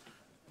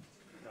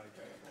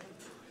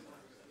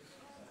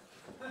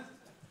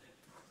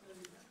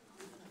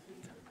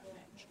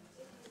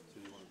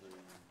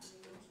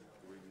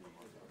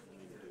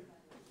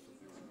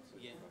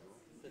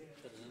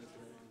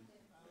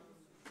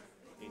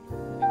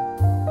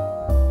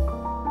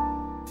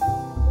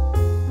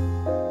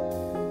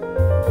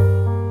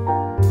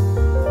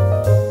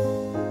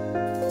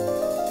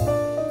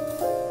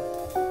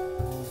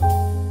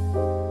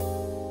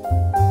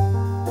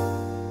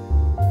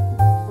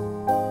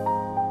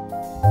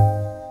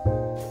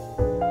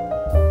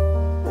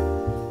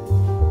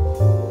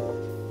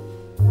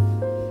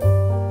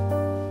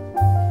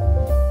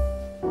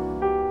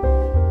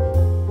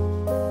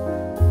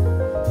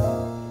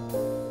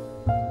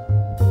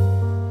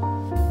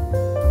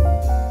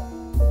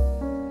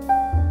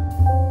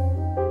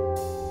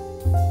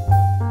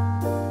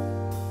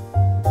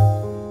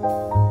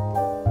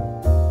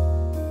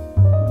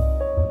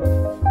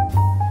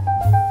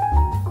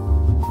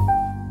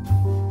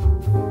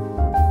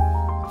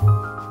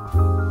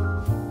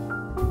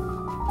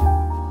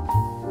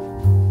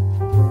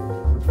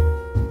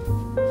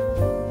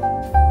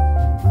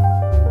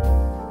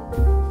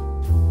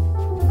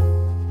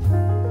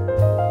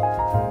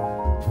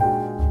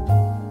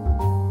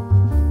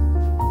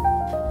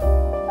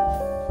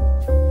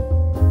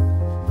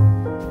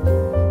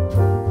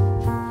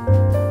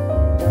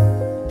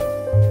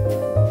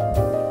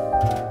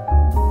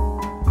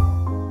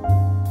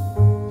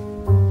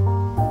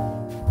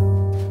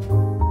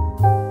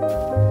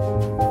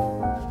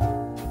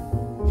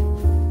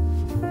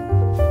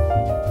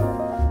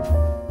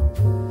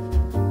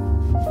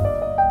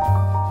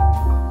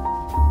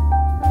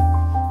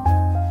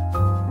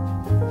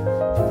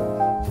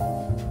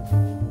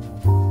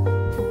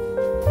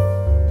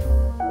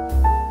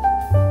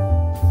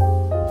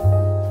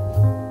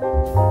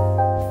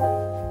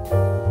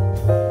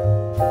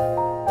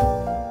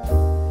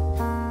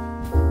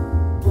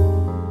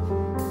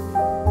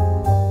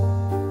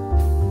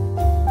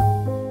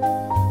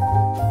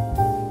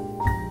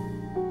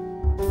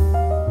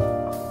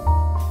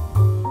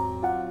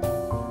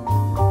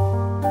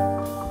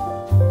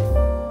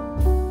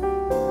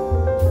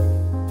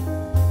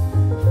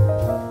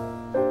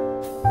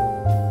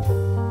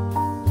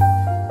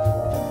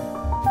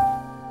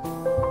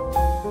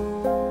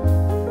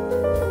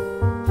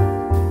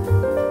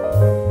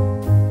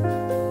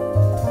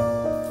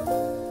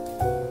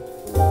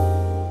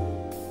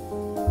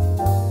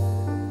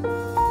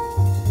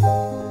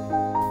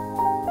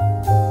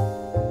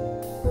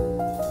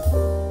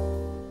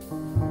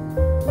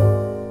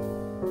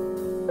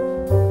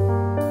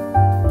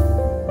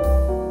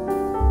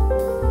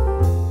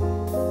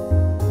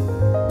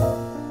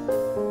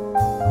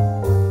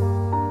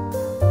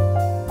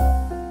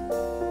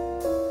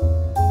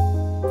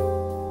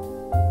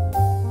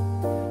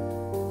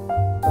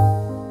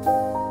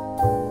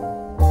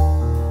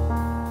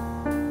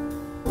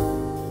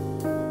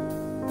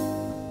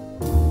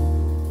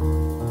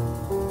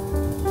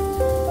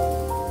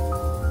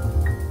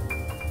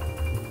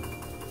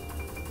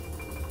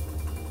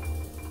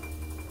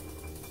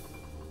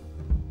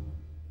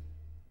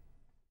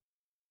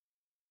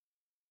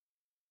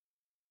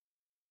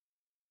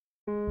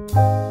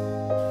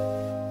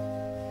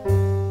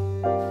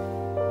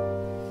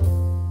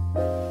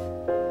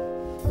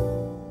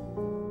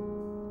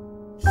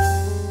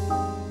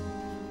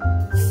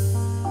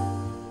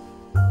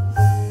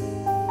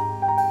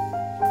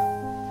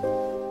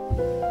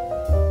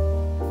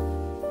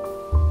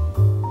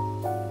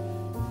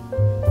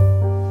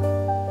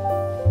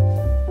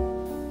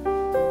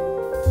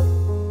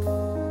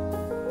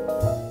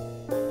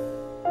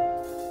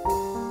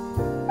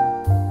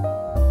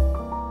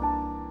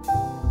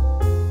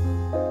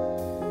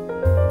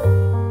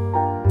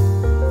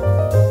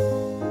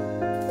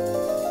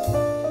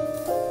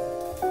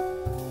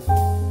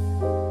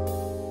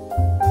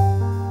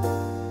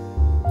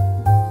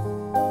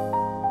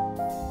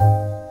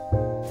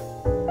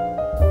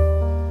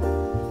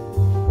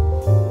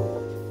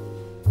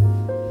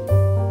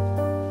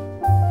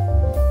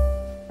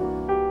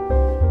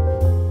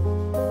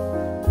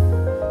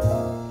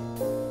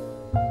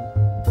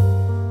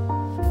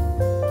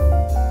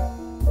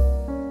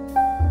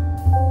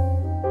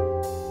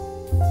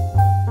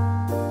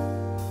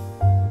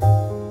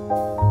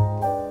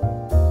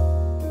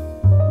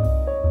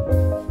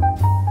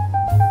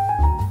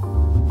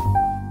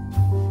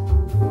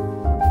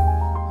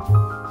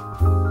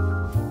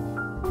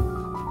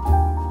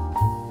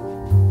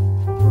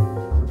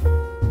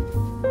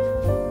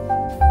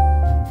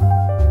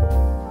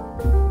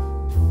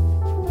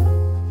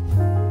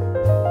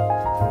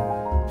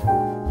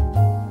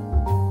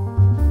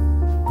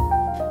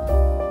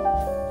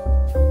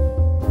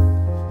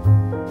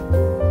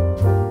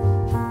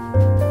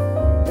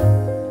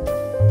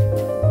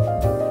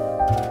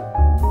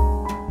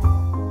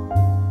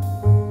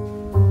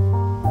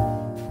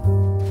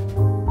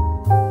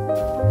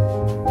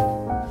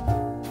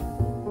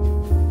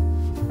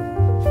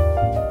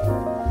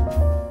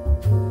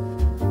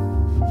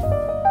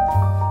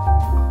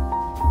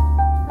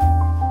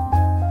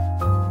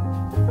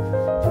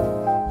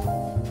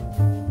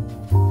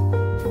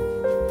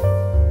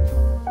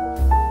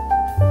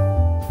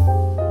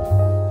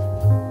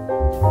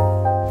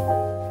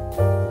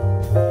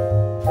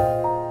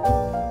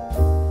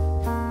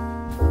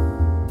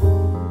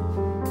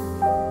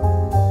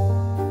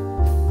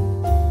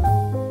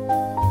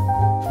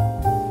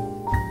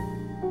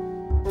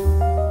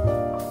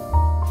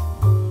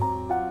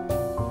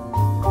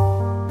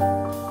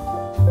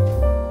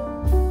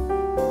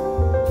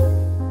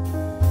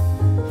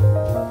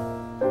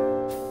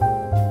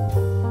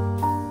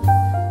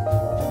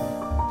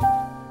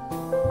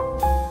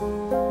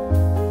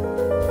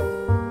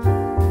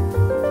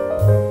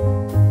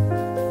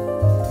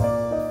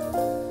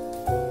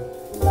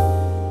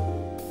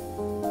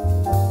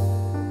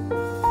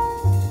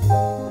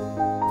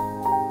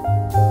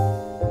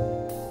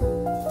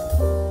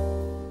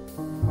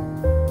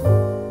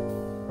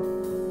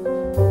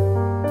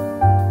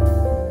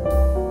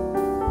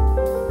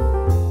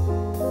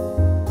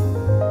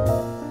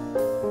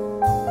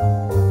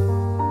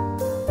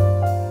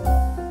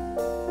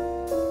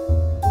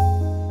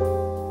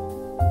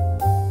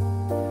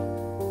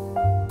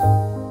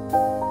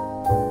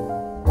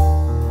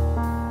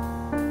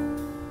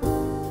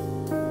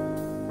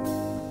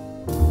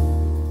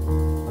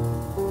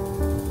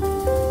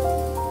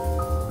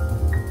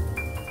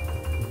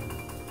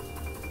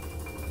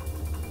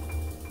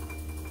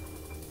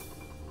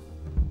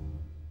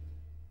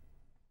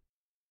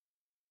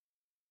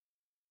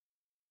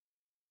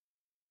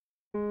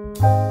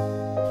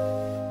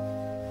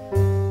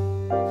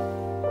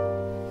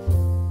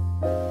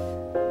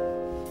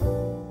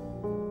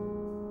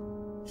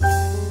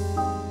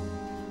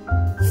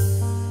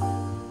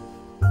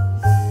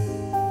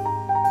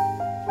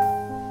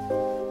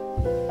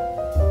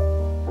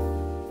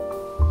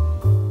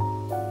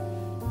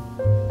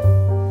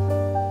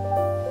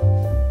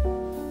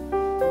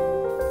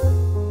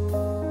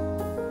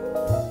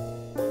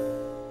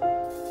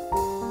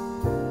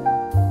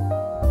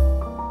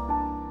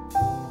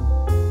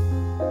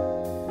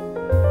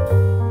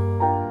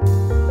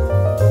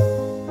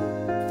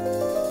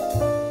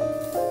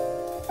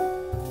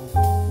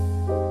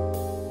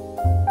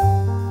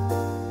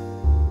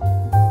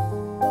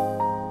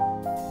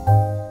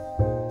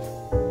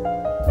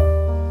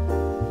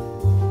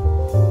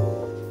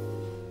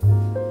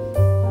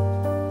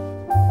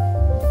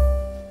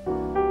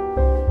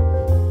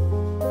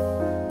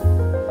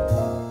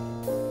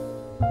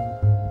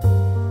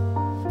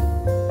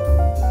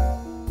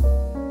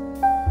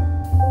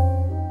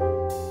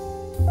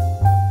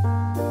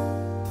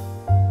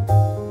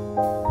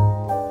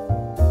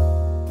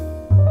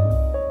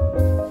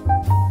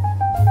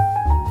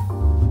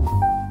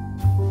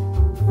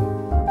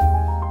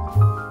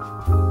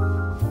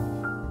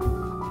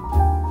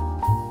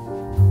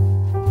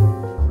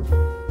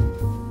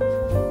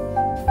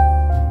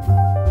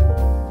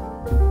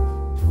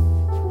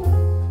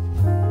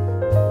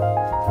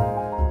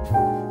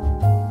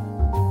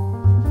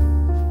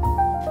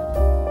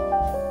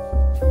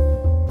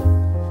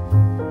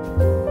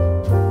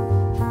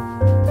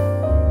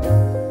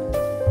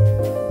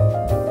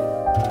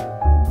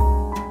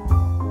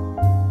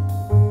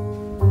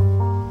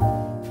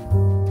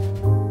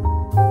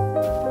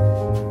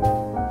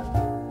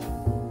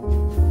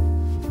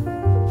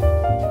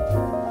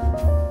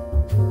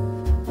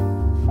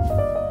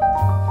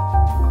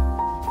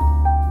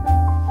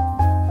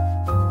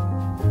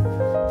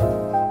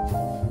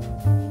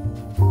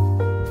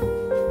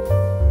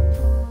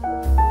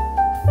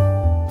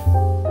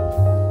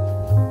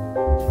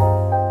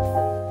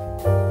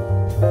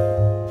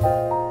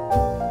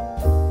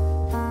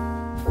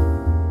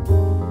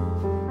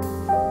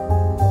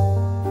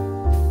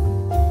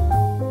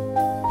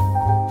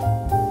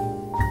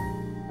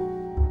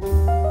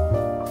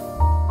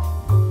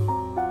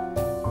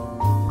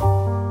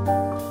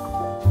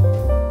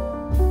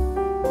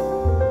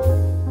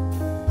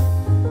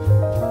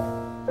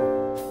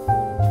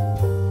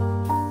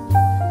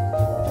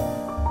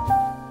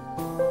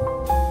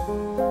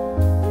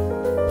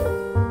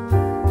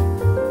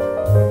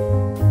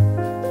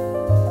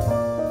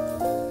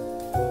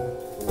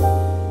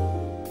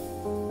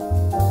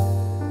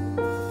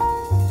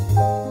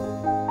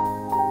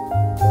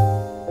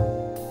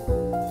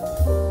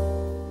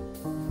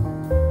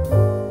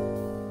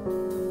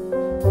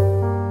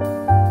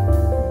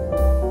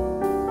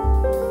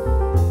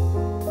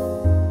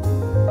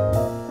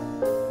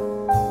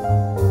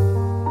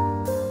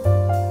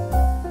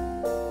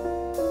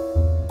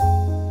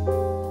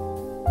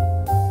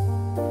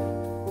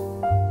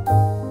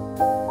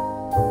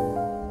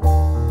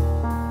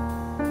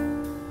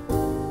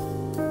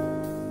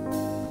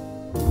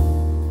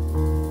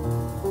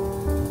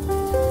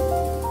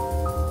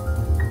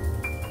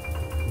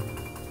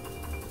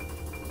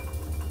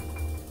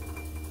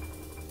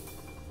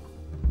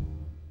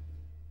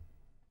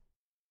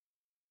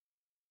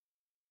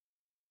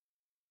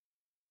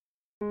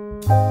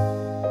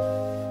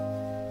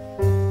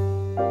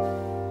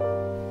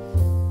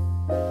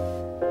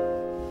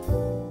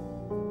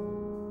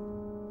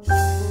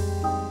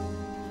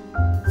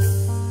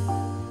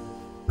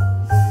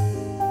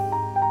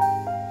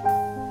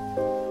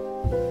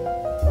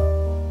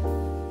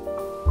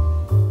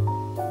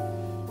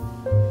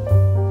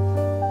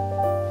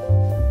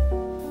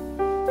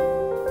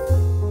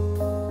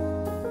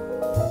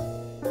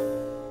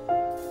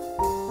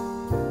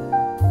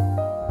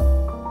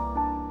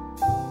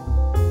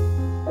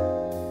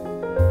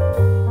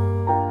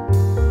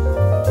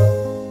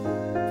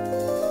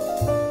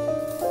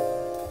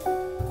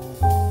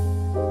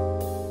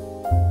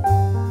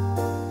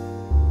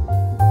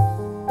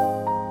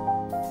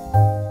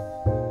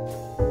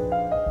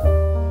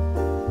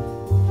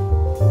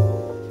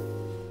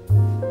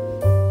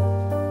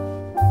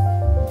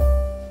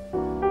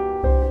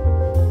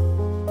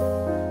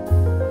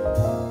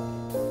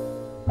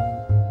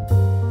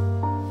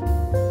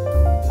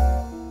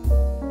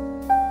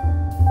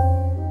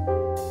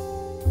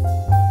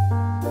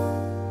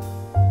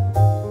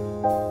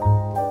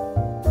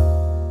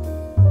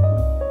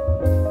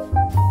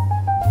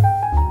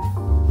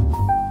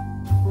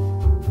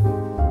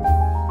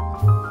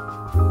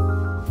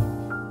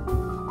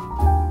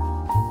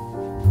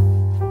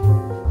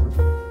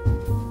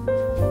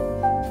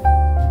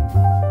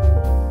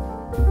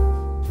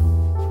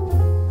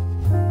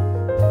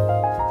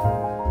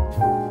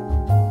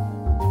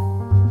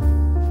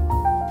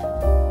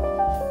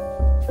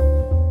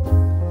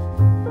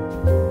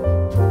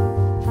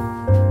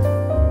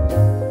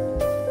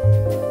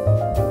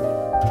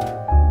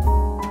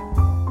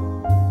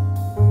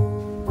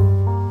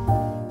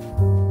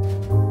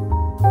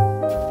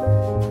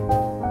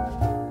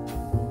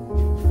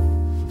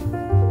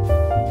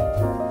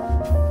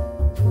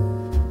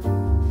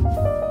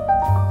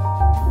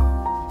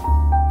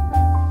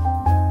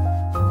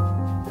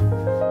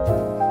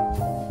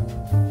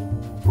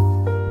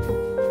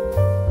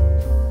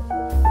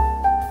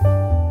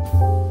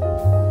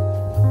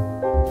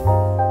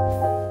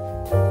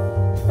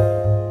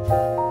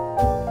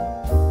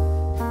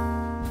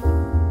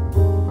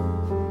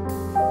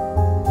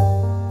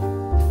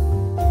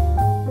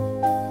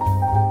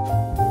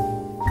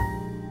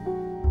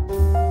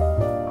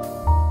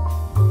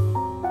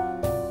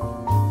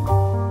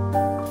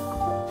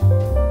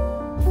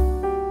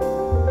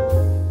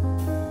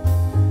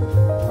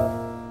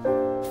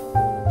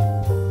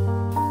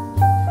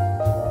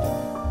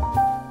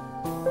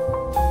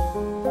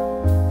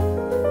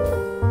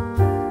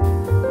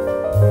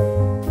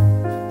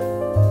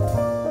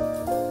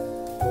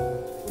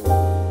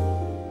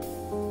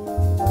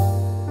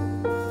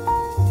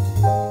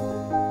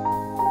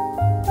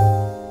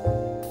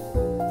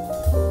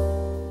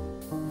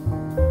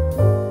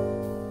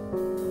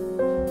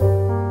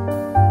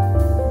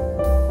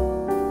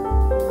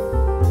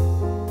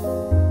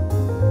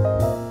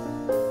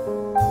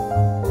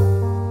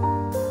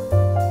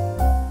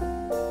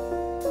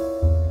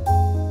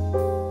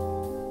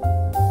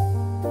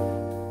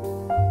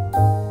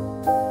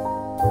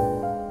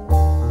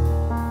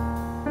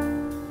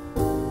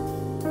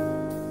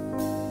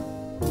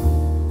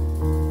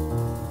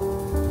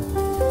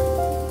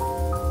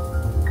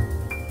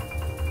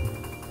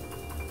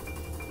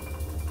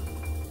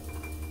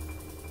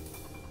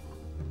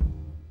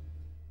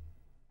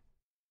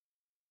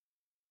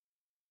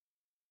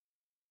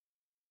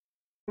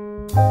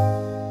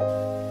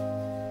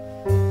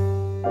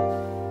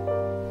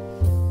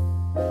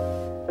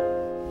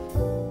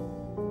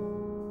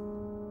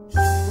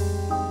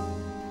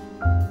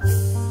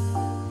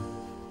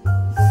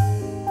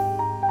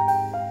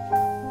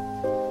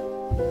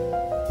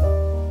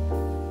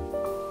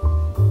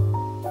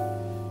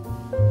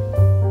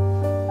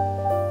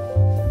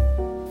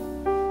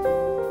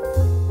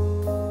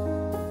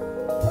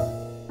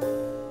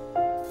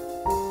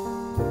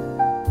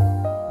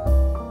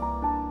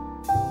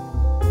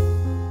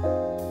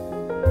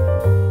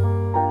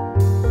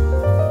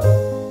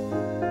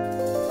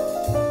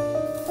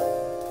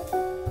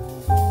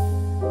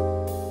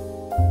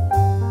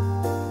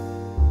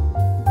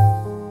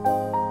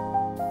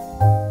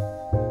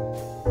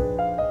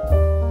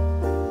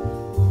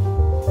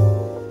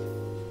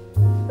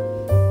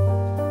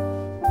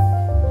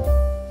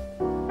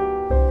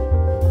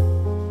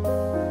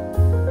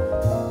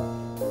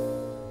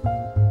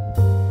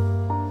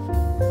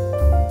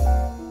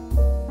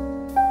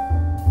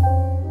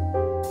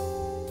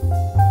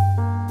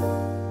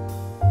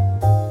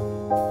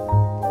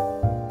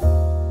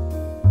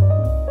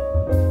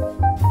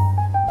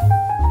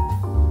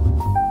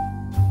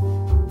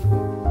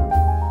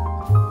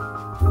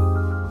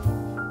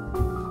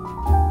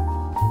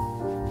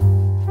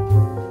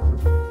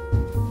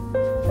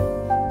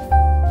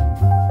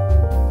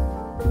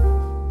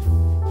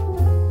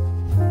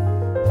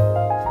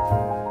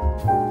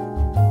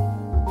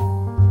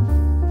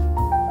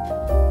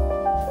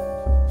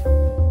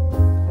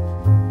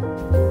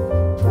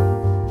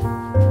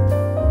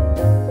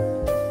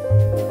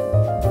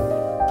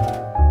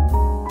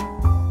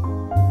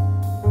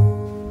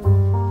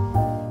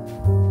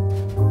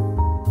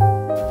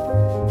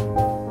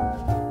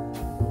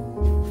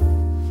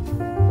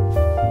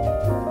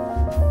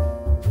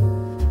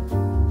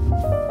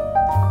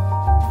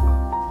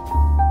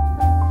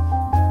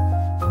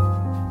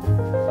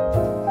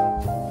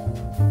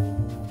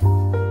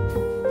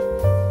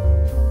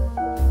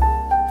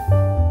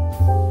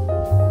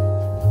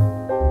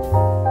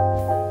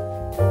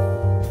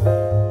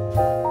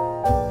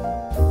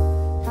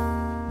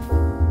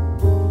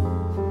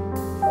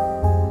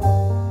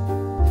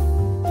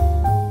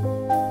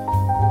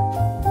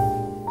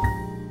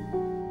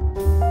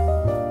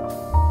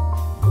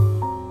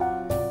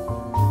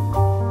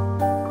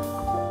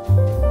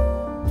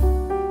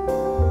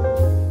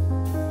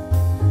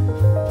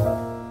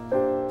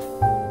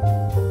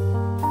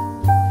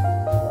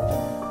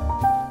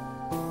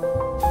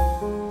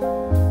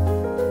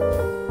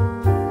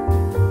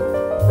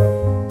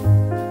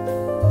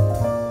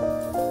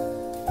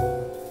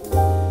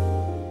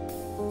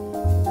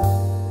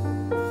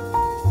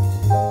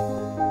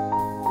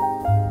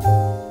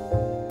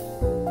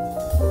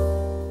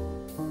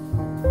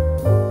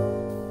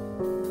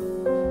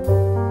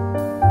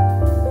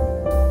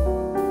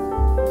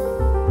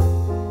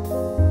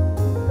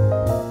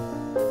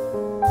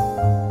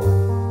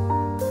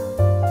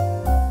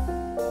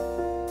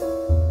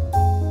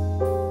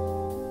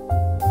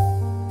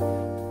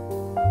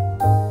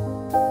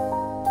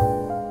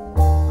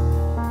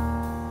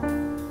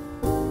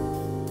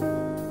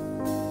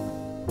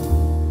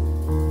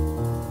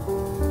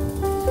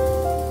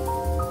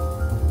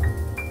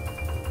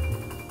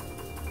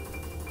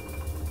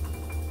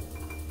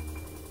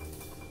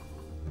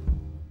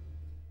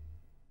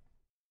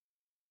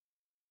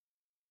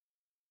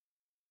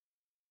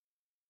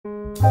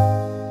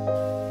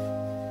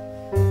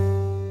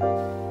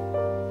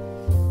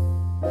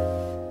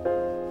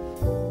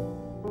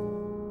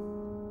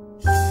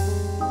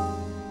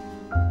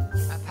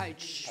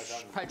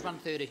 Page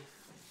 130,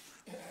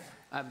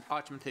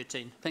 item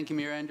 13. Thank you,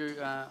 Mayor Andrew.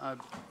 I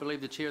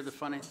believe the Chair of the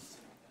Finance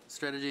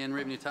Strategy and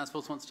Revenue Task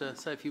Force wants to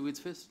say a few words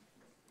first.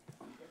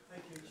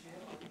 Thank you,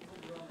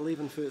 Chair.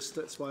 11 first,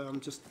 that's why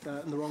I'm just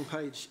in the wrong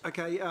page.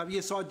 Okay,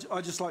 yes,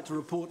 I'd just like to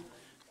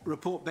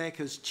report back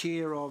as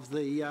Chair of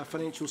the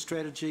Financial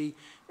Strategy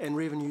and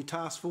Revenue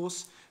Task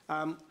Force.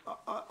 I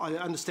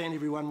understand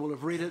everyone will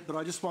have read it, but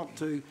I just want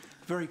to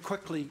very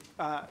quickly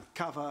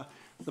cover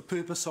the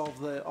purpose of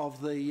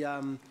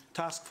the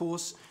task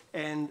force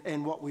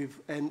and what we've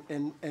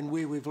and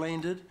where we've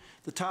landed.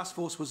 The task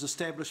force was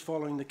established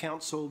following the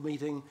council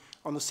meeting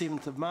on the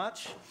 7th of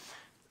March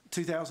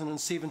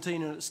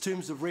 2017, and its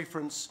terms of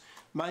reference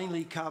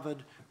mainly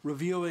covered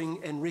reviewing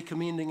and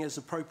recommending as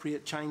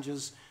appropriate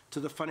changes to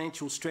the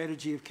financial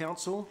strategy of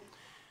council.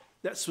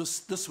 This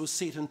was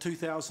set in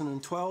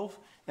 2012,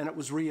 and it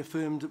was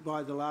reaffirmed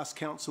by the last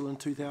council in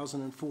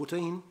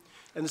 2014.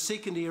 And the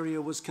second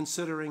area was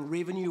considering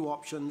revenue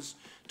options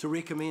to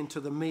recommend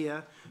to the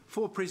Mayor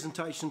for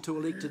presentation to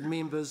elected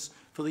members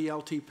for the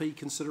LTP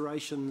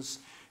considerations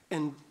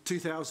in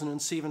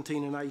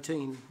 2017 and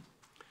 18.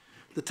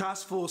 The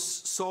task force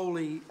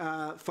solely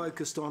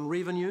focused on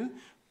revenue,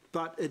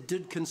 but it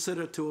did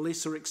consider to a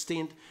lesser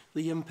extent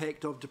the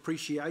impact of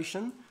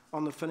depreciation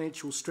on the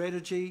financial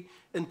strategy,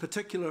 in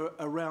particular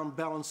around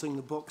balancing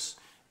the books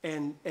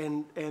and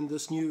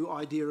this new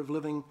idea of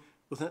living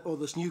or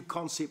this new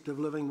concept of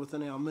living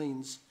within our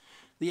means.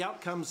 The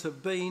outcomes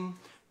have been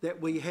that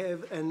we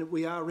have, and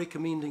we are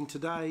recommending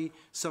today,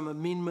 some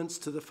amendments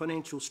to the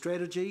financial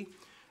strategy,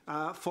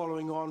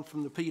 following on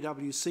from the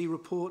PwC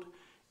report,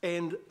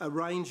 and a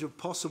range of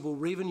possible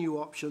revenue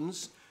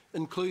options,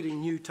 including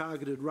new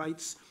targeted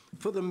rates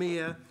for the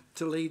Mayor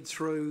to lead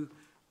through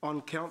on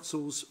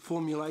Council's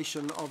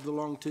formulation of the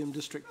long-term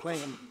district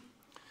plan.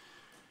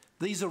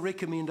 These are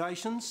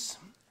recommendations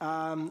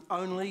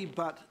only,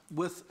 but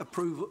with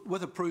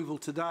approval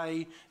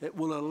today, it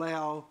will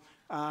allow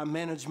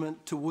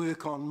management to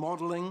work on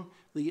modelling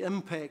the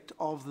impact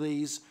of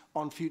these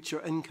on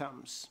future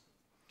incomes.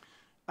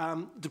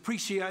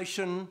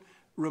 Depreciation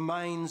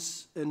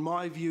remains, in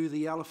my view,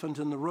 the elephant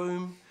in the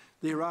room.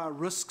 There are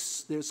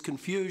risks, there's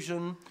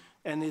confusion,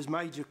 and there's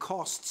major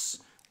costs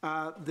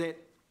that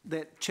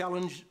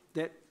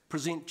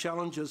present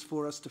challenges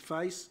for us to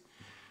face.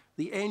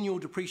 The annual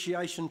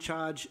depreciation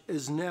charge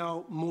is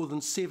now more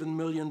than $7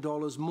 million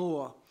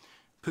more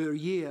per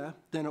year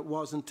than it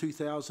was in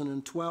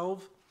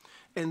 2012,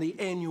 and the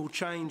annual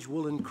change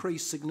will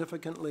increase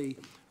significantly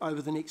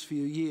over the next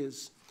few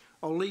years.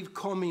 I'll leave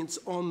comments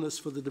on this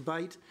for the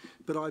debate,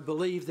 but I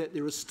believe that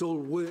there is still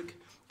work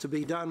to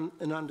be done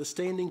in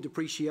understanding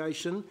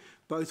depreciation,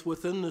 both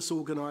within this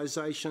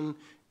organisation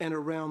and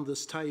around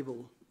this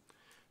table.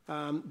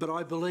 But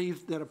I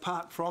believe that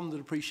apart from the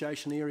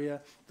depreciation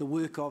area, the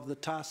work of the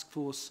task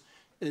force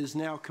is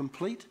now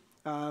complete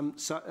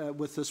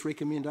with this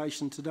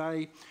recommendation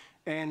today.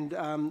 And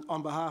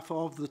on behalf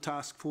of the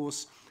task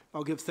force,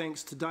 I'll give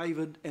thanks to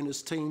David and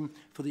his team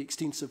for the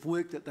extensive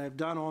work that they've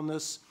done on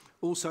this.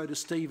 Also to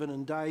Stephen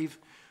and Dave,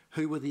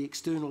 who were the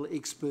external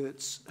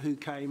experts who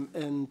came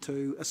in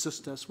to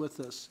assist us with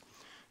this.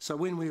 So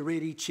when we're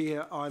ready,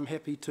 Chair, I'm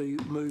happy to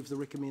move the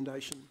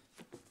recommendation.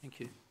 Thank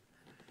you.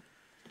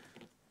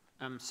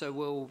 So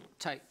we'll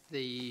take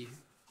the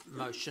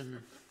motion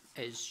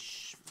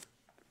as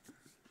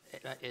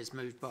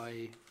moved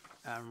by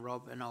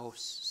Rob, and I'll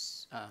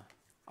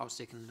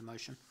second the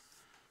motion.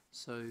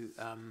 So.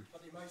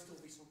 But there may still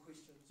be some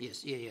questions.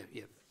 Yes.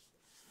 Yeah.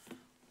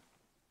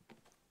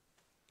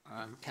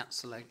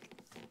 Councillor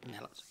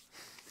Mallett.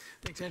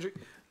 Thanks, Andrew.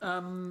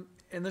 And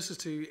this is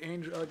to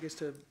Andrew, I guess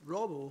to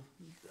Rob, or?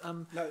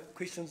 No,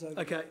 questions over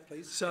Okay, there,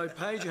 please. so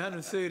page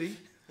 130,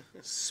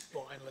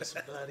 spineless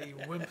bloody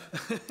wimp.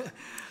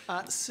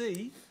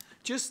 C,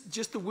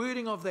 just the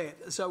wording of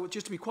that. So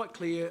just to be quite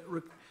clear,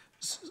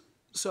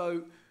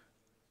 so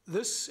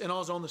this, and I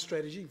was on the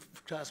strategy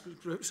task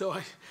group, so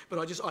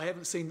I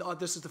haven't seen,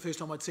 this is the first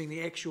time I'd seen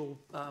the actual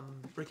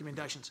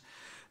recommendations.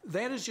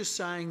 That is just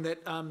saying that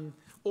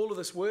all of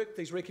this work,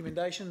 these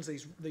recommendations,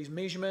 these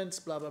measurements,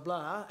 blah, blah,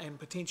 blah, and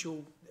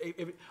potential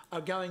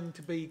are going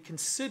to be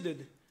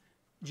considered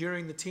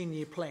during the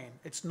 10-year plan.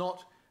 It's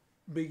not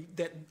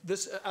that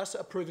us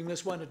approving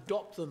this won't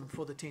adopt them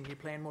for the 10-year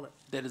plan, will it?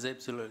 That is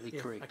absolutely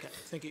correct. Okay,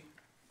 thank you.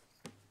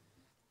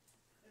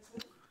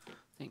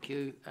 Thank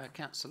you.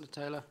 Councillor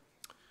Taylor.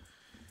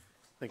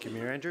 Thank you,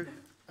 Mayor Andrew.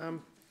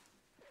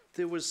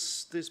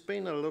 There's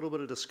been a little bit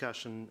of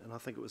discussion, and I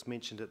think it was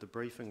mentioned at the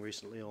briefing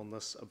recently on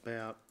this,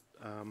 about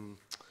the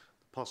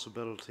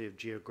possibility of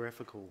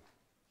geographical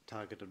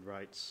targeted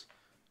rates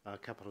a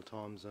couple of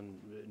times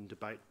in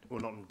debate, well,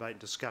 not in debate,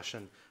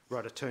 discussion.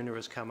 Rota Tuna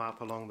has come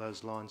up along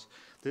those lines.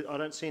 I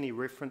don't see any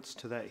reference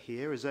to that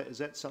here. Is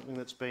that something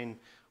that's been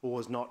or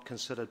was not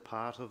considered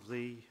part of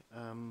the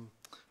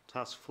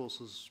task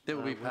force's? That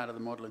would be part of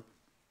the modelling.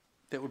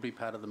 That would be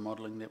part of the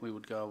modelling that we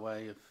would go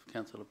away if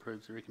Council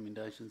approves the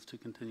recommendations to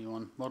continue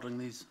on modelling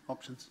these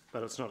options.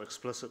 But it's not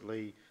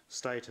explicitly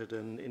stated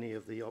in any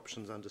of the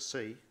options under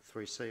C,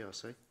 3C, I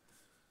see.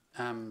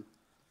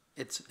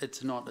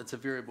 It's not. It's a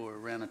variable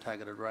around a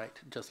targeted rate,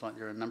 just like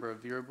there are a number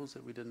of variables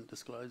that we didn't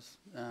disclose.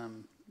 There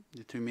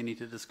are too many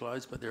to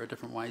disclose, but there are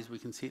different ways we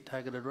can set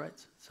targeted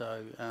rates.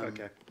 So,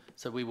 okay.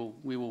 So we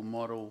will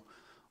model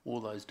all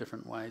those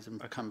different ways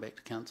and come back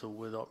to Council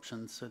with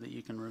options so that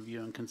you can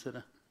review and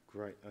consider.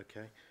 Great,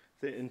 okay.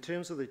 In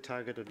terms of the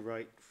targeted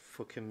rate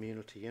for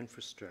community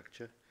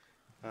infrastructure,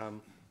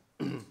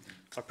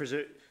 I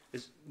presume,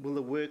 will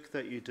the work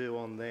that you do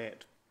on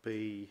that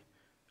be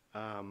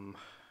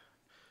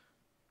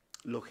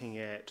looking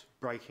at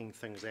breaking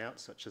things out,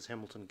 such as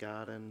Hamilton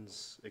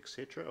Gardens,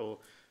 etc.? Or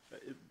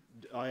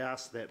I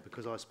ask that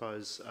because I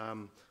suppose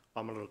I'm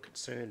a little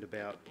concerned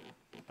about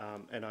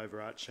an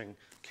overarching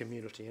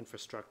community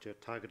infrastructure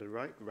targeted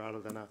rate rather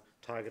than a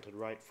targeted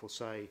rate for,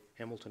 say,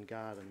 Hamilton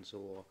Gardens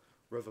or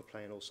River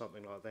Plan or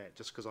something like that,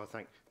 just because I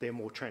think they're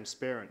more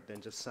transparent than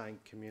just saying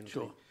community.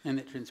 Sure, and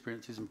that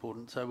transparency is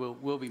important. So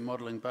we'll be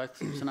modelling both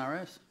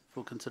scenarios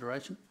for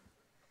consideration.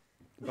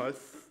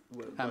 Both?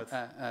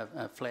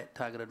 A flat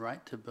targeted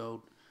rate to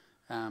build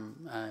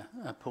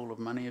a pool of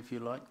money, if you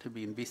like, to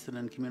be invested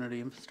in community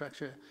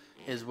infrastructure,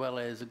 as well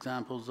as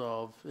examples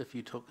of if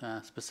you took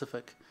a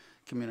specific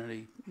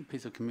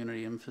piece of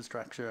community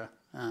infrastructure,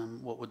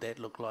 what would that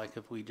look like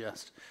if we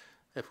just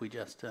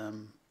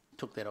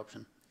took that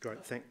option?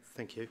 Great,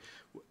 thank you.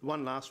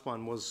 One last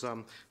one was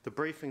the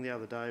briefing the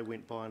other day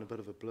went by in a bit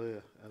of a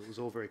blur. It was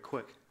all very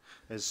quick.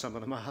 as some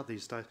of them are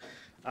these days.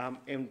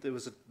 And there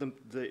was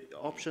the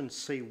option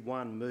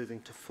C1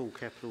 moving to full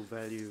capital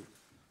value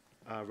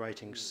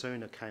rating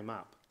sooner came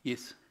up.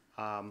 Yes.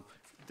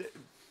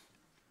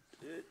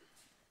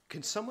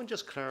 Can someone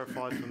just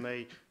clarify for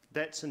me,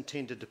 that's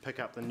intended to pick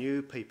up the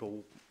new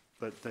people,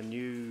 the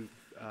new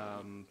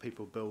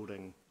people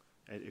building,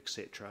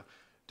 etc.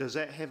 Does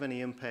that have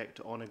any impact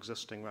on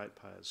existing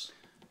ratepayers?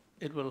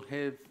 It will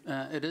have,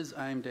 it is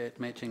aimed at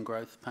matching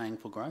growth, paying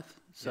for growth.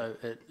 So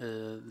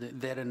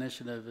that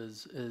initiative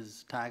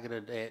is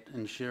targeted at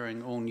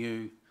ensuring all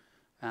new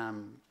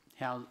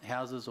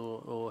houses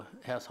or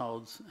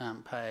households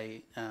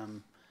pay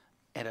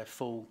at a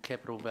full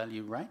capital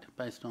value rate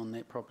based on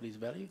that property's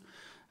value.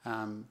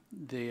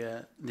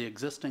 The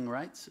existing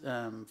rates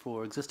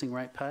for existing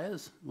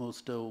ratepayers will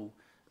still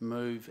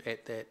move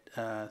at that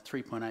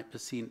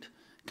 3.8%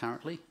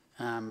 currently,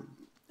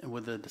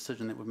 with the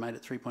decision that we've made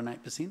at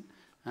 3.8%.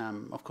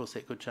 Of course,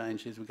 that could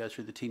change as we go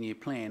through the 10-year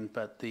plan,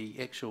 but the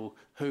actual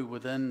who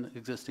within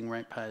existing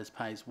ratepayers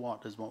pays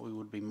what is what we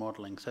would be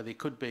modelling. So there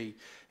could be,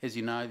 as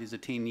you know, there's a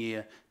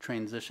 10-year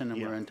transition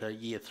and we're into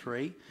year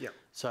 3. Yep.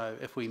 So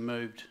if we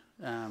moved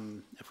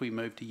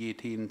to year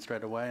 10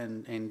 straight away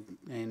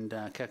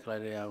and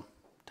calculated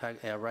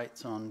our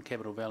rates on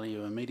capital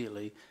value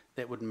immediately,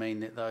 that would mean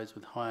that those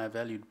with higher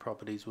valued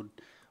properties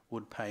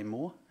would pay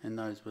more and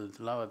those with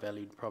lower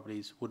valued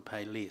properties would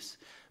pay less.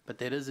 But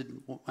that is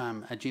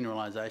a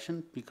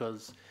generalisation,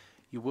 because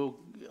you will,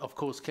 of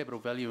course, capital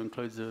value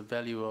includes the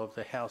value of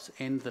the house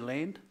and the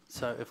land.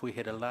 So if we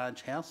had a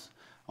large house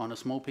on a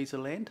small piece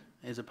of land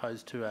as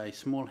opposed to a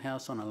small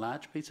house on a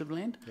large piece of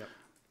land,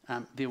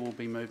 there will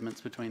be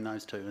movements between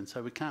those two. And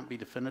so we can't be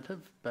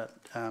definitive, but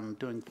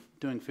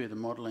doing further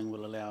modelling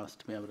will allow us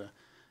to be able to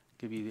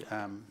give you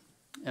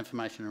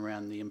information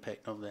around the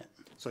impact of that.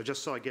 So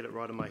just so I get it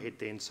right in my head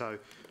then, so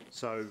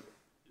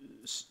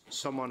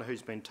someone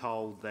who's been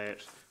told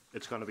that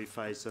it's going to be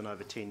phased in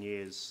over 10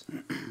 years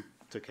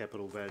to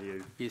capital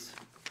value. Yes.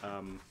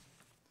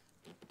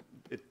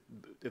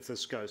 If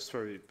this goes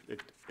through,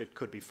 it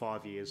could be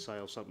 5 years, say,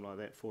 or something like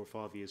that, 4 or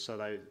 5 years. So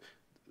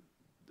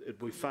it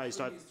will be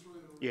phased out.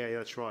 Yeah,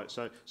 that's right.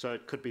 So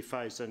it could be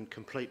phased in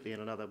completely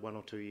in another 1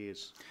 or 2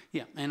 years.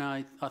 Yeah, and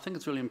I think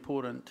it's really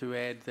important to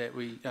add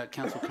that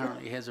council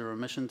currently has a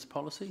remissions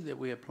policy that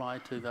we apply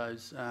to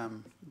those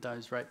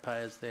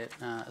ratepayers that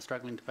are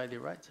struggling to pay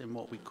their rates. And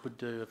what we could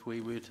do if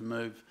we were to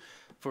move,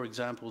 for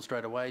example,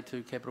 straight away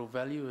to capital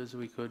value, is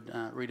we could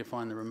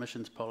redefine the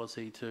remissions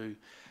policy to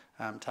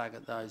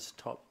target those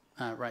top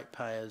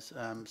ratepayers,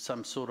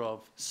 some sort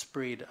of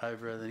spread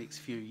over the next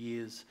few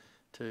years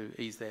to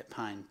ease that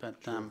pain. But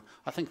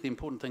I think the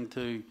important thing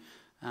to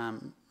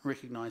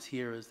recognise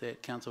here is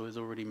that council has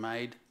already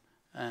made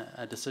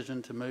a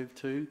decision to move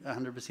to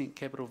 100%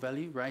 capital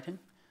value rating.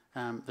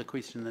 The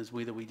question is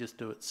whether we just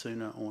do it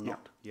sooner or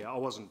not. Yeah, I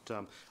wasn't.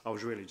 I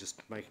was really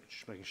just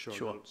making sure I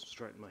got it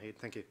straight in my head.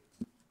 Thank you.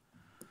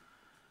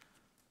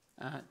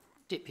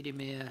 Deputy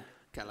Mayor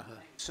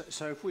Gallagher.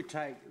 So if we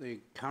take the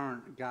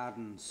current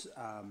gardens,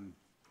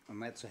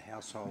 and that's a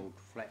household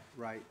flat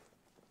rate,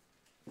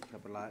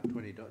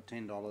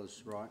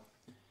 $10, right?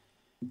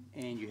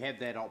 And you have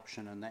that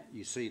option, and that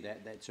you see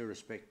that's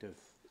irrespective.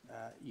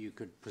 You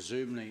could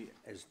presumably,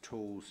 as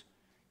tools,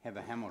 have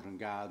a Hamilton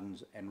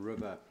Gardens and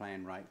River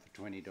plan rate for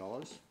 $20.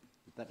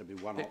 That would be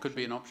one option. That could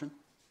be an option.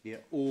 Yeah,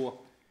 or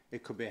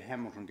it could be a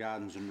Hamilton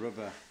Gardens and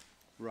River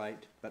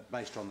rate, but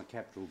based on the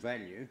capital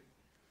value,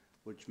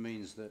 which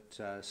means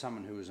that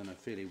someone who is in a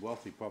fairly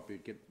wealthy property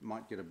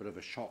might get a bit of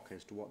a shock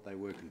as to what they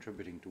were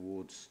contributing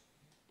towards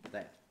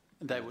that.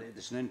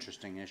 It's an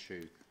interesting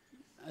issue.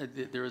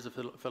 There is a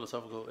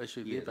philosophical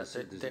issue there, but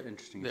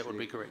that would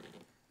be correct.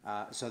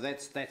 So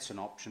that's an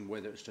option,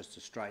 whether it's just a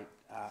straight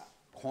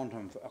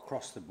quantum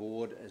across the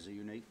board as a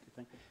unique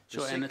thing.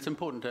 Sure, and it's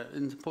important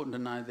to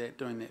know that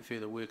doing that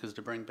further work is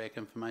to bring back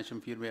information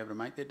for you to be able to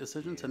make that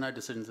decision. So no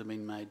decisions have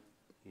been made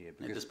at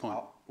this point.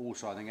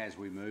 Also, I think as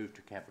we move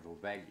to capital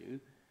value,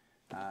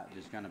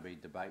 there's going to be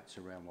debates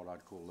around what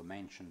I'd call the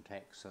mansion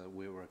tax, so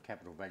where a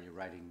capital value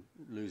rating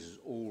loses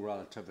all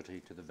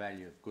relativity to the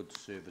value of goods,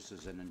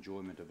 services and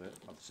enjoyment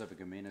of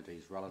civic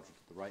amenities relative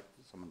to the rate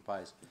that someone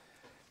pays.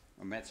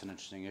 And that's an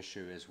interesting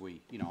issue as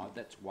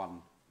that's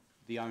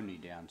the only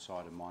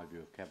downside in my view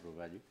of capital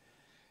value.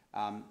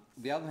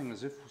 The other thing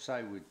is, if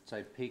we'd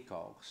say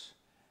peacocks,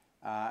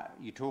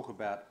 you talk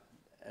about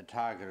a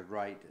targeted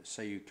rate,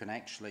 so you can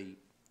actually,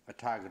 a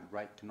targeted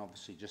rate can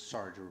obviously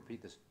sorry to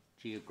repeat this,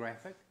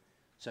 geographic.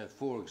 So,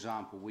 for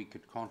example, we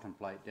could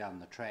contemplate down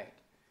the track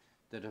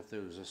that if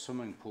there was a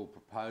swimming pool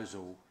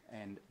proposal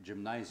and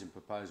gymnasium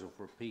proposal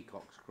for a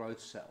peacocks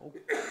growth cell,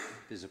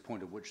 there's a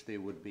point at which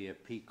there would be a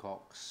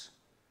peacocks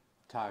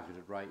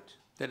targeted rate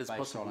that is based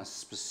possible on a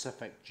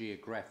specific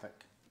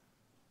geographic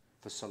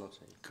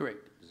facility.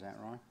 Correct. Is that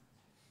right?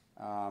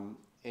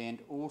 And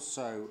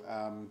also,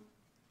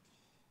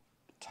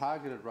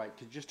 targeted rate,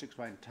 could you just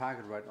explain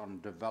targeted rate on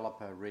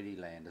developer ready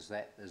land? Is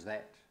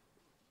that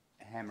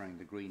hammering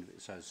the green?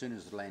 So as soon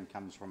as the land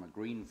comes from a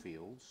green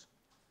fields,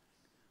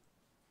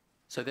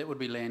 So that would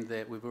be land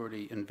that we've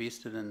already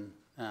invested in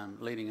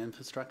leading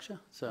infrastructure,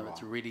 so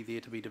it's ready there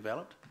to be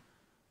developed.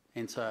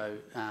 And so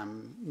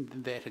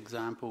that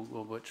example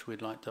of which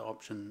we'd like to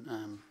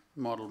option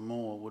model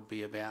more would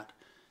be about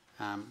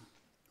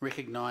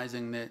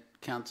recognising that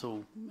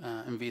council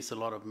invests a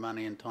lot of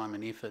money and time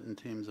and effort in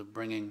terms of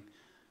bringing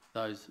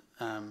those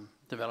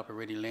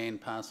developer-ready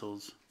land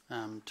parcels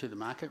to the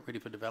market, ready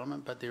for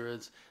development, but there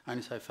is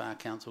only so far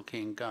council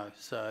can go.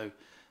 So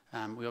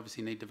we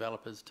obviously need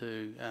developers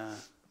to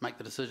make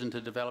the decision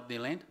to develop their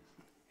land.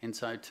 And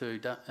so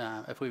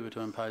if we were to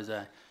impose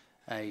a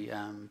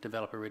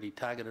developer-ready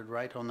targeted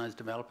rate on those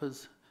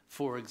developers,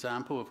 for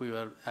example, if we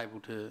were able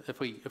to, if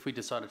we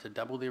decided to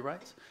double their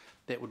rates,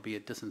 that would be a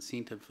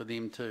disincentive for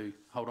them to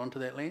hold on to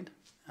that land,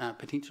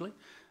 potentially.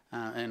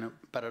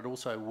 But it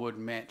also would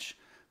match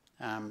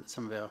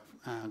some of our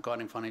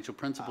guiding financial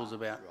principles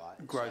about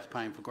growth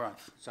paying for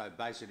growth. So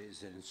basically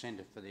it's an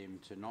incentive for them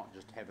to not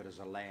just have it as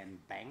a land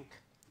bank.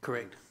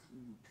 Correct.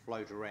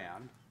 Float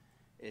around.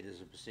 It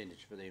is a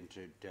percentage for them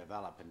to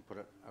develop and put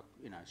it,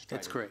 straight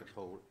That's into correct. the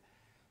pool.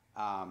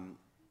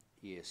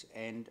 Yes,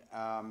 and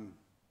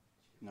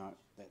no,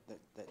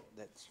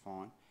 that's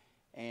fine.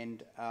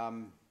 And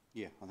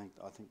yeah,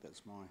 I think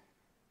that's my.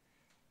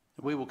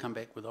 We will come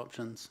back with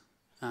options.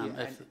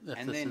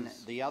 Then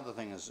the other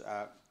thing is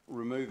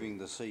removing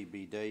the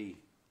CBD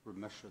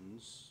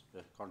remissions,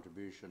 the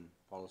contribution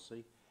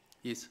policy.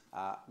 Yes.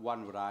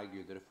 One would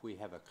argue that if we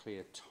have a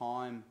clear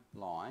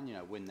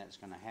timeline, when that's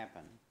going to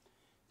happen,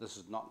 this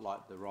is not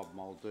like the Rob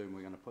Muldoon, we're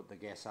going to put the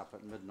gas up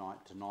at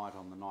midnight tonight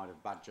on the night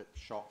of budget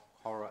shock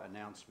horror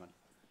announcement.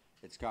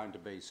 It's going to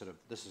be sort of,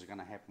 this is going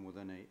to happen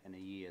within a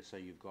year. So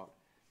you've got,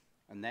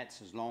 and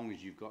that's as long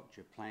as you've got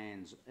your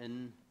plans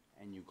in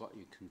and you've got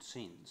your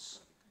consents,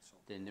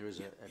 then there is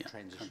a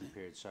transition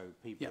period. So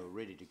people who are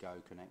ready to go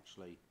can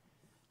actually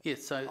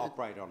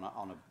operate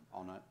on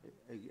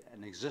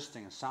an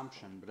existing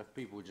assumption. But if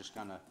people are just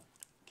going to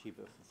keep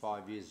it for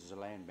 5 years as a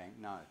land bank,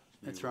 no.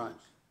 That's right.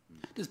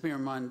 Just bear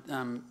in mind,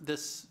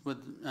 this with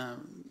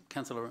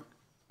Councillor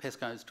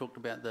Pascoe's talked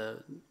about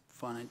the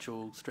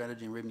Financial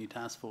Strategy and Revenue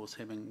Task Force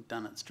having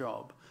done its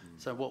job.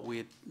 So what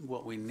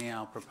we're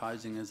now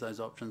proposing is those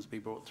options be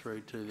brought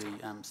through to the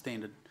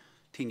standard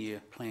 10-year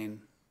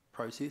plan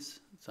process.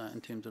 So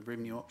in terms of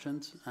revenue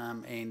options,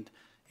 and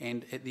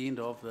at the end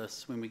of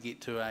this, when we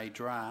get to a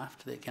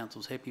draft that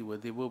council's happy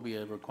with, there will be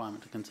a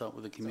requirement to consult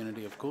with the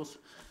community, of course,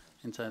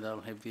 and so they'll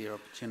have their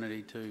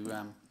opportunity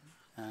to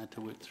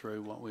work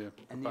through what we're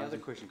proposing. And the other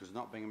question, because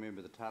not being a member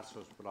of the task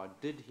force, but I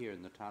did hear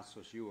in the task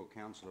force, you or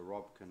Councillor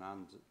Rob can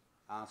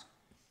ask,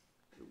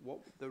 what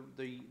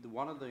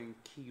one of the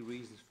key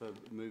reasons for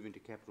moving to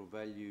capital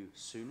value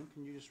sooner?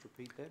 Can you just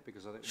repeat that?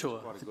 Because I think that's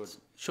quite a good.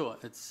 Sure,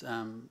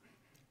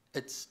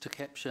 it's to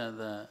capture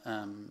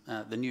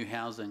the new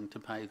housing to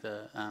pay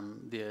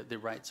the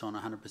rates on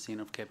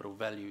 100% of capital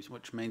values,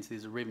 which means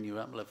there's a revenue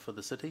uplift for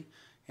the city,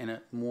 and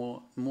it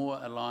more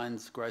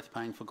aligns growth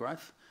paying for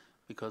growth,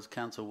 because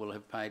council will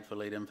have paid for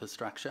lead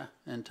infrastructure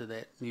into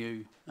that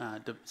new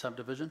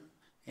subdivision,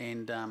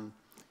 and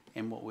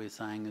what we're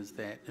saying is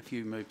that if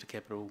you move to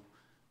capital,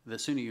 the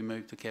sooner you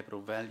move to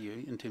capital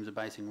value in terms of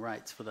basing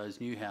rates for those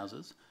new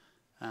houses,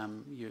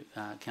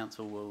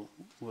 council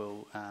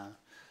will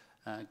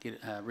get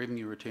a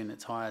revenue return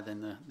that's higher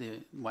than they're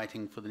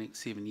waiting for the next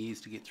 7 years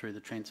to get through the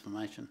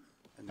transformation,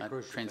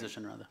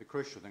 transition rather. The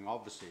crucial thing,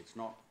 obviously,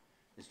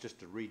 it's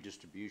just a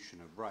redistribution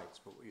of rates,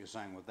 but what you're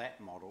saying with that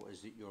model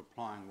is that you're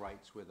applying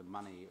rates where the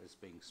money is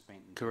being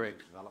spent in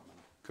development.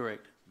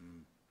 Correct.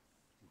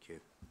 Thank you.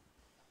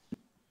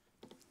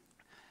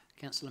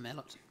 Councillor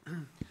Mallett.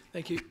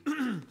 Thank you.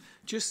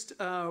 Just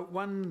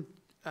one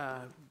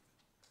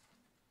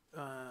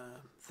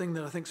thing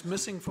that I think is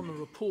missing from the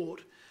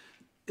report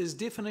is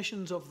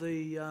definitions of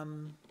the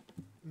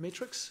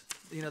metrics,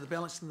 the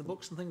balance in the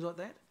books and things like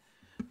that.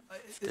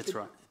 That's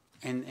right.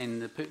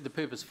 And the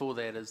purpose for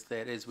that is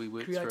that as we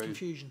work create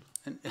confusion.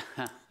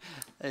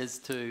 is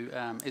to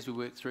as we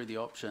work through the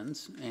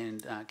options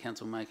and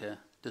council make a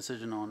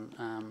decision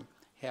on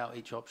how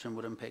each option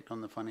would impact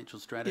on the financial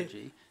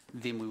strategy,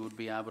 then we would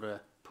be able to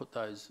put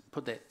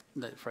that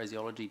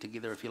phraseology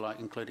together, if you like,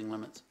 including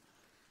limits.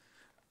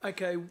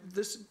 Okay,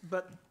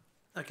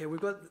 we've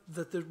got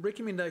the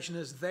recommendation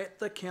is that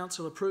the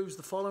council approves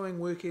the following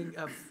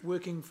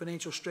working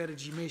financial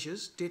strategy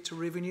measures: debt to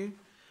revenue.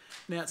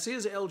 Now it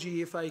says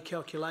LGFA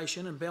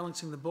calculation and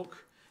balancing the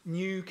book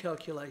new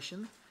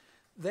calculation.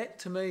 That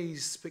to me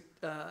is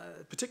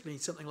particularly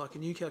something like a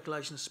new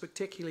calculation is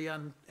spectacularly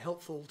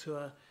unhelpful to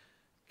a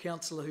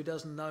councillor who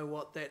doesn't know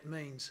what that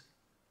means.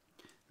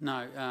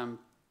 No,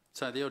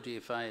 so the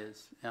LGFA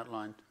is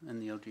outlined in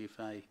the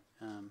LGFA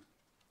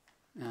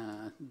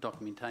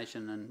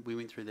documentation, and we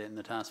went through that in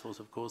the task force,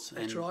 of course.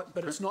 That's right,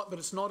 but it's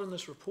not in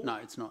this report. No,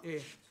 it's not. Yeah.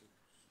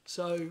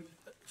 So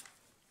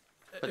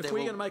if we're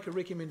going to make a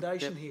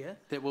recommendation here,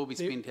 that will be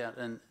spent out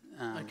in.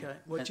 Okay.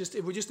 Well,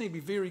 we just need to be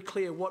very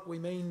clear what we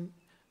mean.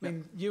 I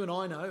mean, you and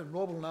I know, and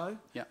Rob will know,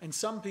 and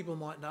some people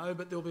might know,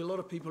 but there'll be a lot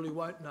of people who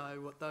won't know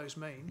what those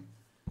mean.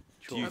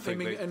 Do you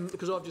think that... and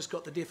because I've just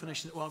got the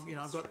definition, well, you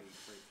know, I've got,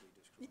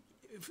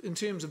 in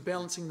terms of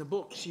balancing the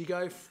books, you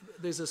go,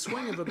 there's a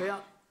swing of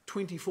about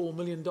 $24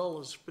 million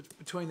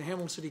between the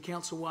Hamilton City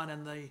Council one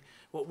and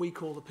what we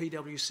call the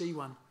PwC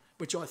one,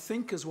 which I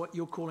think is what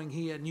you're calling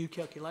here new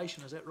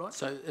calculation, is that right?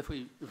 So if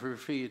we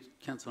refer you,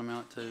 Councillor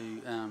Mallett,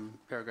 to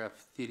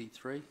paragraph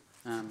 33,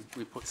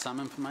 we put some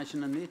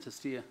information in there to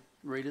steer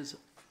readers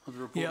of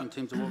the report in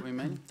terms of what we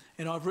mean.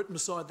 And I've written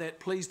beside that,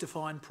 please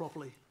define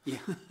properly. Yeah.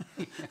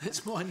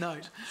 That's my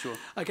note. Sure.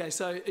 Okay,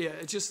 so yeah,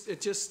 it just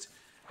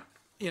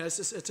you know,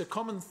 it's a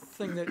common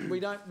thing that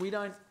we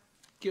don't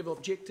give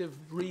objective,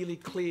 really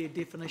clear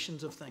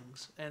definitions of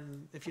things,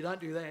 and if you don't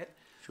do that,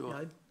 sure. You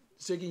know,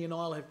 Ziggy and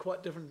I'll have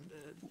quite different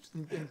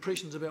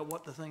impressions about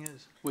what the thing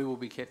is. We will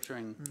be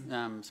capturing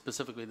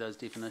specifically those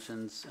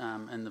definitions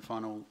in the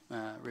final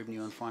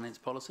revenue and finance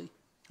policy,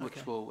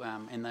 which will,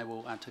 and they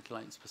will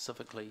articulate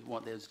specifically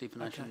what those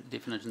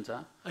definitions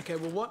are. Okay,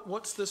 well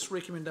what's this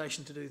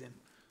recommendation to do then?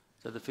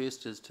 So the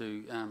first is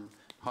to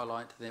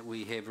highlight that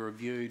we have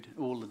reviewed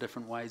all the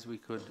different ways we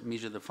could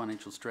measure the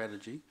financial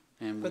strategy.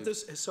 And but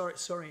this,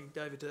 sorry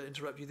David to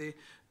interrupt you there,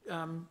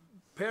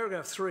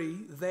 paragraph 3,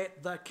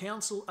 that the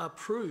council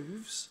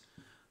approves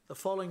the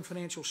following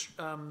financial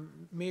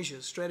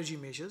measures, strategy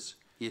measures.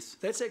 Yes.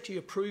 That's actually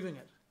approving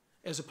it,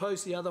 as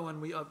opposed to the other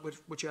one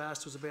which I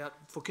asked was about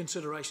for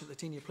consideration at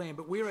the 10-year plan.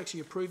 But we're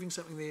actually approving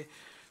something there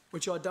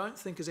which I don't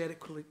think is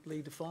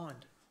adequately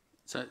defined.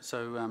 So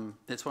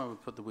that's why we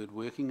put the word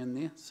working in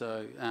there.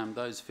 So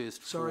those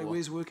first Sorry,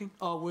 where's working?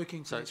 Oh,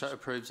 working. So it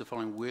approves the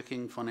following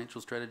working financial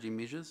strategy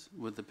measures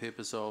with the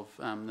purpose of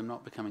them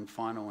not becoming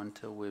final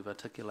until we've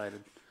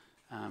articulated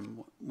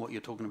what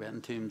you're talking about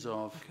in terms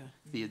of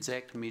the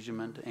exact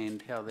measurement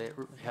and how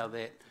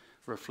that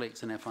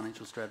reflects in our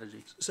financial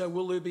strategy. So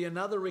will there be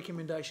another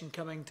recommendation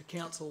coming to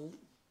council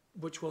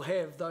which will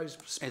have those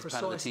as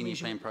precise part of the 10-year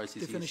plan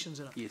process,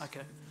 definitions in it? Yes.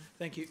 Okay,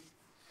 thank you.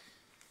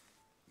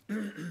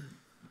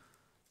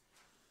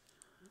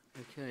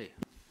 Okay.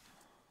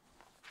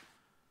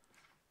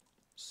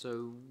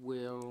 So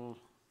we'll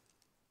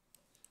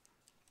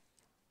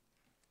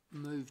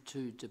move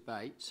to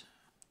debate.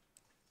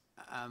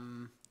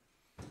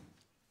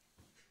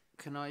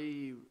 Can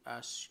I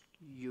ask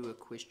you a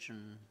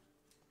question,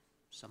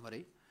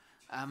 somebody?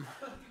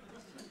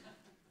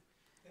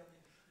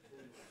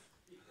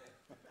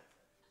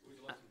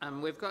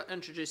 We've got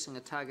introducing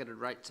a targeted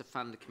rate to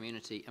fund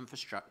community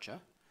infrastructure.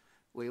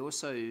 We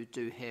also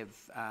do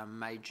have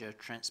major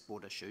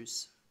transport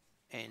issues,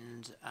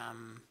 and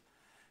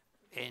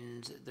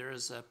there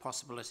is a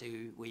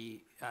possibility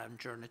we,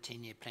 during the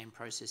 10-year plan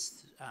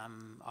process,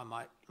 I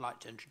might like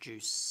to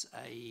introduce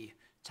a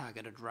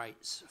targeted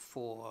rates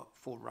for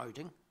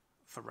roading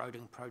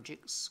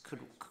projects.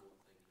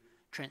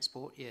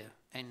 Transport, yeah,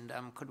 and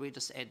could we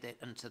just add that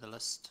into the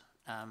list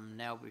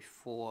now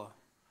before?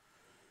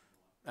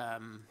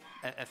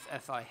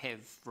 If I have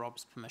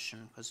Rob's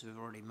permission, because we've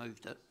already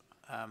moved it.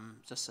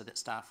 Just so that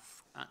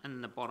staff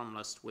in the bottom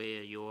list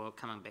where you're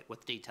coming back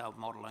with detailed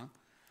modelling.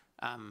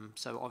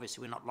 So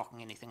obviously we're not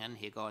locking anything in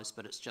here, guys,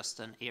 but it's just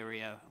an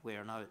area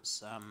where I know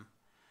it's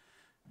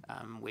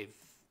we've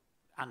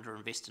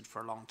underinvested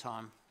for a long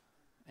time,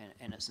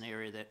 and it's an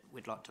area that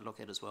we'd like to look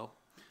at as well,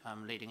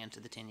 leading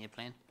into the 10-year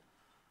plan.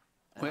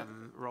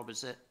 Rob,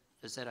 is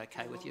that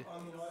okay with you? I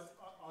mean,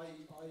 I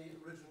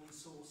originally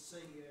saw C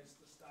as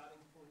the starting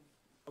point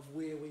of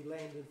where we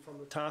landed from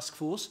the task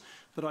force,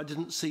 but I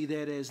didn't see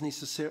that as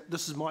necessary.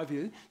 This is my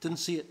view. Didn't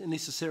see it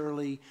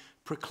necessarily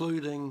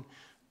precluding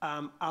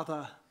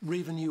other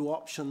revenue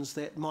options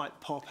that might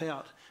pop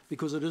out,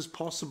 because it is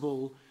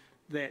possible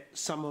that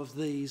some of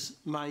these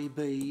may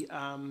be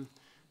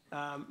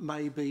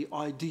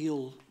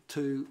ideal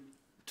to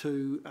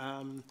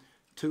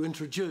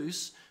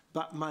introduce,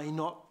 but may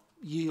not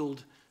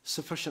yield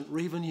sufficient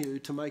revenue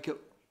to make it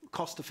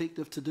cost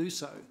effective to do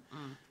so.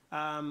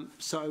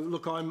 So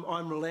look,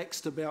 I'm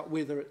relaxed about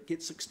whether it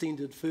gets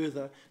extended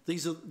further.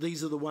 These are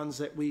the ones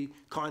that we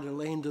kind of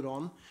landed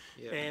on,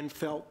 and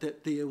felt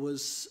that there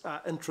was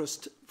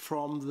interest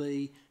from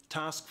the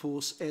task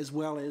force as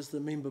well as the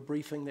member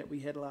briefing that we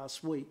had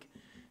last week.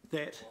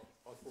 That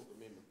I thought the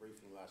member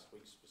briefing last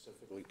week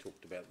specifically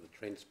talked about the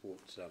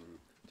transport's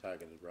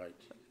targeted rate.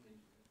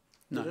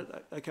 No.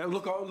 Okay.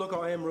 Look,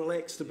 I am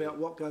relaxed about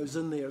what goes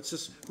in there. It's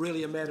just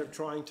really a matter of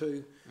trying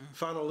to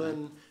funnel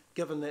in,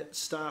 given that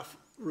staff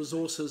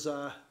resources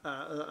are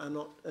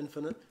not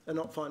infinite, are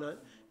not finite.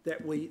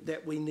 That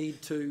we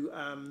need to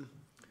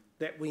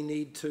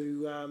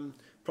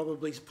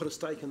probably put a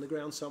stake in the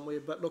ground somewhere.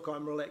 But look,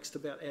 I'm relaxed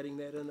about adding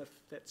that in if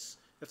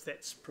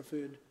that's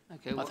preferred.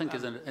 Okay. I think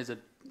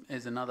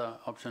as another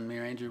option,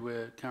 Mayor Andrew,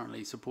 we're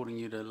currently supporting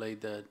you to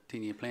lead the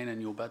 10-year plan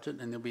in your budget,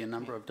 and there'll be a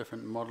number of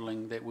different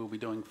modelling that we'll be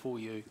doing for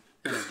you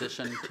in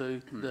addition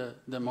to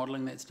the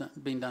modelling that's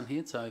been done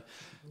here. So,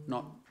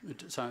 not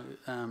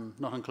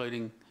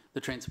including the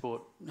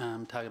transport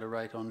targeted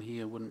rate on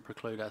here wouldn't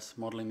preclude us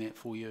modelling that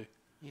for you.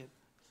 Yeah.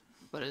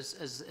 But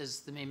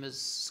is the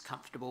members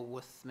comfortable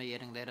with me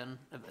adding that in,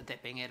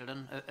 that being added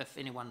in? If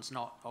anyone's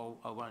not,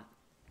 I won't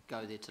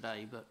go there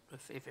today, but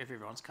if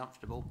everyone's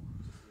comfortable,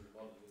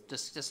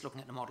 just looking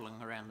at the modelling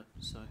around it,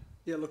 so.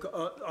 Yeah, look,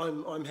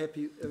 I'm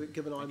happy,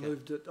 given I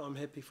moved it, I'm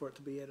happy for it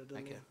to be added in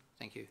Okay, there.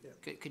 thank you.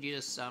 Yeah. Could you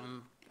just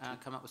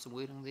come up with some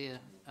wording there,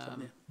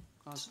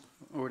 guys?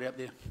 Already up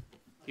there.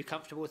 You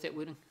comfortable with that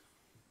wording?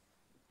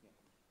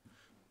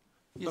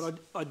 But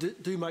I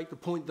do make the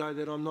point, though,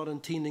 that I'm not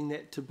intending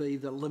that to be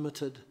the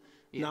limited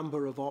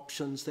number of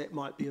options that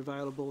might be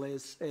available.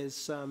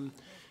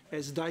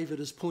 As David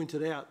has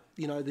pointed out,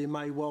 you know, there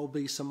may well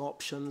be some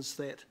options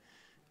that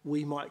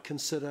we might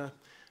consider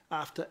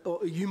after,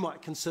 or you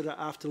might consider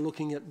after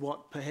looking at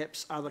what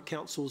perhaps other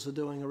councils are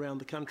doing around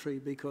the country,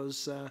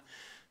 because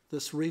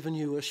this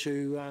revenue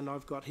issue, and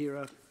I've got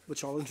here,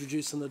 which I'll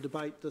introduce in the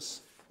debate,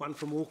 this one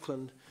from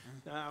Auckland,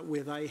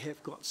 where they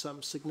have got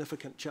some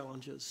significant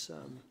challenges.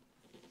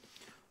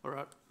 All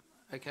right.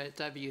 Okay,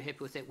 David, you happy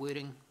with that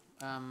wording,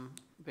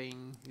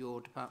 being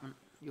your department,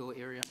 your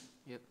area?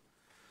 Yep.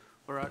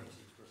 All right.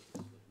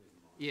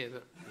 Yeah,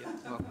 but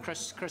well,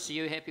 Chris, are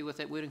you happy with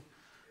that wording?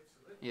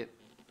 Yep.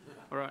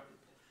 All right.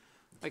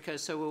 Okay,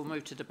 so we'll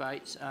move to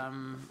debate.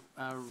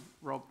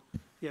 Rob.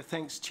 Yeah,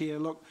 thanks, Chair.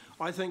 Look,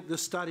 I think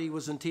this study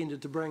was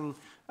intended to bring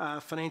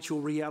financial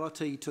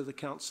reality to the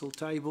council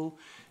table,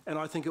 and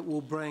I think it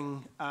will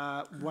bring,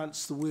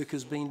 once the work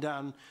has been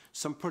done,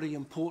 some pretty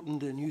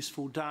important and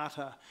useful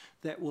data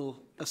that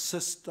will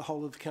assist the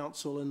whole of the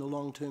council in the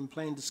long-term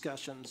plan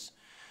discussions.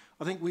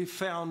 I think we've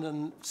found,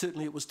 and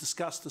certainly it was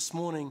discussed this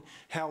morning,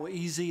 how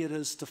easy it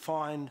is to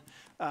find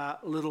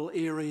little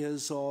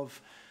areas of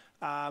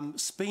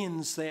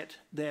spends that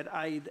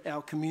aid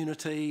our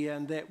community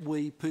and that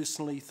we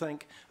personally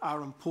think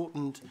are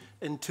important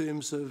in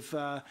terms of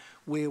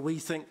where we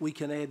think we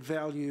can add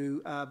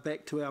value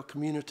back to our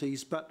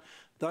communities. But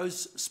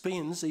those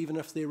spends, even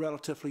if they're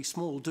relatively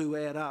small, do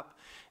add up.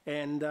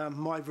 And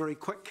my very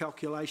quick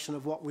calculation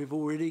of what we've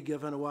already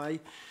given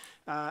away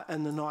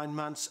in the 9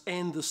 months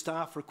and the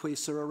staff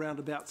requests are around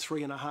about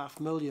 $3.5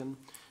 million.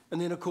 And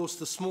then, of course,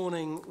 this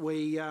morning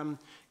we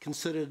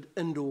considered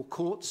indoor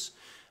courts,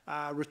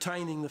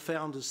 retaining the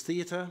Founders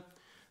Theatre,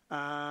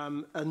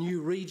 a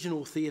new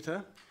regional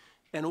theatre,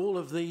 and all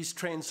of these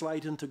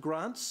translate into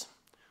grants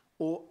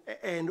or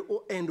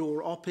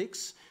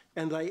OPEX,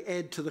 and they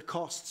add to the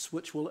costs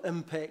which will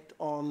impact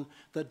on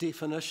the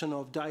definition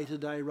of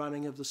day-to-day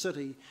running of the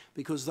city,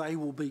 because they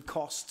will be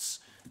costs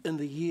in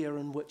the year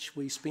in which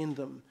we spend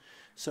them.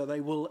 So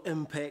they will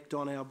impact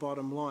on our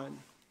bottom line.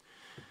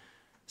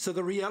 So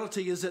the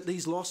reality is that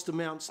these lost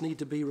amounts need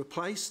to be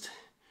replaced,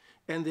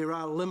 and there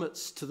are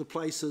limits to the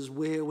places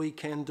where we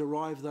can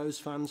derive those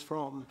funds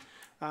from.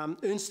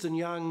 Ernst &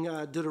 Young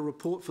did a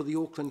report for the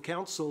Auckland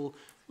Council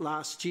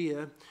last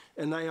year,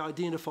 and they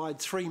identified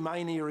 3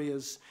 main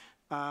areas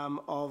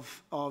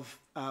of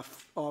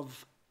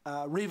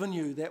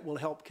revenue that will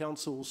help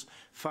councils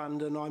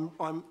fund. And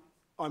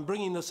I'm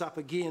bringing this up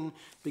again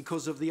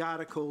because of the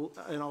article,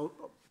 and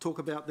I'll talk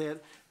about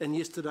that in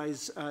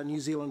yesterday's New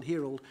Zealand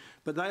Herald.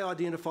 But they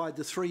identified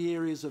the 3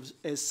 areas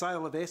as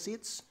sale of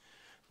assets,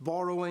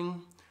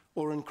 borrowing,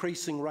 or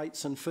increasing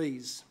rates and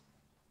fees.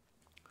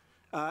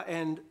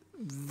 And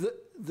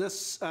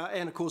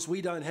of course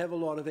we don't have a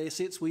lot of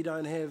assets. We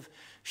don't have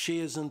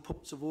shares in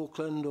Ports of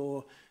Auckland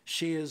or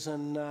shares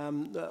in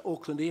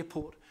Auckland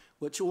Airport,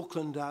 which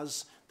Auckland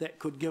does, that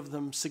could give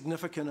them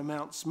significant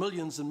amounts,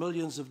 millions and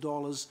millions of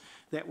dollars,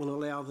 that will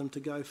allow them to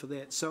go for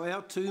that. So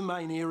our 2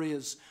 main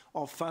areas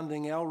of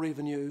funding our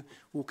revenue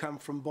will come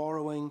from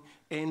borrowing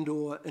and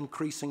or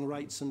increasing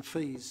rates and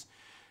fees.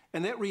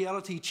 And that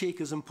reality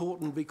check is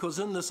important because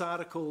in this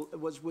article,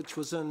 which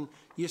was in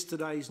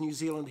yesterday's New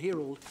Zealand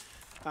Herald,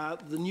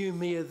 the new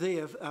mayor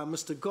there,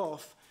 Mr.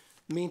 Goff,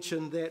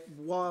 mentioned that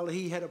while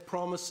he had a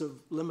promise of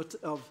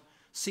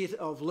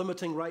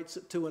limiting rates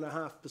at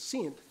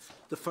 2.5%,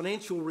 the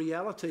financial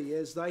reality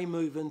as they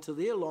move into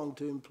their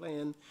long-term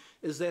plan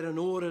is that in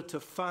order to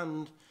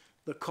fund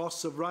the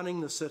costs of running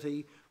the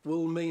city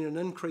will mean an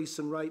increase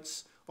in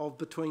rates of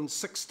between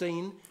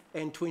 16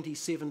 and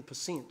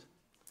 27%.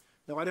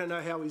 Now, I don't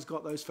know how he's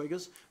got those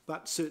figures,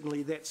 but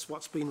certainly that's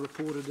what's been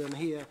reported in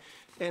here.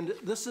 And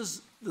this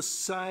is the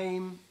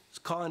same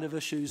kind of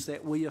issues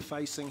that we are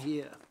facing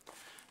here.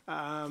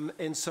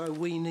 And so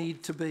we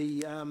need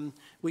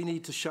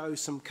to show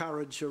some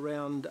courage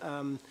around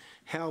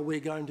how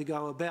we're going to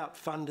go about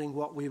funding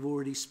what we've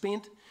already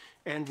spent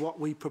and what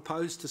we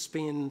propose to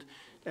spend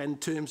in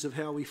terms of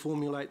how we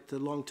formulate the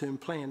long-term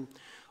plan.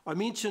 I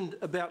mentioned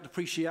about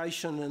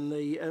depreciation in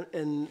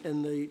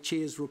the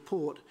Chair's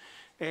report,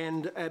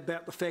 and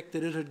about the fact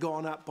that it had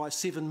gone up by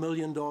 $7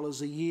 million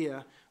a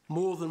year,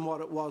 more than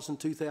what it was in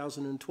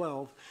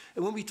 2012.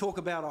 And when we talk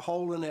about a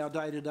hole in our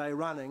day-to-day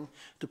running,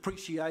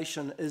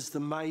 depreciation is the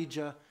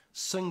major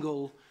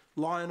single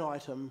line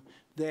item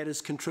that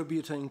is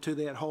contributing to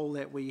that hole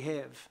that we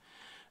have.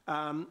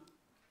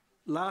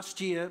 Last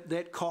year,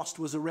 that cost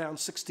was around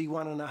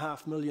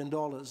 $61.5 million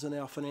in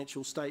our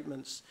financial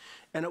statements,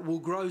 and it will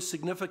grow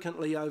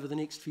significantly over the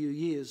next few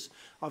years.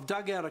 I've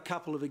dug out a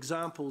couple of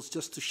examples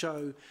just to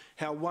show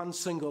how one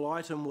single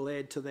item will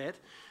add to that.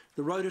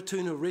 The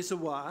Rototuna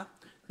Reservoir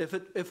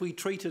if we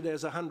treat it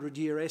as a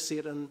 100-year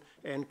asset,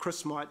 and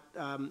Chris might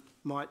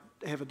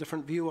have a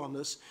different view on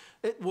this,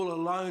 it will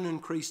alone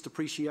increase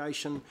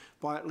depreciation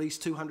by at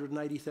least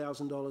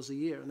 $280,000 a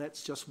year, and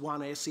that's just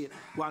one asset,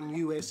 one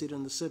new asset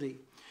in the city.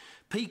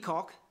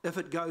 Peacock, if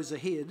it goes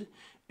ahead,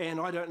 and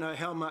I don't know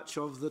how much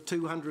of the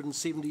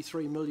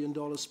 $273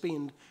 million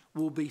spend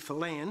will be for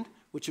land,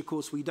 which of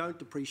course we don't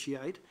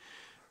depreciate,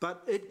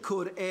 but it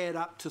could add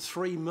up to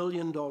 $3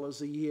 million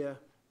a year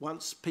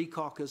once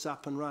Peacock is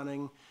up and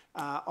running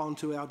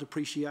onto our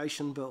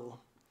depreciation bill.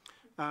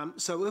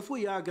 So if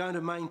we are going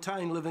to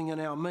maintain living in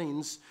our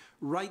means,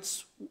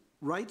 rates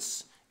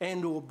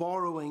and or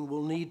borrowing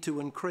will need to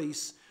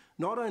increase,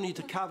 not only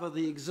to cover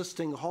the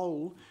existing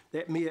hole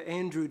that Mayor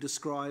Andrew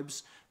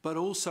describes, but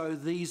also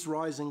these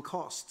rising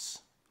costs.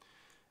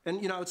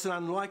 And, you know, it's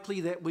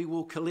unlikely that we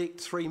will collect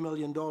 $3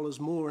 million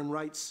more in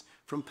rates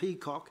from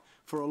Peacock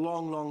for a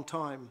long, long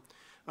time.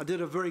 I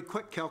did a very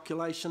quick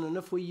calculation, and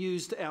if we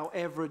used our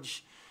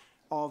average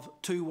of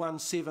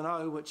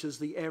 2170, which is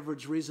the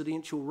average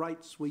residential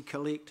rates we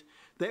collect,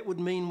 that would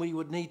mean we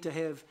would need to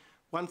have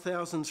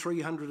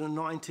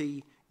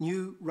 1,390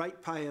 new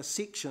ratepayer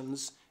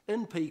sections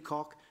in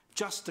Peacock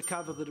just to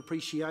cover the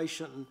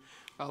depreciation.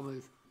 I'll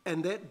move.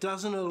 And that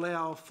doesn't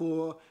allow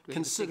for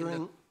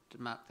considering...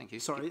 Mark, thank you.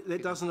 Sorry,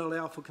 that doesn't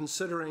allow for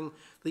considering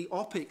the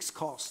OPEX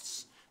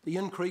costs, the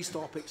increased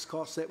OPEX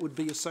costs that would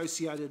be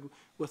associated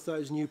with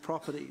those new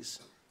properties.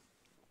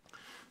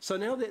 So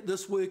now that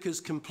this work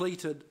is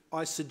completed,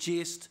 I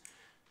suggest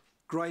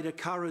greater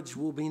courage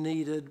will be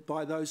needed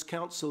by those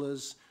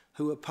councillors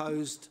who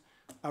opposed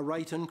a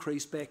rate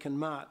increase back in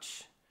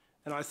March.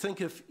 And I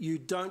think if you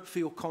don't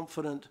feel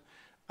confident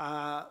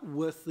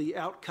with the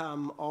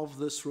outcome of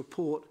this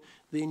report,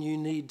 then you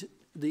need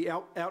the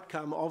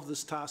outcome of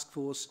this task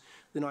force,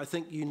 then I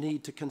think you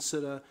need to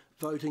consider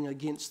voting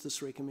against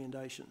this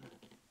recommendation.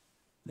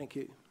 Thank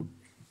you.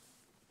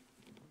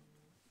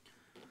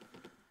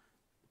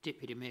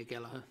 Deputy Mayor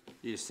Gallagher.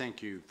 Yes,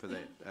 thank you for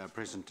that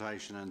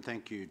presentation, and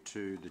thank you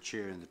to the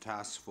Chair and the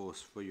task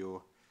force for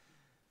your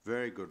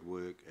very good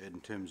work in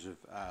terms of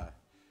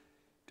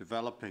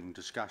developing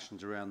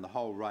discussions around the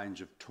whole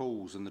range of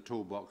tools in the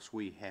toolbox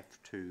we have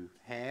to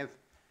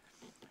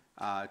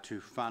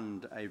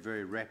fund a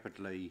very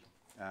rapidly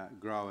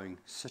growing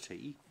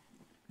city.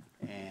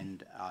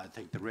 And I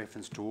think the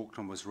reference to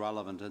Auckland was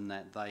relevant in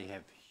that they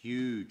have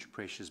huge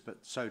pressures, but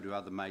so do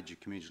other major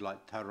communities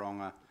like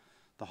Tauranga,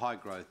 the high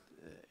growth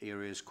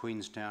areas,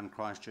 Queenstown,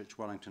 Christchurch,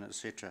 Wellington,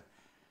 etc.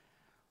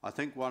 I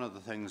think one of the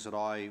things that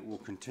I will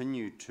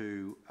continue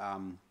to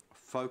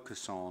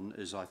focus on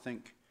is, I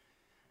think,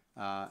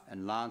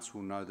 and Lance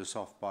will know this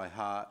off by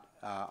heart,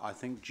 I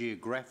think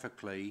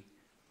geographically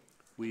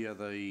we are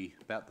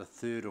about the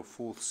third or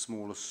fourth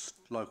smallest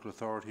local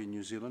authority in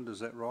New Zealand, is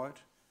that right?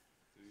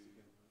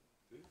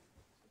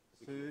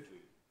 Third?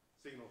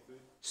 Second or third?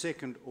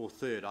 Second or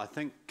third. I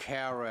think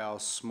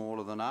Kawerau's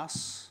smaller than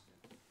us,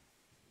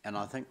 and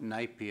I think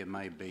Napier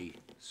may be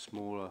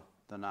smaller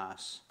than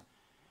us.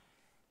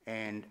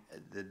 And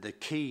the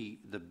key,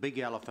 the big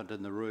elephant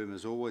in the room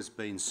has always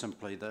been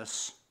simply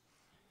this,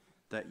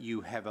 that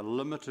you have a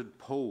limited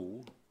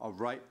pool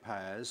of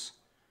ratepayers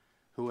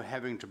who are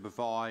having to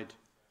provide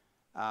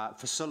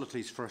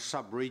facilities for a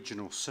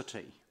sub-regional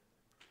city.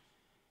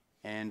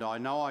 And I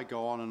know I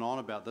go on and on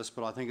about this,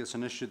 but I think it's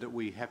an issue that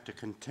we have to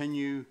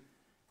continue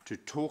to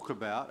talk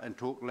about and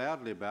talk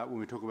loudly about when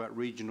we talk about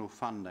regional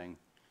funding.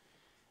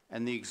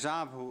 And the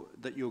example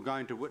that you're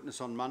going to witness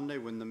on Monday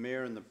when the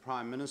Mayor and the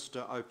Prime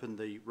Minister opened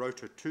the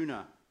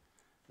Rototuna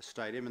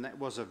Stadium, and that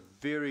was a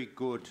very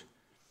good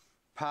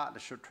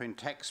partnership between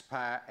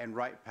taxpayer and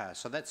ratepayer.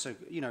 So that's,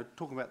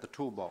 talking about the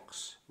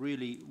toolbox,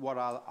 really what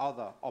are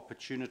other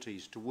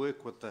opportunities to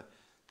work with the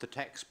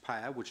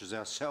taxpayer, which is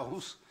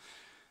ourselves.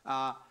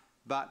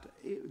 But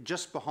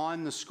just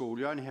behind the school,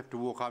 you only have to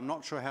walk, I'm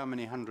not sure how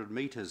many 100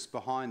 metres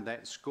behind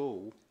that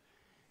school,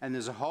 and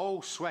there's a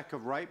whole swack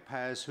of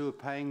ratepayers who are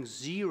paying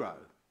zero.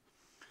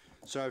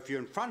 So if you're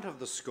in front of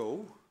the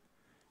school,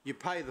 you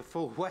pay the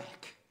full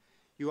whack.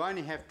 You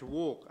only have to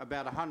walk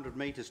about 100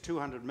 metres,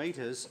 200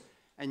 metres,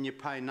 and you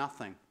pay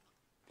nothing.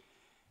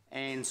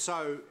 And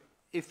so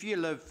if you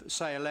live,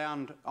 say,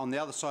 around on the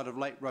other side of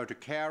Lake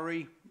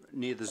Rotokauri,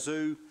 near the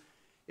zoo,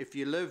 if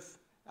you live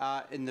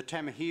in the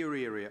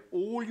Tamahiri area,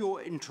 all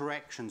your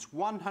interactions,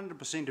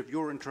 100% of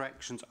your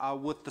interactions are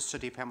with the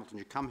City of Hamilton.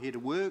 You come here to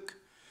work,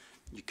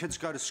 your kids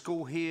go to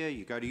school here,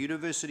 you go to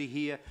university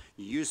here,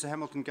 you use the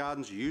Hamilton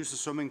Gardens, you use the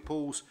swimming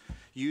pools,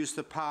 you use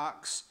the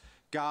parks,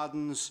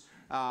 gardens,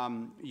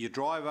 you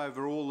drive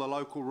over all the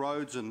local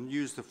roads and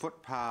use the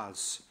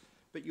footpaths.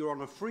 But you're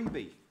on a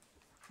freebie.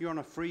 You're on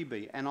a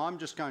freebie. And I'm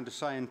just going to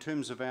say, in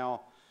terms of our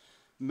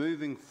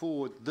moving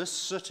forward, this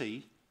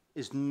city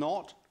is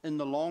not in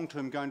the long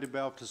term going to be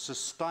able to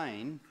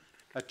sustain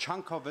a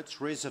chunk of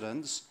its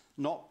residents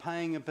not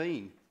paying a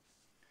bean.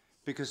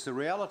 Because the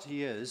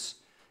reality is,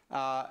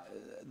 I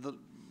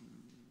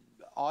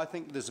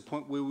think there's a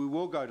point where we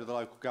will go to the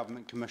Local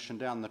Government Commission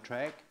down the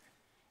track,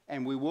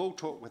 and we will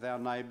talk with our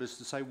neighbours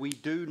to say we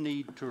do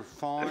need to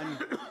refine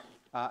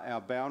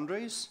our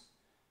boundaries,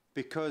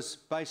 because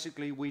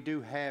basically we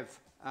do have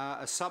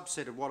a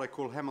subset of what I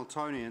call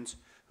Hamiltonians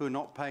who are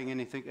not paying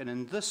anything, and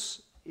in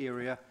this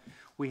area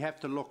we have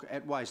to look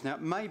at ways. Now,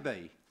 it may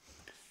be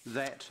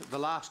that the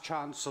last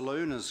chance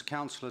saloon, as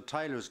Councillor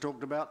Taylor has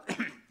talked about,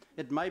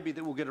 it may be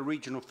that we'll get a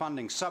regional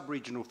funding,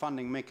 sub-regional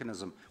funding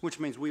mechanism, which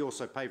means we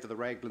also pay for the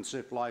Raglan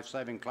Surf Life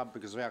Saving Club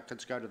because our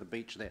kids go to the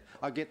beach there.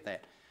 I get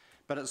that.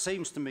 But it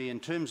seems to me, in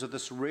terms of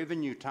this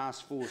revenue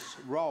task force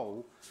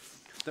role,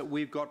 that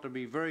we've got to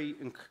be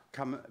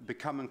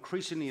become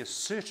increasingly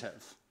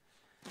assertive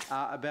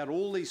about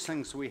all these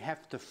things we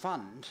have to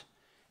fund,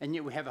 and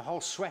yet we have a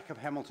whole swack of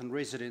Hamilton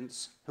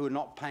residents who are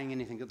not paying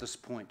anything at this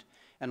point.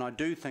 And I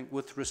do think,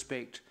 with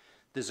respect,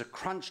 there's a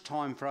crunch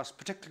time for us,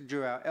 particularly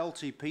during our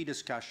LTP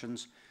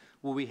discussions,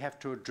 where we have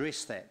to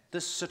address that.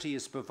 This city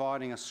is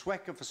providing a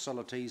swack of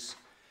facilities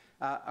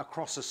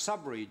across a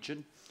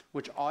sub-region,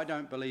 which I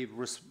don't believe,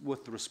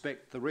 with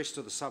respect, the rest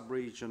of the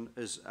sub-region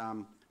is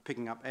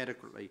picking up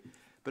adequately.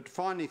 But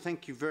finally,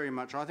 thank you very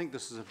much. I think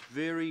this is a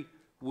very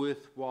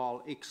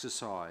worthwhile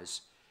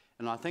exercise,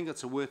 and I think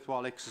it's a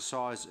worthwhile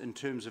exercise in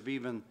terms of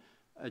even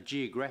a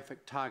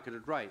geographic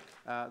targeted rate,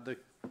 the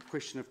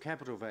question of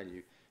capital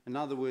value. In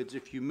other words,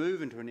 if you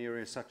move into an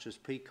area such as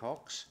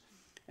Peacocks,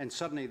 and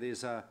suddenly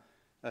there's a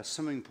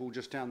swimming pool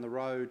just down the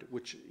road,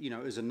 which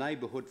is a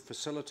neighbourhood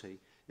facility,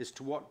 is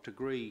to what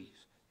degree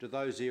do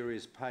those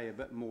areas pay a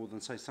bit more than,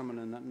 say, someone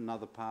in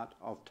another part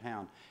of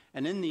town?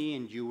 And in the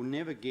end, you will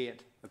never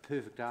get a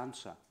perfect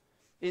answer.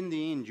 In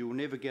the end, you will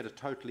never get a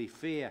totally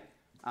fair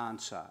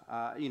answer.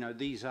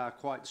 These are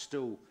quite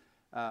still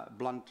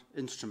blunt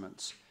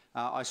instruments.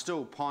 I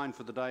still pine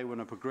for the day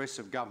when a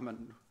progressive government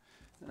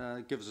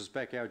gives us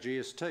back our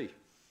GST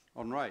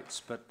on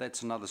rates, but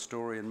that's another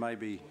story, and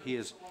maybe he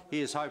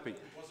is hoping.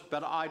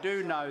 But I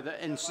do know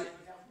that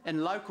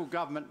in local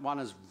government, one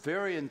is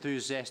very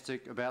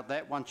enthusiastic about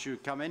that. Once you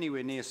come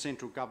anywhere near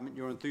central government,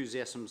 your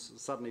enthusiasm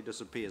suddenly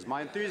disappears.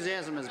 My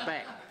enthusiasm is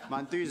back. My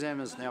enthusiasm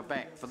is now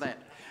back for that.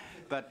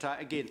 But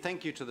again,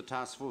 thank you to the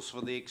task force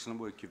for the excellent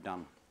work you've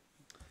done.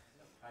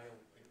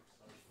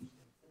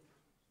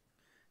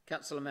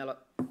 Councillor Mallett.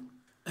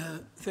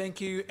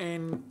 Thank you,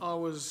 and I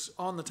was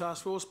on the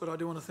task force, but I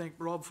do want to thank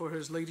Rob for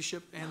his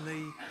leadership and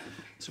the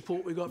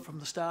support we got from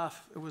the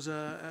staff. It was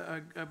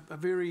a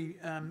very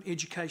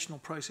educational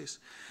process.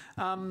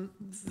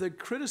 The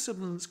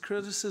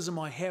criticism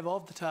I have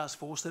of the task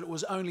force, that it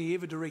was only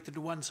ever directed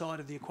to one side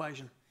of the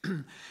equation.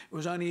 It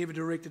was only ever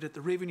directed at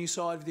the revenue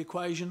side of the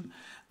equation,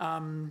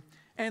 and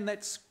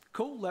that's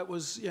cool. That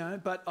was,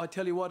 but I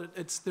tell you what,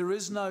 there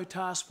is no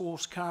task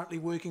force currently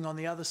working on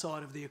the other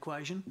side of the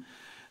equation.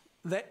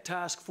 That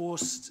task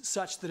force,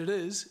 such that it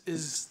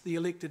is the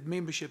elected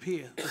membership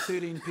here, the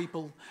 13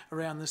 people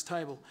around this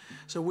table.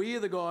 So we are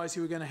the guys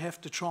who are going to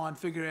have to try and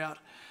figure out,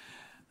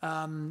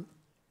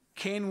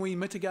 can we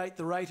mitigate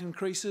the rate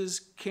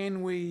increases?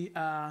 Can we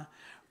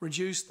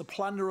reduce the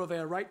plunder of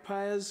our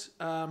ratepayers?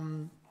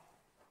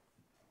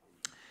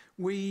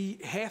 We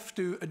have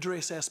to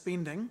address our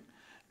spending,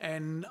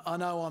 and I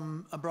know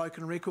I'm a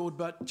broken record,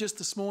 but just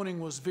this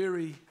morning was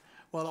very,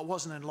 well, it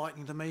wasn't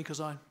enlightening to me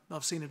because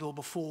I've seen it all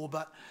before,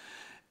 but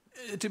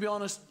to be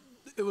honest,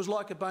 it was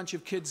like a bunch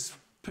of kids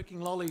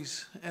picking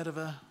lollies out of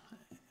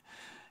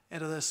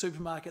the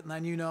supermarket, and they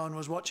knew no one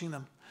was watching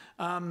them.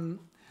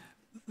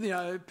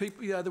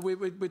 People,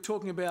 we're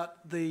talking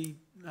about the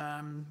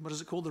what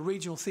is it called, the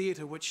regional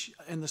theatre, which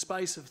in the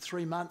space of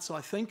 3 months,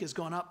 I think, has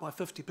gone up by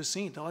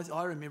 50%.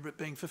 I remember it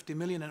being 50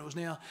 million, and it was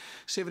now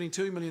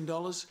 $72 million.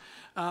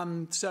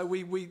 So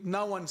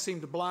no one seemed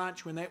to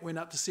blanch when that went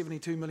up to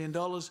 $72 million.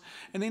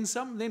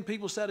 And then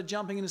people started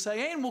jumping in and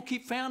saying, and we'll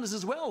keep Founders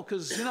as well,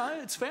 because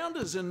it's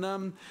Founders,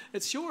 and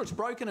it's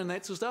broken and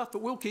that sort of stuff,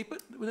 but we'll keep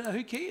it.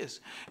 Who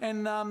cares?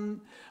 And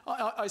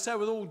I say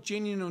with all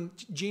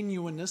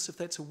genuineness, if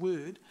that's a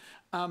word,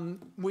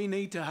 we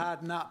need to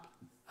harden up.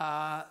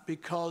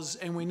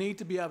 And we need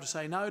to be able to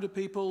say no to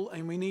people,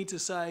 and we need to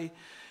say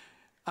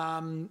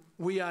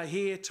we are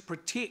here to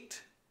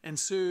protect and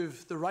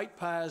serve the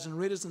ratepayers and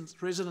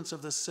residents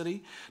of this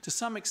city. To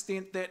some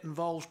extent that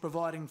involves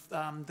providing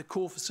the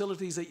core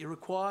facilities that you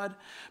required,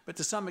 but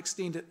to some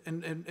extent it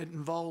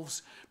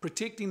involves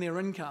protecting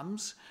their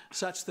incomes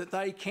such that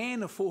they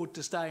can afford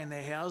to stay in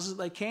their houses,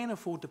 they can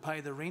afford to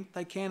pay the rent,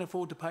 they can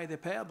afford to pay their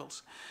power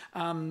bills.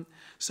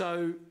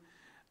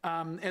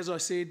 As I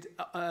said,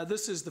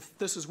 this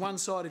is one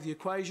side of the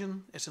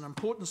equation. It's an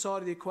important side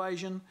of the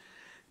equation.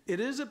 It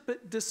is a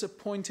bit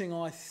disappointing,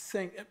 I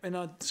think,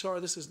 and sorry,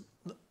 this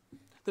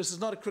is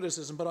not a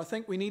criticism, but I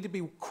think we need to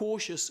be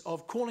cautious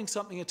of calling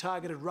something a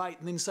targeted rate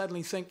and then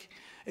suddenly think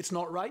it's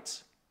not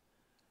rates.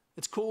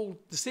 It's called,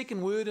 the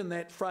second word in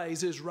that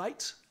phrase is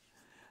rates.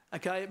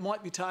 Okay, it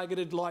might be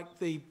targeted like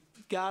the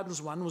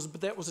Gardens one was,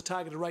 but that was a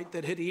targeted rate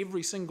that hit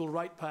every single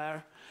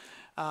ratepayer.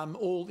 They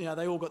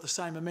all got the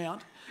same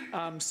amount.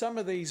 Some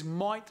of these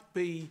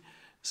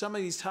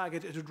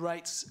targeted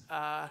rates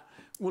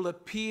will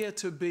appear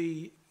to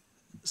be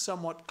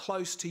somewhat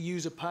close to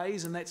user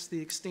pays, and that's the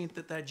extent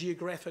that they're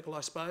geographical,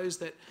 I suppose,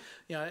 that,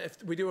 you know,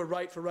 if we do a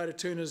rate for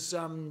Rototurners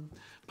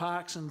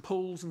parks and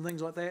pools and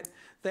things like that,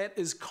 that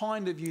is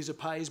kind of user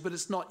pays, but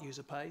it's not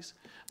user pays.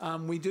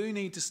 We do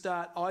need to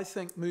start, I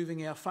think,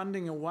 moving our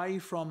funding away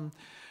from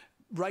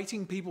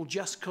rating people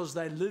just because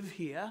they live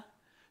here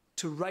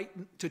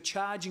to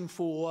charging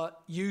for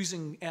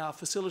using our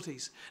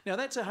facilities. Now,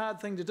 that's a hard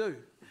thing to do,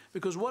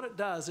 because what it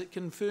does, it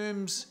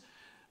confirms,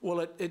 well,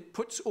 it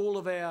puts all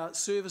of our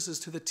services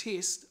to the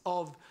test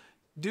of,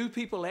 do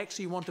people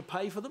actually want to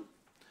pay for them?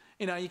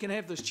 You know, you can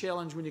have this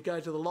challenge when you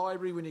go to the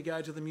library, when you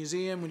go to the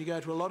museum, when you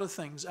go to a lot of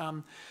things.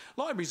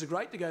 Libraries are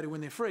great to go to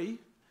when they're free,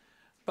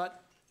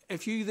 but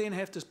if you then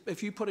have to,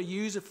 if you put a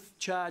user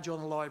charge on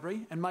a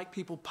library and make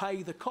people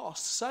pay the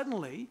cost,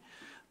 suddenly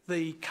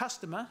the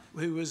customer,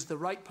 who is the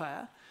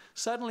ratepayer,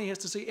 suddenly has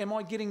to see, am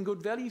I getting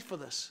good value for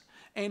this?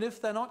 And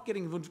if they're not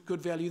getting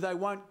good value, they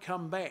won't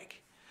come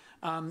back.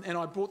 And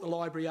I brought the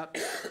library up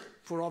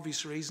for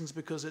obvious reasons,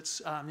 because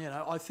it's, you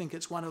know, I think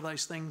it's one of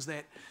those things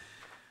that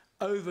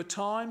over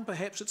time,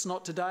 perhaps it's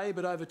not today,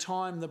 but over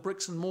time, the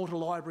bricks and mortar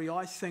library,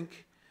 I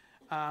think,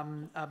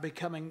 are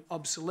becoming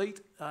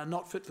obsolete,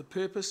 not fit for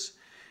purpose.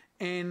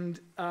 And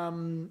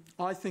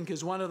I think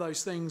is one of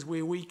those things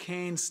where we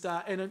can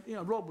start, and you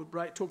know, Rob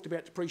talked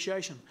about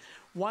depreciation.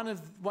 One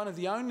of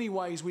the only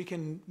ways we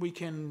can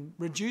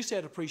reduce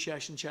our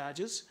depreciation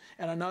charges,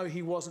 and I know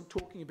he wasn't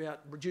talking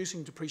about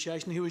reducing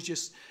depreciation, he was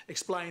just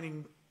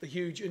explaining the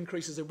huge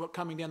increases that were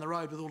coming down the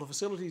road with all the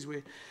facilities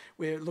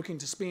we're looking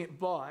to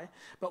buy.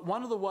 But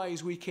one of the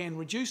ways we can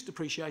reduce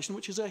depreciation,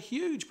 which is a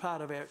huge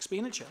part of our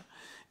expenditure,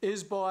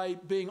 is by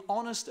being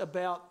honest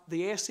about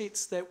the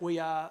assets that we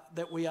are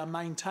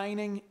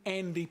maintaining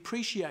and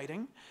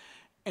depreciating,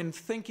 and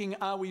thinking,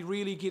 are we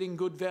really getting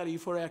good value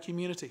for our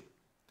community?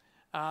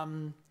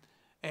 And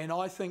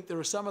I think there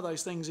are some of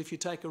those things, if you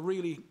take a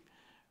really,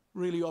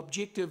 really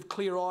objective,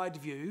 clear-eyed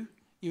view,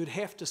 you would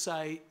have to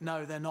say,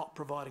 no, they're not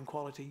providing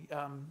quality,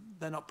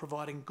 they're not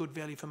providing good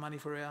value for money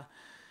for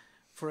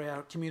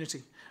our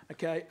community.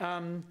 Okay,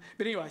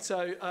 but anyway,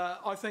 so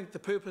I think the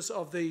purpose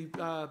of the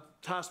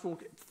task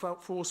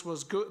force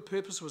was good.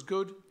 Purpose was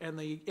good, and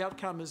the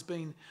outcome has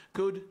been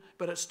good,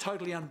 but it's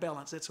totally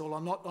unbalanced. That's all.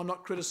 I'm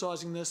not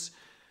criticising this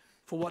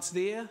for what's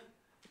there.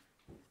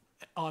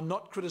 I'm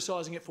not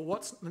criticising it for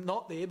what's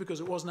not there,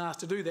 because it wasn't asked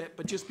to do that.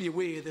 But just be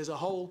aware, there's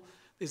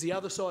the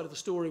other side of the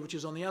story, which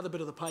is on the other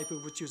bit of the paper,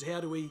 which is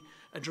how do we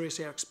address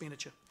our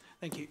expenditure.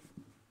 Thank you.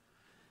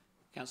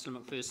 Councillor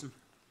McPherson.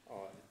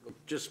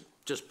 Look,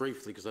 just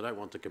briefly, because I don't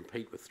want to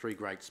compete with three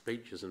great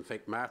speeches. In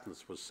fact,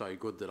 Martin's was so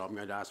good that I'm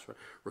going to ask for a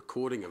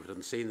recording of it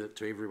and send it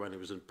to everyone who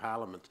was in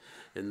Parliament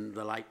in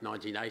the late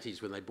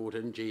 1980s when they brought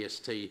in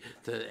GST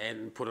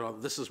and put it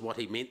on. This is what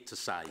he meant to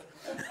say.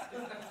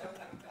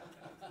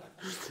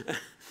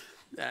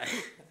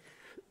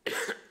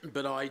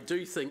 But I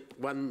do think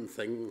one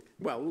thing,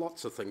 well,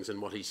 lots of things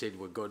in what he said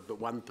were good, but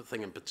one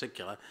thing in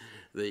particular,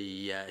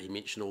 he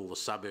mentioned all the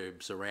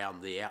suburbs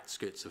around the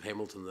outskirts of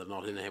Hamilton that are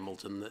not in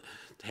Hamilton that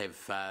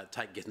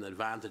have getting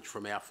advantage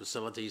from our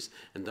facilities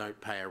and don't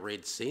pay a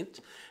red cent.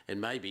 And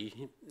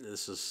maybe,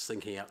 this is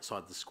thinking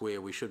outside the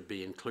square, we should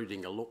be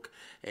including a look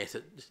at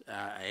it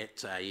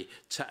at a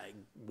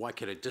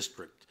Waikato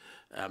district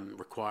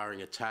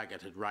requiring a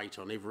targeted rate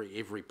on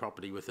every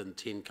property within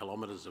 10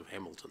 kilometres of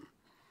Hamilton.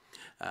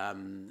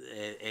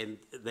 And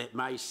that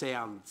may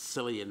sound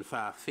silly and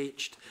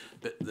far-fetched,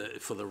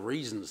 but for the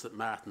reasons that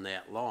Martin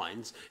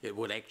outlines, it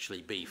would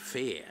actually be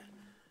fair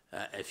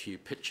if you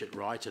pitch it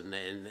right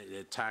and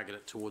target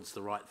it towards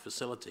the right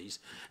facilities.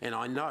 And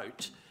I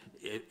note,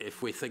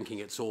 if we're thinking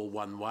it's all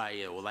one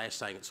way, or they're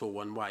saying it's all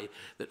one way,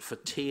 that for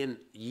 10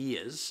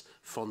 years,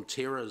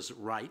 Fonterra's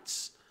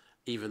rates,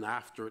 even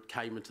after it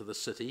came into the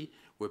city,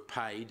 were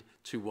paid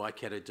to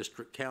Waikato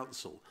District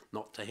Council,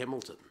 not to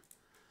Hamilton.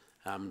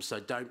 So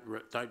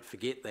don't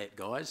forget that,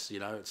 guys. You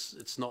know,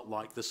 it's not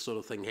like this sort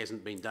of thing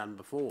hasn't been done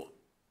before.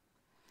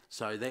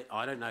 So that,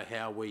 I don't know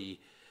how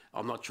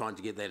I'm not trying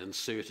to get that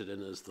inserted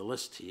in as the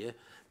list here,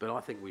 but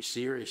I think we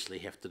seriously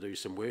have to do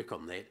some work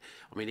on that.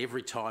 I mean,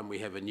 every time we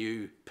have a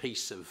new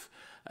piece of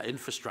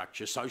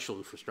infrastructure, social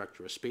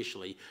infrastructure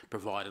especially,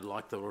 provided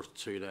like the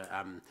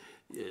Rototuna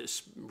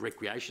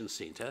Recreation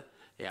Centre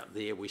out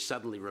there, we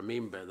suddenly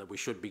remember that we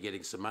should be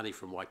getting some money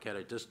from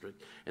Waikato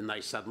District, and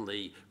they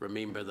suddenly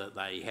remember that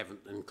they haven't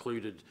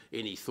included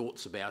any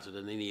thoughts about it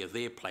in any of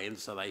their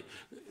plans, so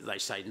they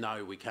say,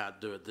 no, we can't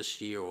do it this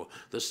year or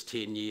this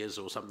 10 years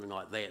or something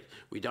like that.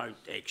 We don't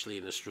actually,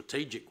 in a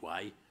strategic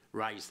way,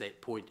 raise that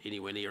point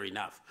anywhere near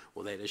enough,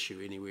 or that issue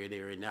anywhere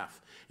near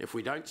enough. If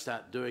we don't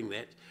start doing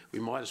that, we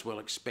might as well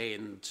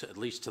expand at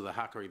least to the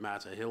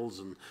Hakarimata Hills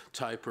and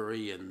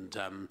Taupiri and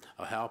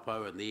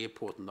Ohaupo and the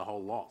airport and the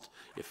whole lot,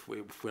 if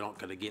we're not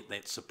going to get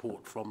that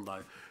support from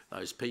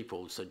those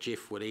people. So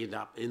Jeff would end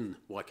up in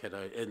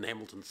Waikato, in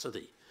Hamilton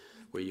City,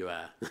 where you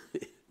are.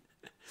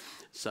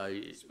 So,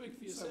 speak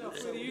for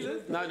yourself. Where do you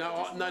live?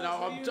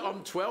 No,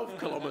 I'm 12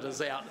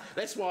 kilometres out.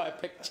 That's why I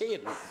picked 10.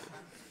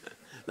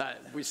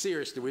 No,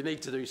 seriously, we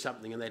need to do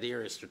something in that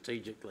area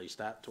strategically,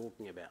 start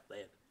talking about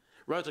that.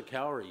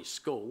 Rotokauri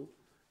School,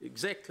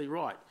 exactly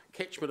right.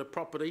 Catchment of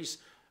properties,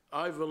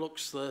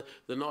 overlooks the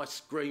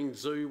nice green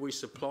zoo we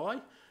supply.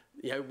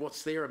 You know,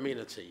 what's their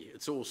amenity?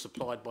 It's all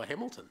supplied by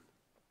Hamilton.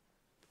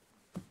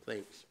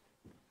 Thanks.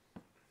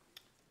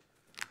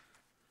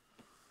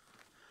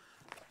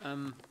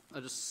 I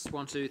just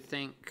want to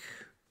thank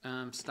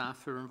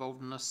staff who are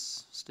involved in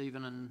this,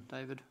 Stephen and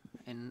David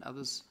and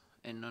others.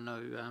 And I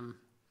know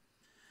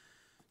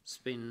it's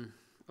been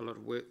a lot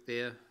of work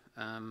there.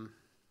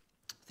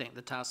 Thank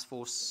the task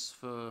force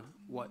for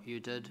what you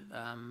did.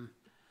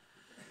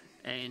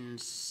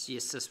 And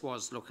yes, this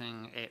was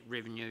looking at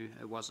revenue.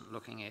 It wasn't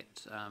looking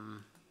at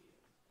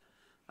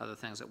other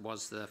things. It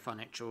was the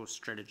financial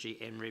strategy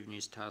and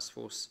revenues task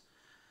force.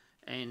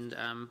 And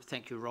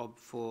thank you, Rob,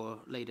 for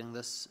leading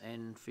this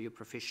and for your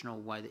professional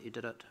way that you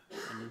did it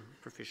and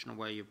professional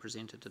way you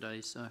presented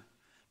today. So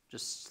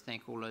just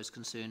thank all those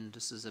concerned.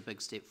 This is a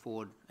big step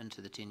forward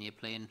into the 10-year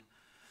plan.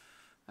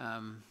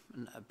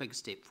 A big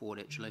step forward,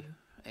 actually.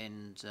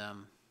 And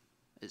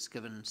it's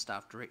given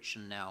staff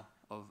direction now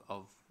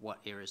of what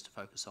areas to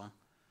focus on.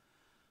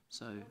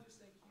 So, Can I just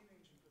thank you,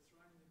 Angel, for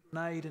throwing the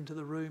grenade into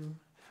the room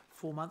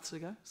 4 months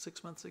ago,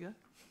 6 months ago?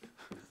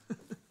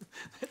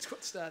 That's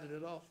what started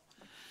it off.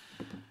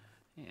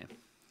 yeah.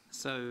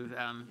 So,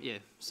 yeah.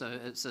 So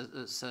it's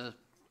a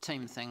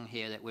team thing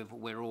here that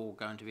we're all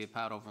going to be a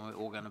part of, and we're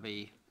all going to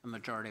be. A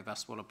majority of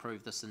us will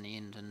approve this in the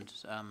end, and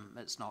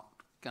it's not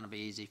going to be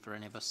easy for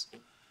any of us.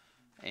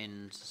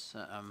 And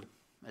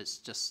it's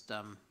just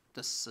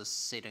this is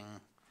setting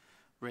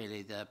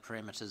really the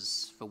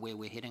parameters for where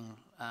we're heading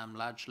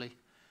largely,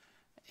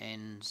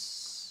 and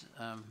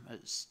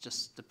it's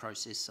just the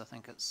process. I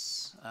think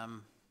it's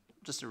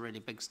just a really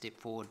big step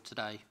forward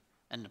today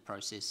in the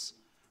process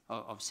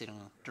of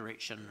setting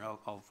direction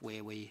of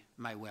where we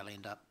may well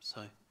end up.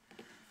 So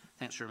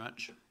thanks very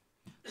much.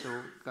 So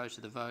we'll go to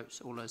the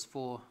vote. All those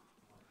for,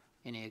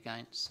 any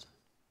against?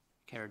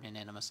 Carried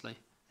unanimously.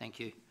 Thank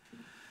you.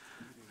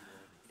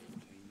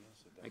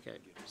 Okay,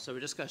 so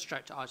we just go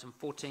straight to item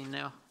 14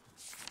 now.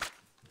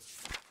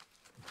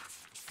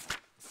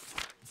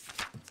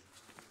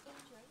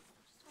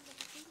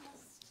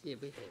 Yeah,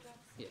 we have.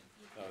 Yeah.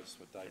 Oh, that's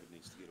what David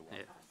needs to get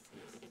away.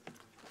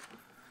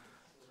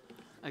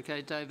 Yeah.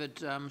 Okay,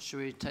 David, should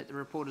we take the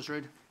report as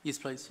read? Yes,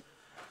 please.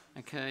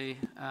 Okay,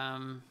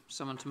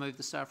 someone to move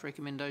the staff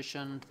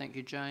recommendation. Thank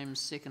you, James.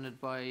 Seconded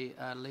by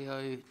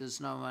Leo. There's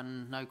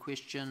no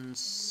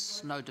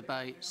questions, no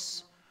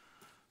debates.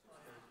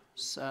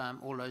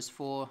 All those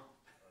for?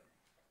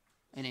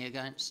 Any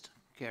against?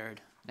 Carried.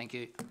 Thank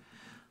you.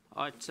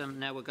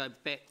 Now we'll go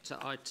back to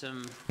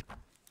item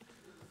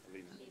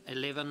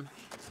 11.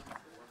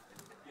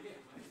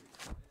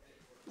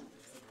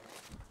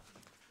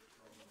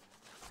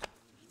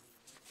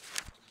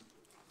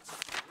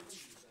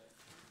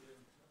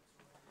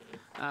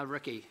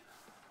 Ricky,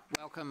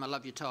 welcome. I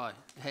love your tie.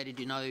 How did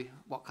you know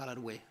what colour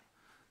to wear?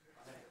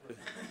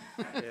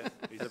 Yeah,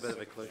 he's a bit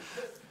of a clue.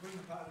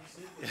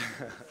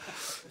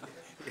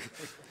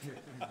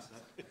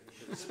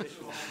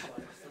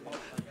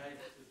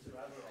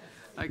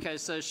 Okay,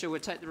 so shall we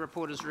take the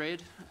report as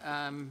read?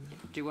 Do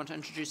you want to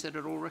introduce that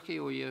at all, Ricky,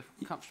 or are you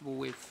comfortable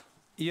with?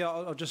 Yeah,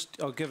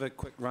 I'll give a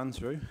quick run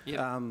through. Yep.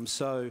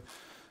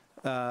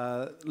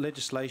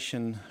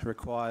 Legislation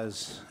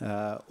requires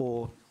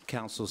all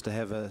councils to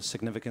have a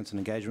significance and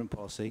engagement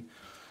policy,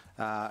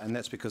 and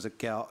that's because it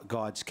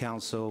guides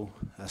council,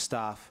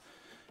 staff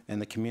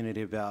and the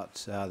community about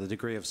the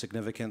degree of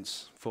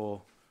significance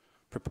for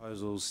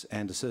proposals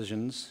and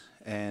decisions,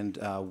 and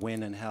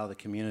when and how the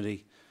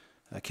community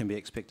can be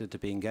expected to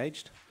be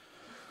engaged.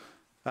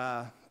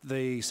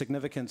 The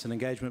significance and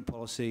engagement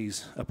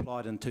policies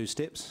applied in 2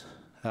 steps.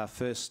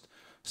 First,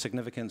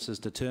 significance is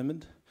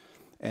determined,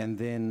 and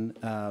then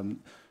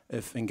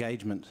if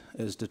engagement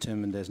is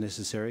determined as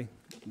necessary,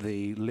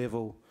 the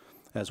level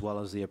as well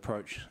as the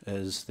approach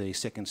is the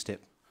second step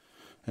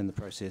in the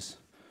process.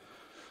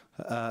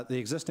 The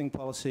existing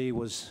policy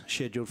was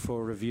scheduled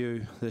for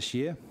review this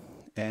year,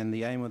 and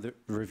the aim of the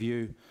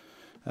review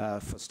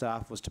for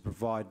staff was to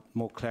provide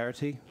more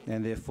clarity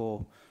and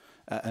therefore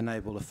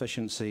enable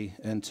efficiency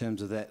in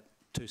terms of that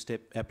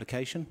 2-step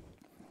application.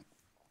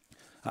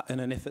 In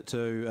an effort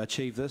to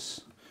achieve this,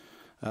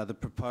 the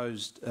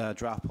proposed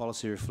draft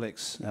policy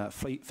reflects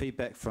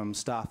feedback from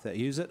staff that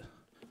use it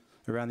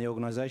around the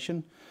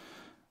organisation,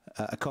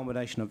 a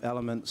combination of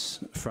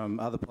elements from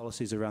other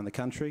policies around the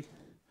country,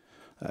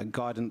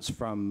 guidance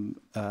from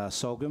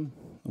SOLGM,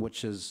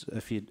 which is,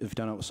 if you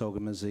don't know what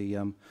SOLGM is,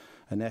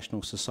 a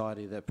national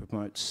society that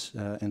promotes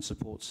and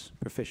supports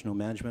professional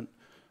management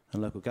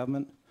and local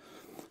government,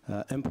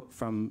 input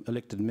from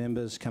elected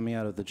members coming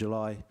out of the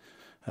July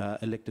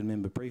elected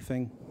member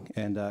briefing,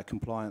 and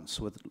compliance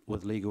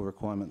with legal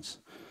requirements.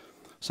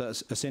 So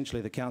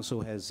essentially the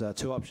council has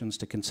 2 options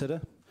to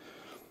consider.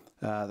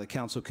 The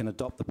council can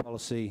adopt the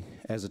policy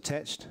as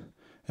attached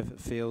if it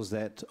feels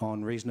that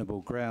on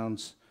reasonable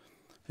grounds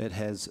it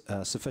has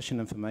sufficient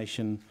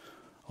information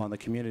on the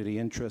community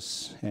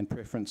interests and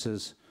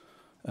preferences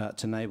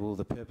to enable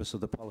the purpose of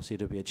the policy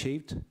to be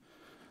achieved.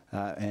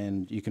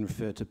 And you can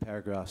refer to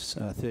paragraphs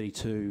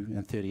 32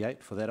 and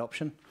 38 for that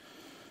option.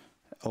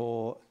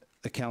 Or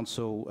the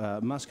council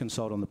must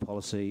consult on the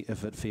policy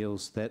if it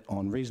feels that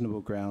on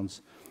reasonable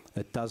grounds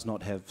it does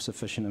not have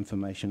sufficient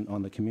information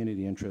on the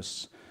community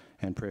interests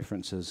and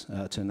preferences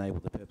to enable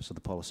the purpose of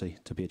the policy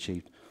to be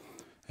achieved.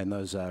 And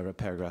those are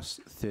paragraphs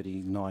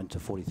 39 to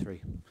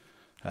 43.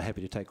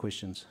 Happy to take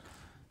questions.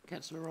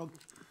 Councillor Rob.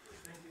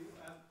 Thank you.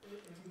 Have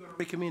you got a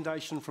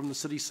recommendation from the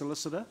City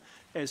Solicitor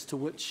as to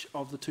which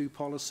of the two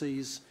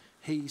policies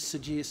he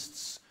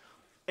suggests,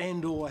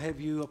 and/or have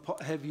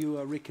you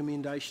a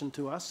recommendation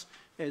to us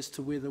as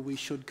to whether we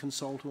should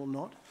consult or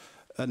not?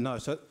 No,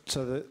 so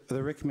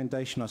the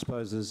recommendation, I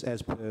suppose, is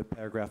as per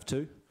paragraph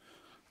 2,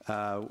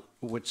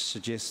 which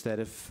suggests that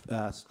if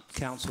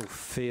council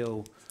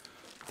feel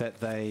that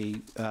they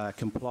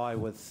comply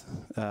with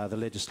the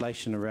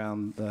legislation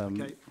around...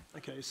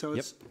 Okay, so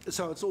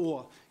it's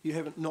or. You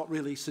haven't not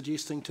really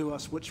suggesting to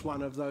us which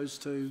one of those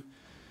two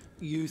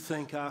you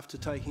think, after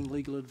taking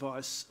legal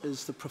advice,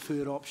 is the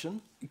preferred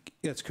option?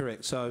 That's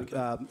correct. So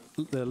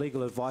the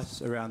legal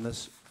advice around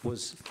this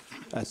was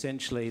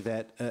essentially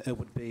that it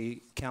would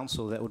be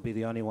council that would be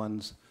the only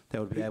ones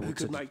that would be able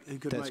to...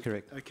 That's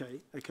correct.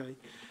 Okay.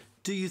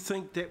 Do you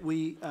think that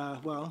we,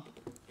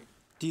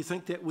 do you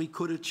think that we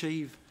could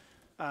achieve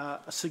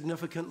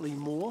significantly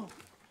more,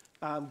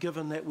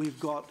 given that we've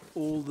got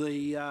all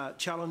the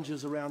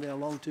challenges around our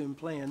long-term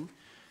plan?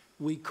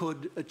 We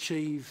could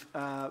achieve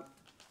a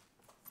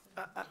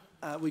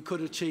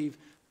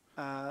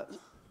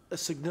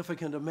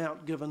significant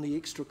amount, given the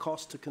extra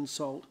cost to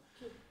consult,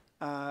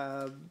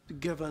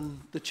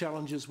 given the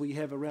challenges we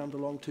have around the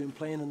long-term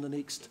plan in the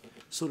next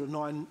sort of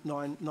nine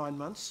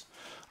months?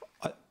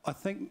 I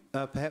think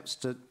perhaps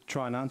to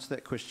try and answer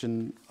that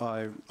question,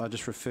 I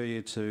just refer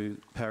you to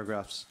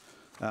paragraphs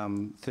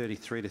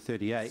 33 to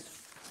 38.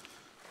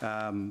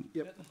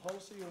 Yep. The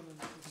policy or the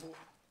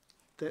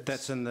report?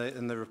 That's in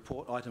the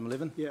report, item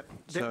 11. Yeah.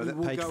 So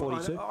page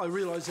 42. I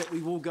realise that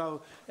we will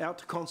go out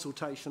to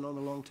consultation on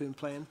the long-term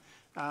plan.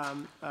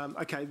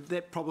 Okay,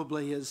 that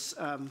probably is...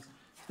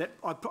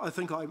 I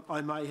think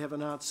I may have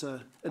an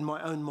answer in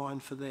my own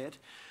mind for that.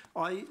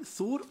 I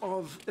thought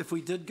of, if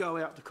we did go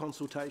out to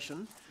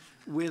consultation,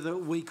 whether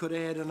we could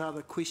add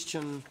another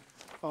question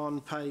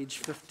on page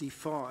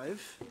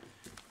 55,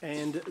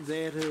 and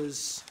that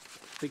is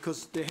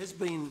because there has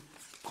been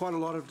quite a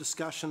lot of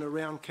discussion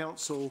around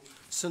council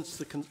since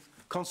the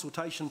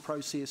consultation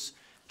process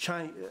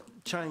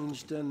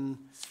changed in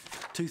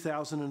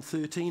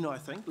 2013, I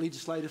think,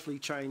 legislatively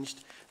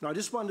changed. And I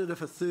just wondered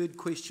if a third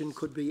question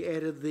could be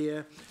added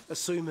there,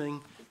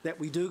 assuming that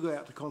we do go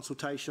out to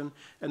consultation,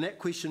 and that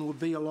question would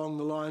be along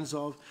the lines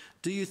of,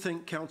 do you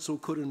think council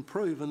could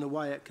improve in the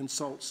way it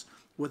consults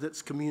with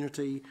its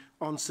community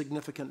on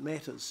significant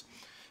matters?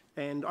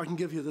 And I can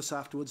give you this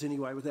afterwards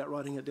anyway without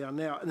writing it down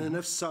now. And then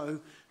if so,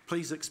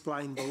 please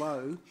explain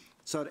below.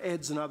 So it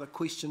adds another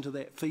question to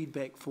that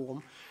feedback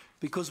form,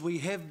 because we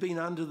have been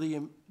under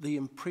the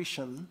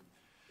impression,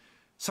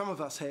 some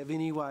of us have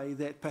anyway,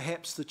 that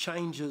perhaps the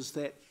changes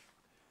that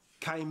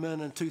came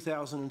in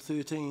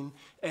 2013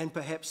 and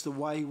perhaps the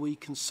way we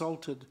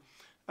consulted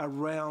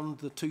around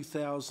the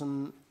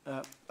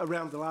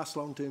around the last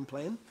long-term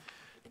plan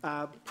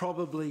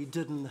probably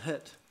didn't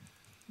hit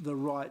the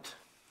right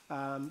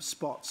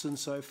spots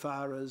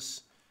insofar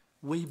as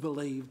we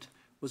believed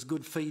was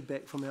good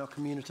feedback from our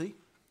community.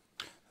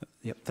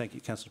 Yep, thank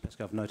you, Councillor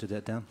Pascoe. I've noted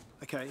that down.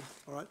 Okay,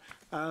 all right.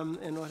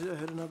 And I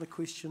had another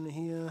question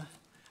here.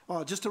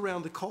 Oh, just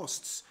around the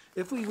costs.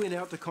 If we went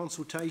out to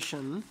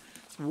consultation,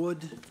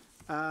 would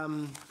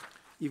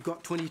you've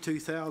got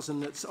 22,000,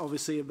 that's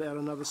obviously about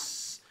another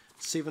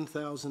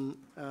 7,000.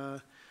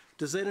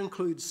 Does that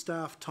include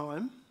staff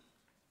time?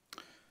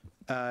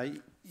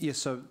 Yes,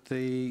 so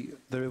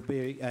there will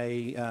be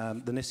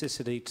the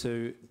necessity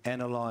to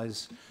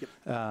analyse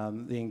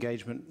the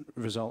engagement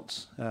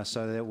results,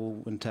 so that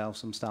will entail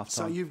some staff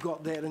time. So you've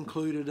got that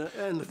included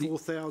in the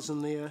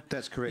 4,000 there?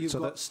 That's correct. You've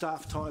got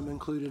staff time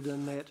included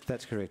in that?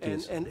 That's correct,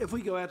 yes. And if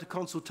we go out to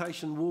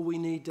consultation, will we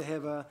need to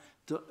have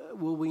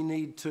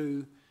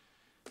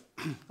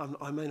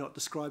I may not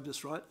describe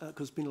this right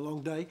because it's been a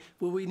long day.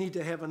 Will we need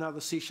to have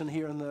another session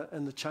here in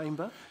the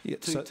chamber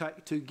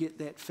to get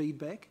that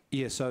feedback?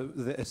 Yeah. So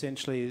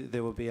essentially,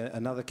 there will be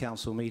another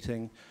council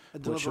meeting. A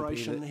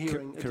deliberation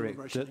hearing.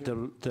 Correct.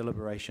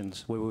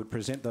 Deliberations. We would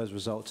present those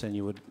results, and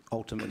you would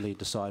ultimately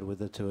decide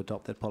whether to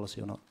adopt that policy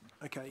or not.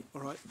 Okay.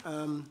 All right.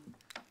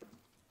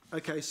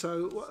 Okay.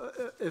 So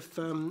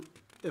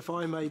if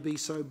I may be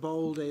so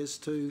bold as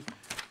to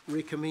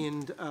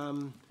recommend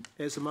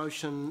as a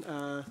motion.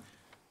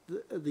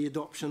 The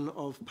adoption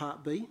of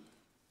Part B.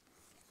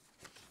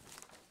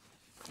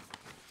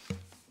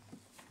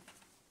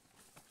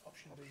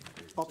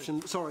 Option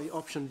B.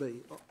 Option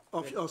B.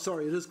 Oh,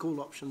 sorry, it is called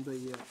Option B,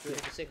 yeah. Do we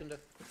have a seconder?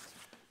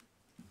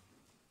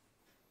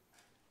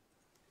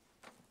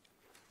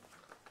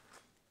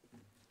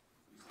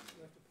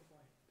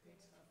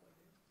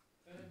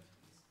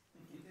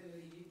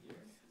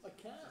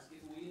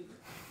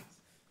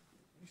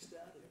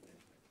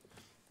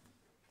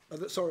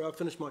 Sorry, I've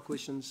finished my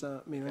questions,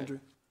 Mayor Andrew.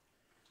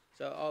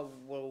 So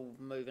I will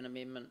move an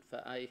amendment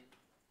for A,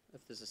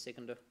 if there's a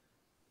seconder.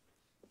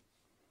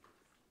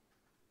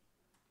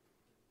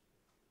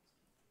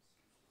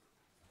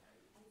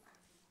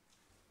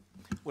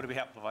 Would it be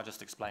helpful if I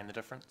just explain the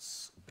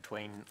difference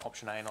between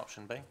option A and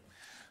option B?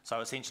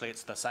 So essentially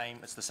it's the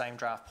same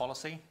draft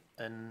policy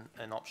in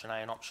option A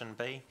and option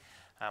B.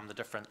 The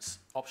difference,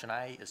 option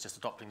A is just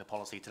adopting the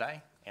policy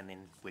today and then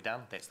we're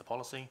done, that's the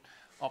policy.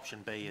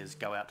 Option B is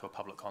go out to a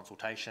public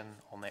consultation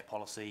on that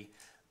policy,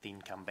 then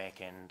come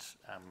back and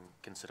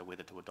consider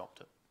whether to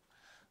adopt it.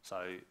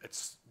 So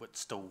it's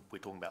still, we're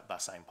talking about the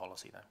same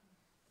policy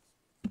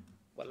though.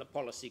 Well, the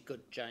policy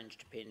could change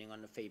depending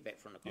on the feedback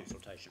from the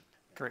consultation.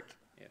 Correct.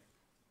 Yeah.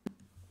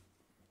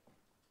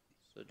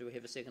 So do we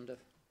have a seconder?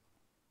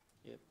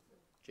 Yep,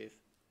 Jeff.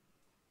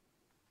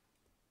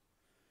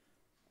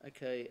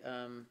 Okay,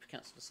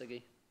 Councillor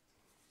Siggy.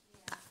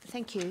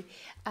 Thank you.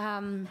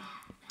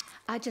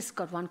 I just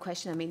got one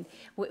question. I mean,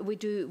 we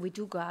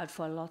do go out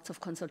for lots of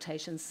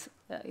consultations,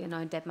 you know,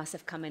 and that must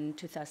have come in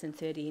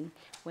 2013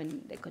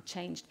 when they got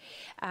changed.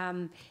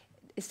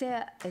 Is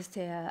there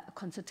a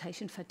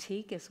consultation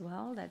fatigue as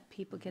well, that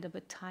people get a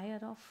bit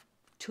tired of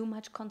too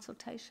much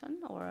consultation,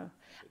 or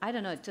I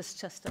don't know,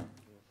 just a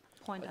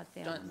point out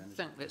there. I don't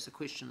think that's a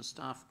question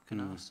staff can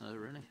answer,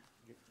 really.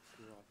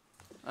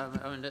 I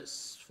mean,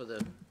 that's for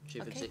the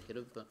chief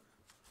executive, but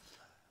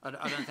I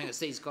don't think it's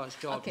these guys'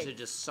 job to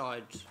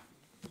decide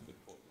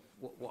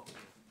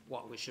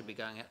what we should be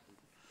going at.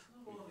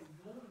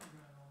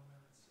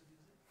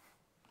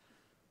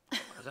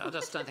 I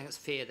just don't think it's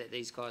fair that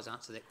these guys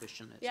answer that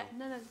question. That's all.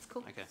 No, that's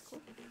cool. Okay.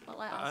 Cool. Well,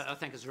 I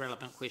think it's a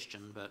relevant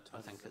question, but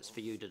I think it's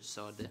for you to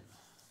decide that.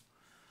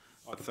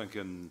 I think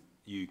in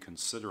you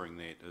considering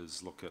that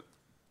is look at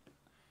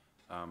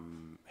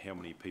how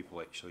many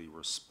people actually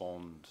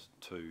respond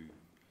to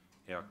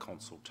our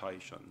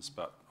consultations,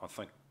 but I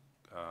think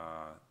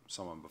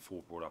someone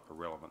before brought up a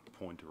relevant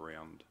point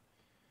around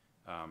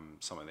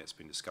something that's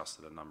been discussed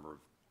at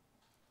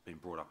been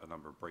brought up a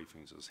number of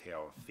briefings, is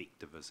how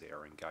effective is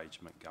our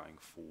engagement going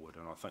forward,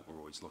 and I think we're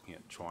always looking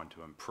at trying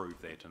to improve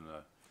that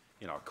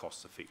in a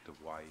cost-effective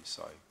way.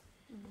 So,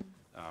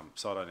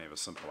 so I don't have a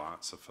simple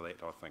answer for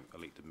that. I think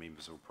elected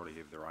members will probably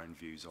have their own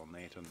views on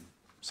that, and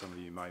some of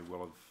you may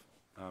well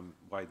have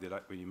weighed that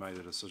up when you made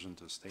a decision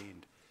to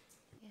stand.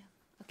 Yeah.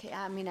 Okay.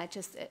 I mean, it's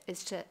just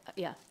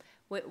yeah.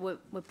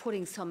 We're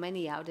putting so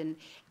many out, and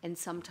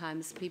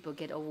sometimes people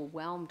get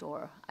overwhelmed,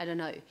 or I don't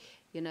know,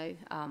 you know.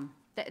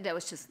 That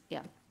was just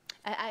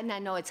and I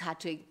know it's hard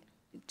to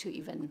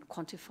even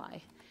quantify.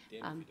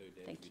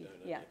 Thank you.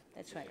 Yeah,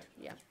 that's right.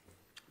 Yeah,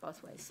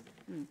 both ways.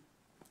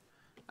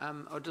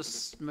 I'll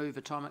just move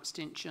a time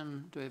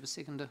extension. Do we have a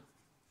seconder?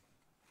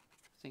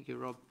 Thank you,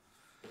 Rob.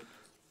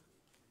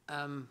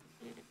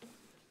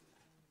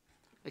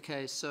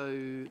 Okay,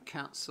 so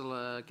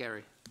Councillor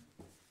Gary.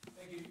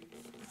 Thank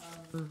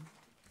you.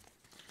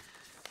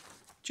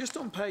 Just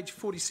on page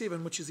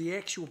 47, which is the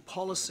actual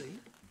policy,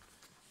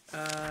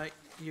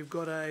 you've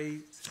got a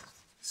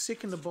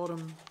second to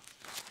bottom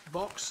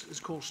box, is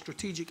called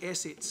strategic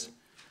assets.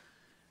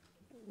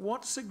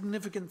 What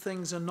significant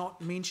things are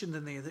not mentioned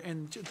in there?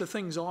 And the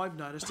things I've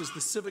noticed is the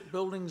civic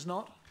buildings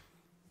not.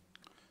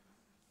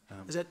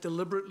 Is that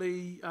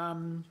deliberately,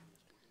 and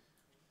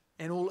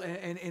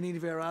any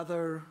of our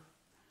other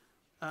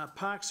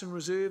parks and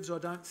reserves I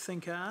don't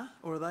think are,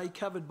 or are they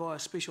covered by a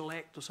special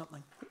act or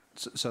something?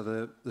 So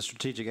the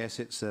strategic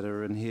assets that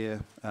are in here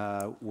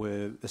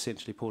were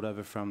essentially pulled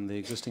over from the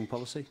existing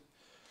policy.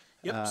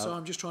 Yep. So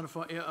I'm just trying to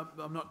find. Yeah,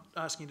 I'm not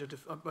asking you to.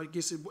 I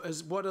guess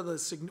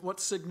what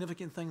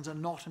significant things are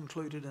not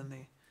included in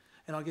there?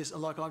 And I guess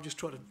I've just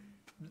tried to.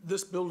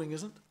 This building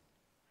isn't.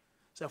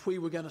 So if we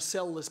were going to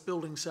sell this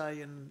building,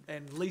 say,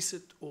 and lease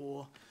it,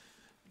 or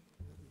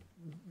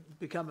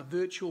become a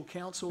virtual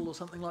council or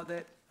something like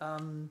that,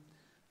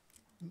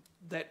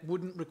 that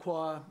wouldn't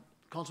require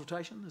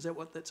consultation. Is that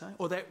what that's saying?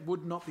 Or that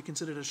would not be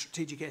considered a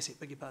strategic asset?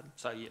 Beg your pardon.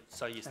 So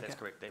yes, that's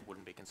correct. That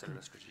wouldn't be considered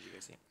a strategic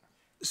asset.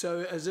 So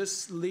is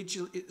this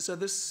so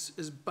this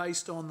is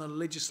based on the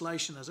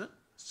legislation, is it?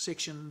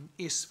 Section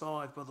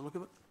S5 by the look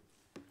of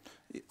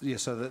it? Yeah,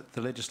 so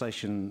the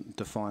legislation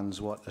defines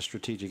what a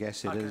strategic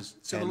asset is.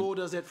 So the law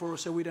does that for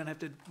us, so we don't have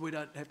to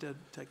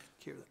take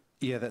care of that.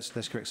 Yeah,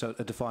 that's correct. So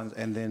it defines,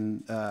 and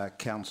then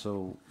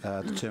council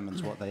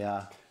determines what they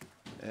are,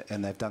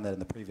 and they've done that in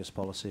the previous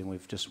policy, and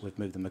we've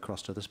moved them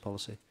across to this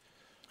policy.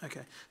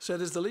 Okay. So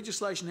does the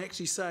legislation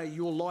actually say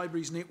your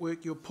libraries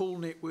network, your pool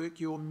network,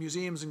 your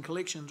museums and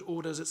collections,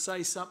 or does it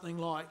say something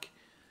like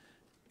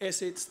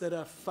assets that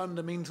are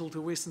fundamental to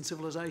Western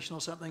civilization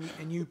or something,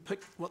 and you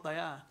pick what they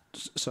are?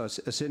 So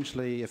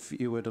essentially, if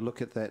you were to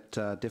look at that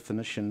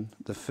definition,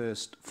 the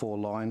first 4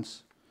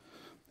 lines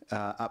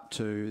up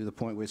to the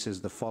point where it says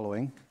the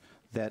following,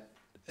 that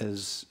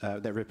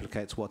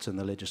replicates what's in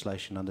the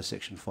legislation under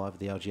Section 5 of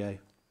the LGA.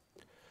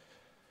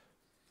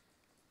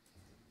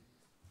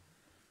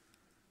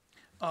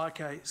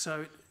 Okay,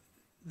 so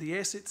the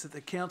assets that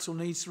the council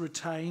needs to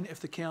retain if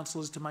the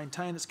council is to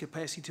maintain its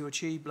capacity to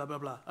achieve blah, blah,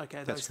 blah.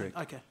 Okay, That's those things.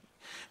 correct. Okay.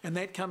 And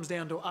that comes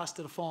down to us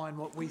to define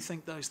what we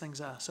think those things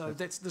are. So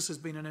this has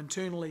been an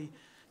internally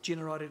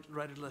generated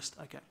list.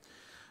 Okay.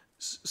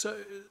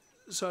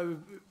 So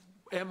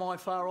am I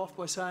far off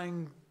by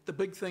saying the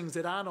big things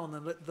that aren't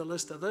on the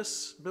list are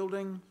this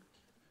building?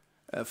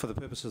 For the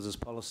purpose of this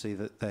policy,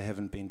 that they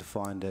haven't been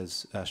defined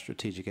as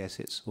strategic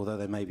assets, although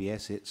they may be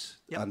assets.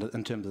 Yep.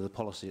 In terms of the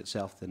policy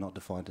itself, they're not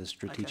defined as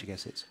strategic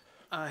assets.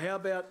 How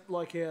about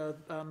like our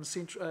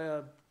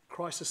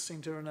crisis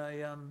centre and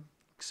a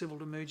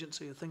civil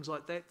emergency or things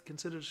like that,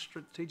 considered a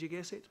strategic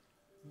asset?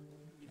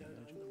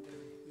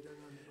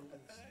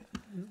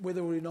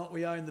 Whether or not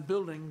we own the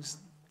buildings,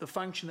 the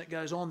function that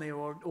goes on there,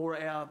 or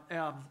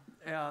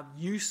our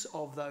use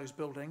of those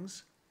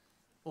buildings,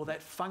 or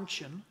that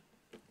function.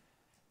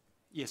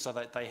 Yeah, so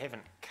they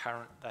haven't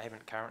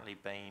currently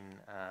been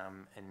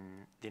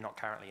they're not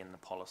currently in the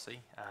policy.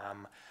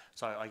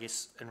 So I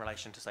guess in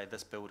relation to say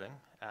this building,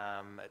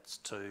 it's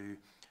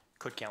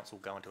could council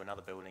go into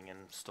another building and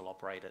still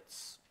operate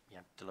its,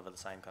 deliver the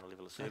same kind of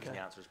level of service? Okay.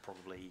 The answer is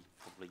probably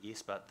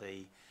yes, but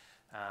the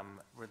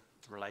with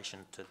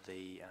relation to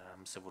the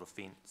civil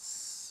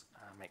defence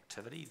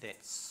activity,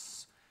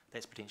 that's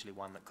potentially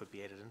one that could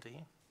be added into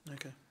here.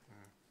 Okay.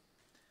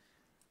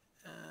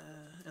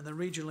 And the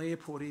regional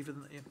airport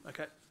even,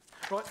 okay.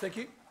 Right, thank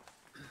you.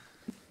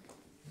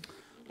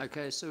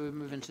 Okay, so we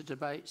move into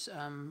debate.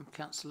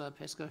 Councillor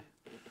Pascoe.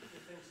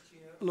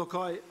 Look,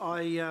 I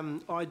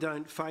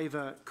don't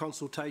favour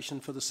consultation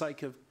for the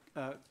sake of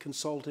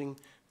consulting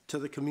to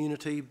the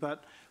community,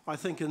 but I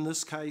think in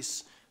this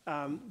case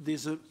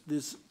the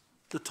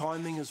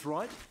timing is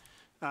right.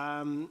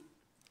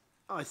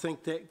 I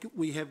think that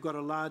we have got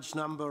a large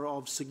number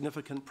of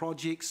significant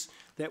projects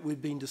that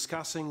we've been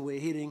discussing. We're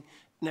heading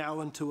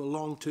now into a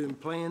long-term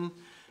plan,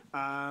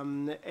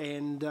 and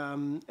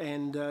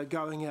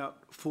going out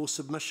for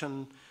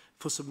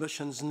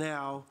submissions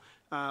now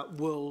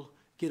will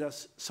get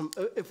us some.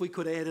 If we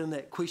could add in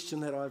that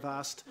question that I've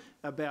asked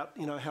about,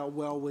 how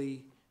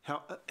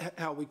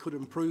we could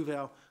improve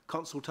our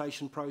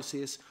consultation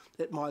process,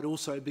 that might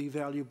also be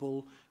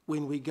valuable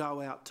when we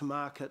go out to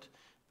market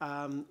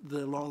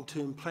the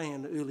long-term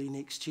plan early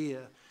next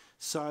year.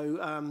 So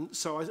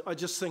I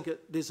just think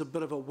there's a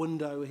bit of a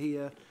window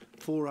here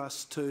for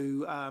us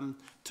to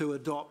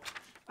adopt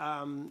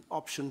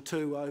option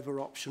 2 over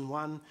option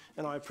 1,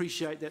 and I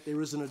appreciate that there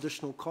is an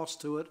additional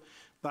cost to it,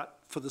 but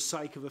for the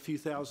sake of a few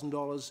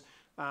 $1,000s,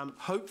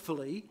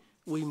 hopefully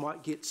we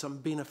might get some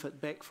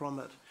benefit back from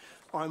it.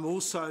 I'm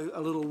also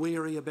a little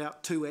wary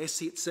about 2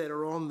 assets that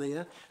are on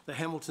there, the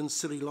Hamilton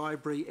City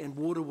Library and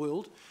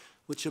Waterworld,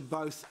 which are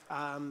both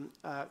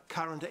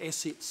current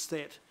assets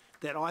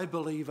that I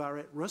believe are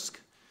at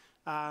risk.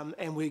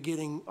 And we're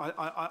getting,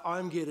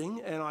 I'm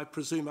getting, and I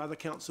presume other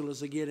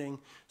councillors are getting,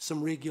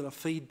 some regular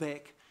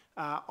feedback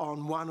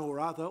on one or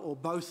other or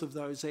both of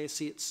those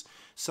assets.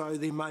 So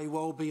there may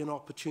well be an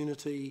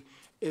opportunity,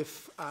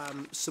 if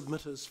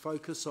submitters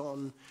focus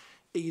on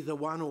either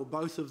one or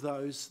both of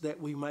those, that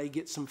we may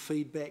get some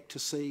feedback to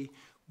see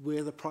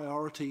where the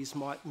priorities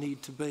might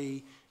need to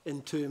be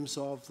in terms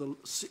of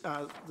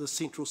the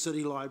Central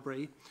City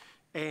Library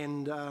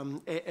and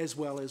as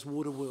well as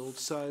Waterworld.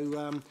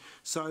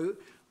 So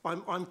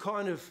I'm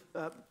kind of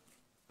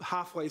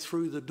halfway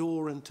through the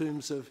door in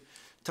terms of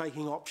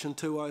taking option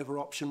 2 over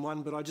option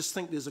 1, but I just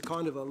think there's a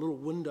kind of a little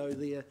window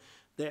there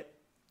that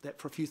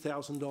for a few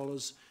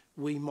 $1,000s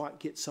we might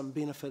get some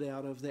benefit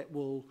out of, that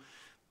will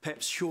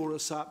perhaps shore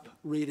us up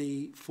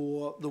ready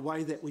for the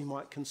way that we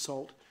might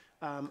consult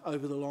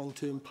over the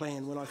long-term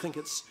plan, when I think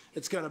it's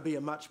going to be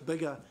a much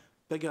bigger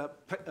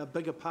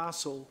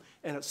parcel,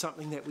 and it's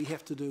something that we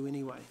have to do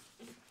anyway.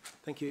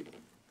 Thank you.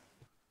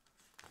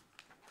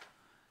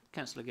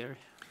 Councillor Gary.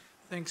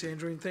 Thanks,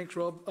 Andrew, and thanks,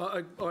 Rob.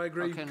 I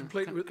agree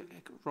completely with...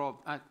 Rob,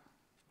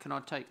 can I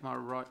take my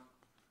right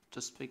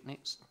to speak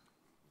next?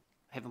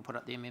 Haven't put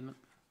up the amendment.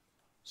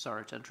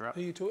 Sorry to interrupt.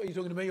 Are you talking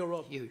to me or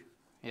Rob? You,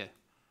 yeah.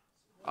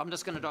 I'm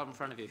just going to dive in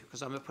front of you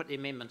because I'm going to put the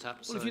amendment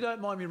up. Well, if you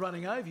don't mind me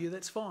running over you,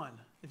 that's fine.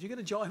 If you're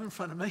going to jive in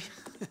front of me,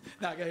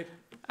 no, go ahead.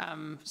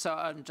 So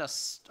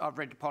I've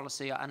read the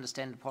policy, I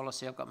understand the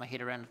policy, I've got my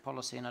head around the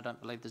policy, and I don't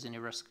believe there's any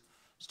risk.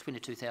 It's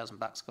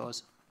 $22,000,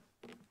 guys.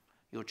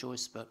 Your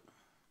choice, but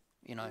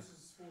This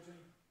is 14.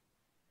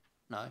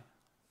 No.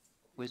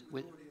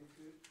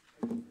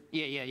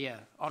 Yeah.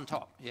 On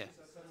top, yeah.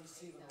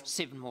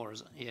 7 more,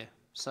 is it? Yeah.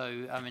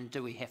 So, I mean,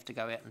 do we have to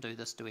go out and do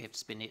this? Do we have to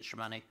spend extra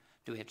money?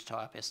 Do we have to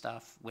tie up our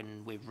staff?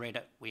 When we've read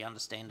it, we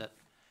understand it,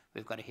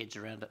 we've got our heads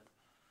around it.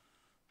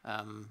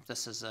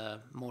 This is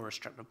a more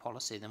restrictive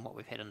policy than what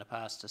we've had in the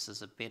past. This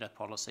is a better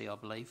policy, I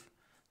believe,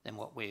 than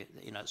what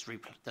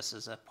this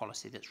is a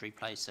policy that's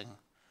replacing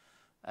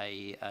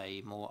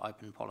a more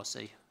open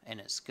policy, and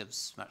it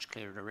gives much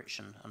clearer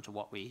direction into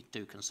what we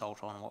do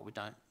consult on and what we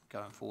don't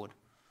going forward.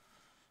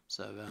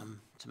 So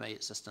to me,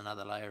 it's just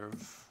another layer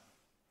of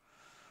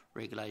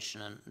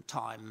regulation and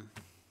time,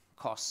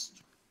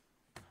 cost,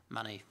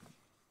 money,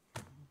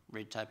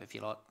 red tape, if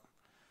you like.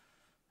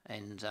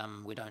 And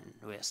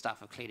our staff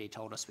have clearly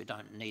told us we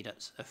don't need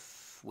it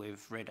if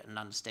we've read it and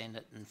understand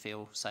it and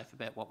feel safe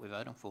about what we're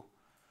voting for.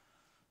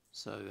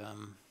 So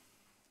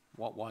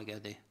why go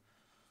there?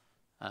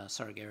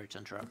 Sorry, Gary, to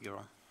interrupt. You're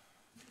on.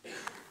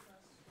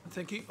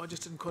 Thank you. I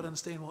just didn't quite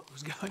understand what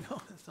was going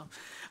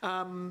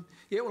on.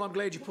 Yeah, well, I'm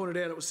glad you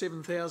pointed out it was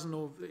 7,000,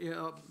 or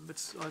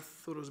I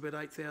thought it was about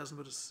 8,000,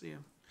 but it's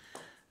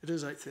it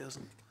is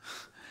 8,000.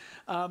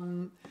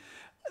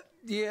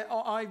 Yeah,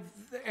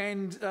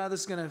 this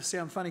is going to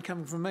sound funny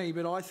coming from me,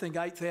 but I think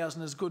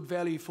 8,000 is good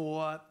value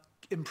for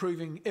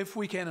improving, if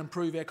we can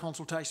improve our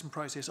consultation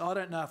process. I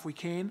don't know if we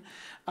can.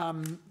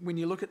 When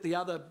you look at the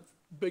other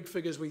big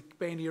figures we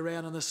bandy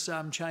around in this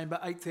chamber,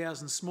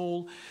 8,000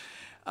 small.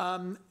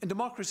 And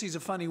democracy is a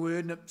funny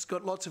word, and it's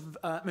got lots of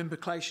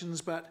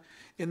implications, but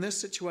in this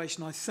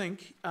situation, I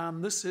think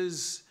this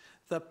is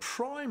the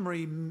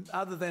primary,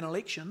 other than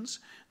elections,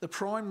 the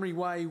primary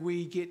way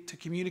we get to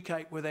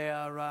communicate with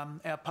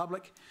our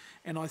public.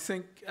 And I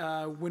think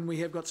when we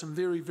have got some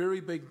very,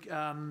 very big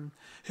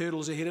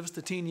hurdles ahead of us,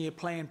 the 10-year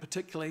plan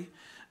particularly,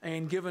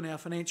 and given our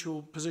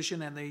financial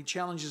position and the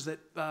challenges that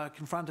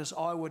confront us,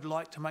 I would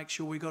like to make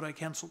sure we got our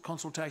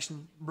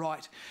consultation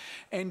right.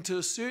 And to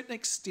a certain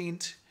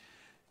extent,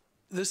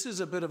 this is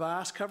a bit of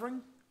arse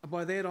covering.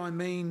 By that I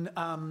mean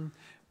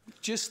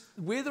just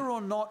whether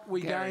or not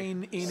we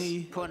gain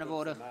any... Point of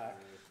order.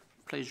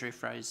 Please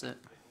rephrase it.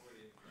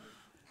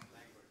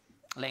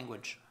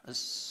 Language.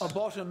 This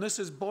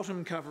is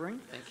bottom covering.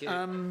 Thank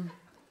you.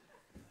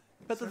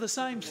 But they're the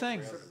same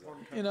thing,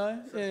 you know.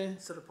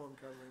 Sit upon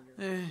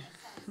covering.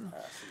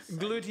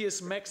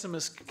 Gluteus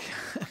maximus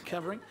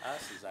covering.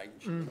 Arse is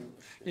ancient.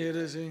 Yeah, it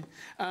is. In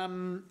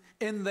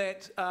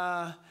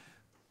that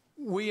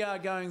we are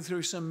going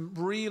through some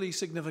really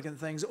significant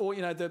things, or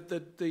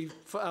the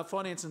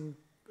finance and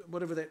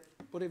what was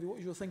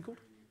your thing called?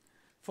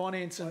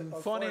 Finance and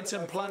plunder.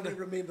 I finally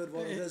remembered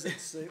what it is.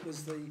 It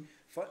was the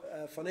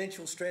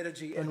Financial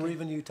Strategy and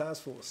Revenue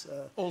Task Force.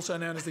 Also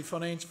known as the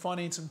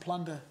Finance and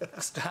Plunder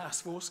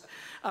Task Force.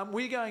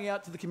 We're going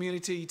out to the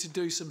community to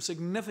do some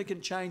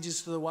significant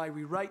changes to the way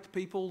we rate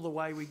people, the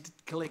way we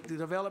collect the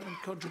development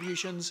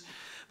contributions,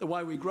 the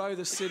way we grow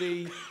the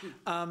city.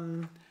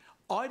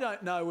 I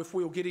don't know if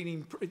we'll get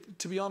any,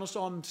 to be honest,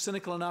 I'm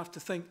cynical enough to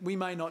think we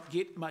may not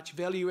get much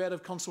value out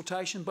of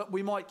consultation, but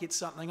we might get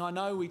something. I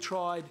know we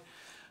tried,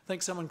 I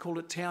think someone called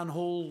it town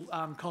hall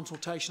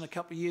consultation a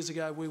couple of years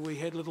ago, where we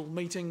had little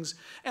meetings.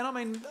 And I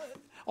mean,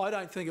 I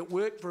don't think it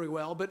worked very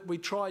well, but we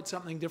tried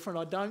something different.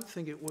 I don't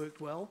think it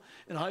worked well.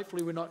 And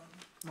hopefully we're not,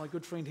 my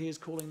good friend here is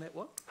calling that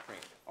what?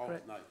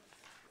 Crap. No,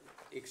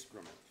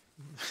 excrement.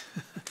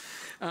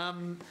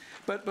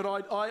 But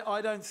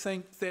I don't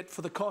think that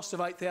for the cost of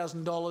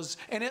 $8,000,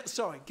 and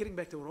sorry, getting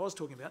back to what I was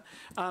talking about,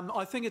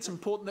 I think it's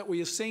important that we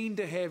are seen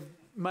to have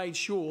made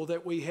sure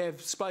that we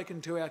have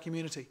spoken to our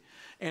community,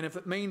 and if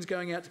it means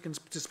going out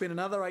to spend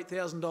another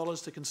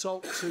 $8,000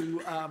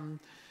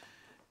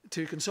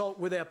 to consult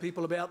with our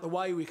people about the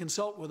way we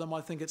consult with them,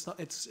 I think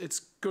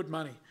it's good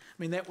money. I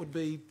mean, that would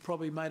be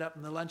probably made up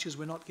in the lunches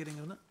we're not getting,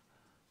 isn't it?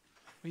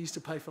 We used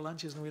to pay for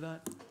lunches and we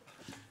don't.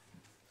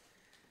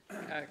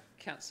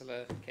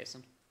 Councillor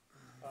Casson.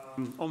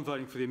 I'm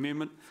voting for the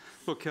amendment.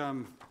 Look,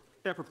 our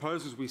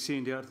proposals we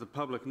send out to the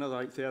public,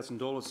 another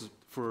 $8,000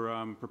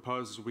 for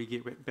proposals we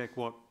get back,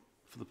 what,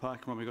 for the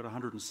parking lot, we've got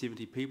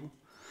 170 people.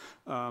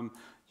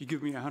 You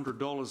give me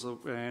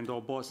 $100 and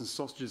I'll buy some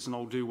sausages and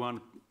I'll do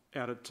one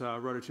out at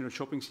Rototuna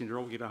Shopping Centre,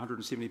 I'll get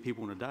 170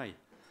 people in a day.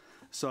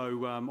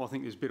 So I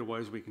think there's better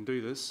ways we can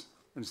do this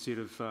instead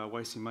of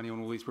wasting money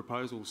on all these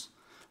proposals.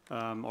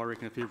 I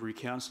reckon if every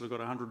councillor got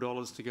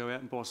 $100 to go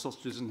out and buy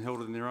sausages and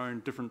held it in their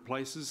own different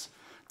places,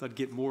 they'd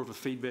get more of a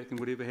feedback than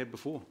we'd ever had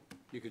before.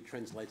 You could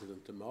translate it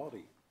into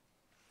Māori.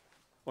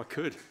 I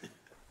could.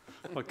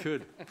 I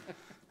could.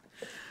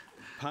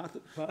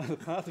 The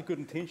path of good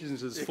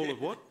intentions is full of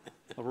what?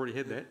 I've already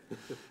had that.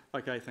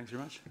 Okay, thanks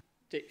very much.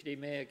 Deputy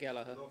Mayor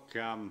Gallagher. Look,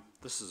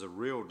 this is a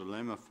real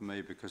dilemma for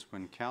me, because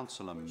when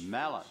Councillor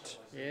Mallett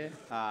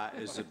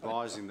is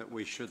advising that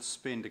we should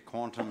spend a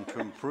quantum to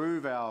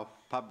improve our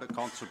public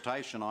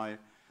consultation, I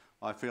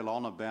feel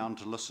honour bound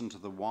to listen to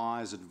the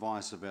wise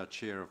advice of our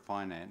Chair of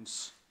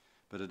Finance,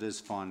 but it is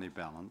finely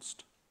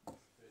balanced.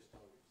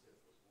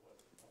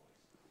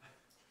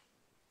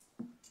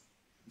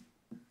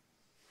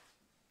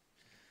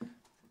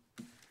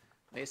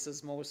 Less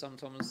is more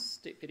sometimes,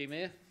 Deputy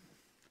Mayor.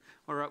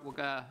 All right, we'll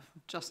go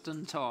just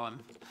in time.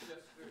 Just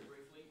very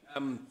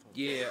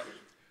briefly.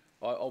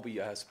 I'll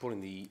be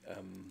supporting the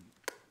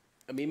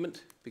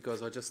amendment,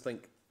 because I just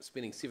think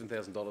spending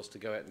 $7,000 to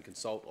go out and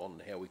consult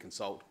on how we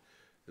consult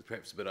is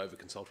perhaps a bit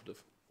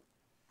over-consultative.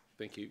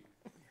 Thank you.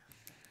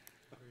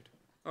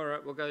 All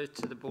right, we'll go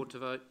to the board to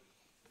vote.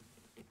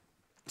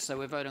 So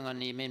we're voting on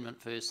the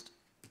amendment first.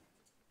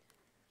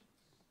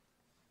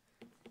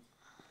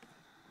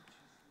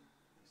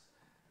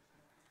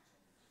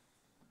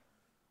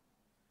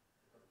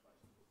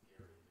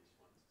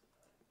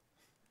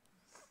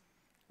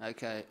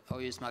 Okay,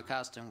 I'll use my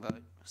casting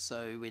vote.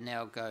 So we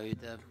now go the...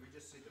 Can we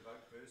just see the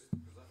vote first?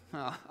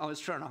 Oh, I was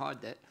trying to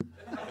hide that.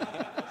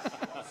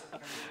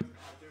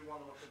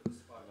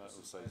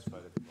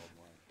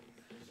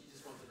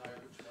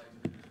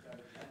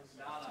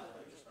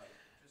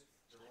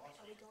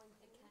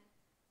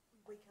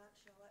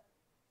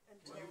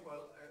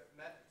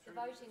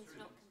 The voting's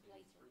not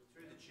completed.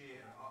 Through the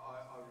chair,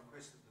 I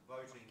requested the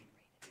voting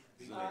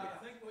be I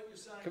think what you're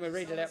saying. Can we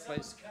read it out,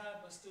 please? Someone's card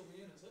must still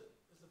be in, is it?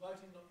 Is the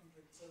voting not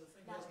complete? So the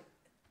thing is, I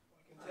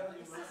can tell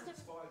you,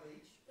 it's 5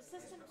 each. The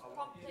system's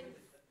prompting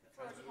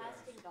for a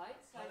casting vote,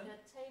 so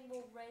the team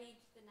will read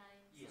the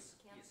names of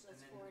the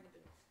councillors for and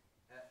against.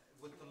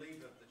 With the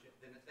leave of the chair,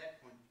 then at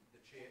that point,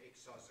 the chair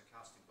exercises a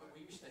casting vote.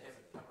 We used to have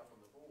it come up on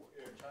the board.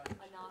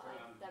 I know,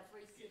 they've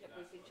reset it,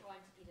 we've been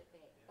trying to get it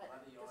back, but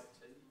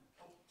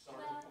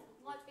well,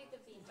 might be the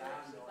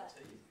vendor, but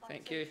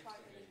Thank you. try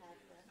really hard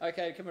for it.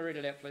 Okay, can we read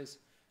it out, please?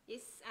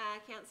 Yes,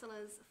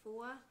 councillors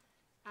for,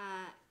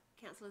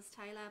 councillors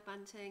Taylor,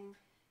 Bunting,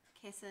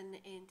 Casson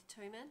and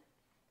Tooman.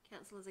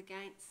 Councillors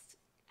against,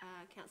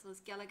 councillors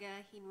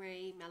Gallagher,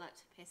 Henry,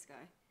 Mallett, Pascoe.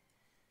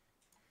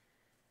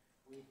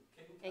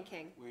 And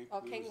King.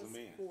 King was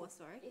 4,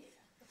 sorry.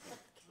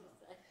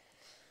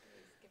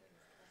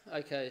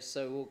 Okay,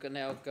 so we'll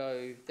now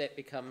go, that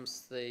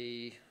becomes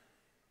the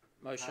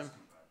motion.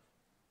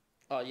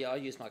 Oh, yeah, I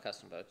used my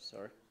custom vote,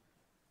 sorry.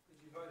 Did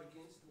you vote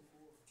against the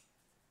four?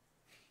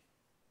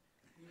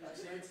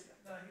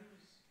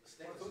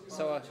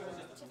 So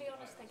To be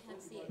honest, they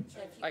can't see it. So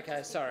if you okay,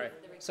 just sorry. look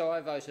at the record- So I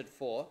voted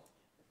for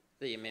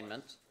the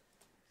amendment.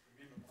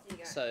 There you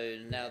go. So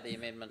now the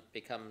amendment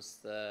becomes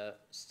the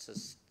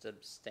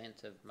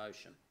substantive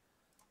motion.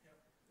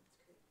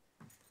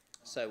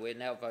 So we're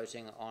now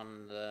voting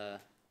on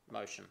the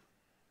motion.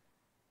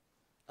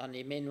 On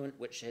the amendment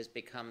which has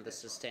become the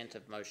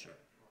substantive motion.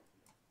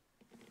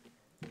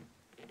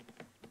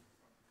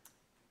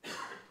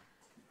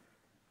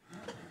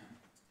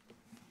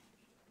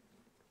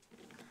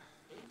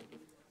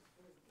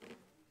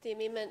 The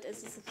amendment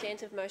is the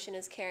substantive motion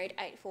is carried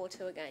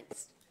 8-4-2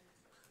 against.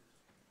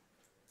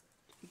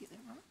 Did you get that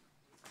right?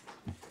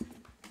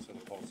 So the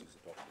policy's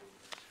adopted.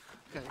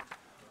 Okay.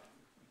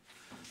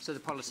 So the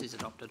policy is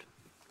adopted.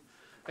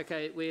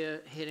 Okay,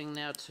 we're heading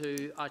now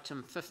to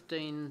item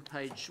 15,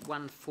 page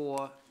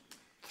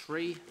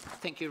 143.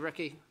 Thank you,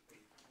 Ricky.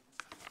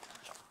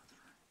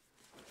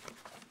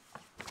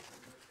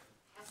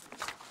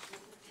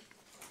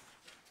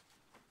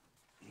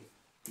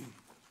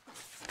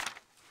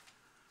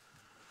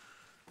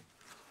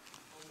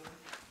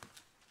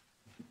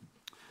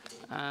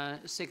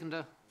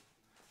 Seconder.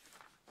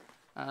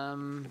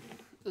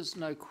 There's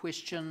no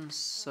questions,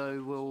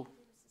 so we'll.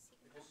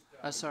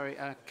 Sorry,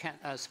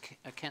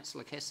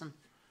 Councillor Casson.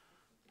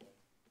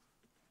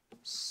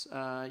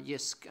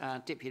 Yes,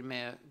 Deputy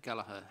Mayor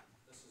Gallagher.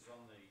 This is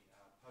on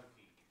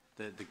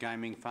the the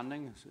gaming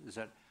funding. Is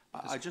that?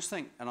 I just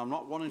think, and I'm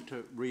not wanting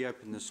to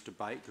reopen this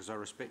debate because I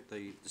respect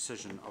the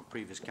decision of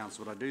previous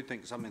council, but I do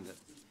think something that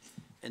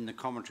in the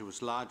commentary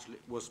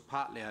was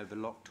partly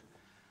overlooked.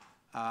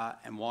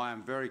 And why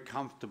I'm very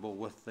comfortable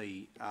with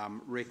the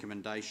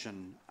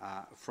recommendation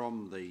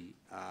from the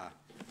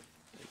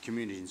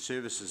Community and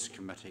Services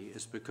Committee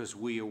is because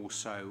we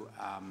also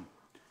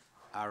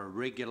are a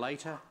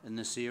regulator in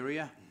this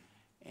area,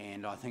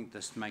 and I think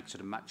this makes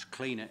it a much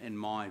cleaner, in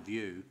my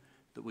view,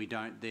 that we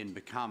don't then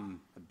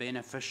become a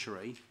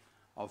beneficiary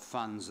of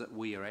funds that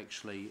we are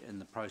actually in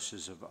the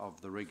process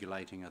of the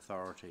regulating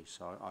authority.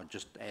 So I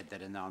just add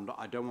that in there.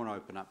 I don't want to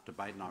open up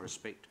debate, and I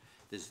respect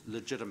there's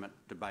legitimate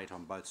debate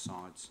on both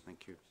sides.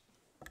 Thank you.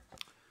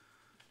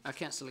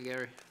 Councillor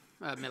Gary,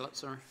 Mallett,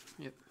 sorry.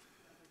 Yep.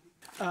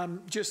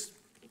 Just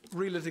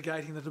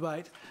relitigating the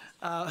debate,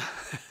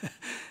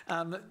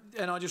 and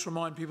I just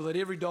remind people that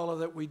every dollar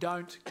that we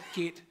don't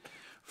get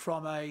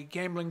from a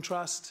gambling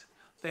trust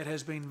that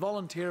has been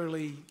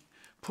voluntarily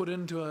put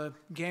into a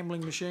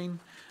gambling machine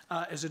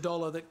is a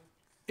dollar that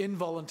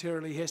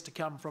involuntarily has to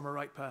come from a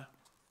ratepayer.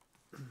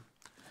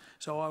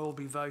 So I will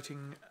be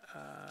voting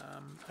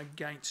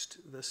against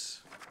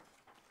this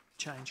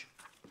change.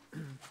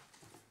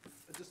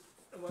 Just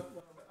one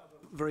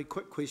very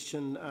quick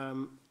question,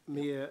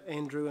 Mayor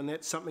Andrew, and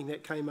that's something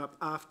that came up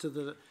after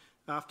the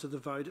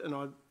vote, and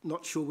I'm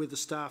not sure whether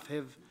staff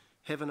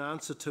have an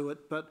answer to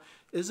it. But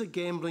is a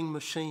gambling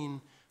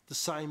machine the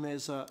same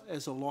as a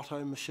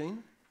lotto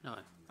machine? No.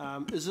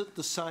 Is it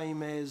the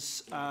same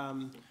as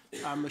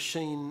a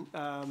machine?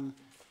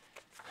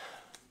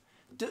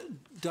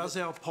 Does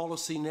our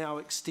policy now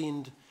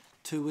extend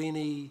to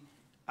any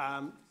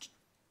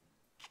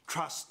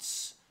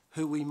trusts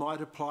who we might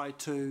apply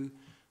to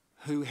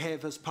who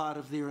have as part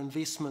of their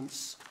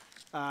investments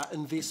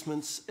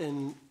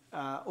in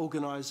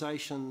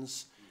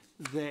organisations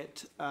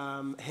that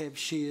have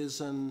shares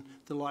in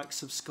the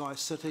likes of Sky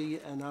City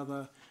and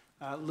other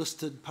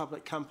listed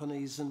public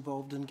companies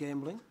involved in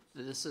gambling?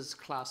 This is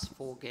class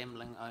 4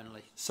 gambling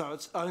only. So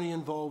it only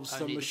involves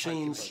Only the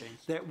machines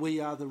that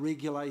we are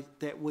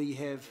that we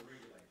have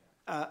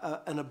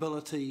an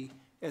ability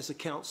as a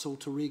council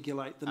to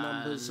regulate the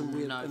numbers and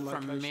where No, and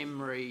from location?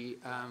 memory,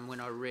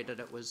 when I read it,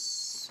 it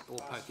was all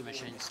poker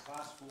machines.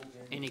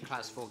 Any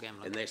class 4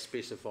 gambling. And they're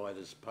specified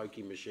as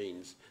pokie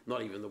machines,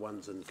 not even the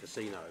ones in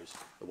casinos,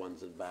 the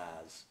ones in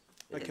bars.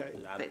 Okay.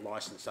 Aren't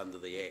licensed under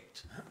the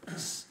Act.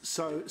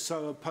 So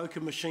a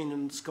poker machine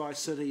in Sky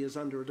City is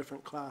under a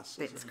different class?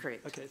 is That's it?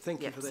 correct. Okay,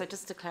 thank you Yep. for So that.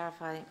 just to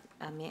clarify,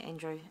 Mayor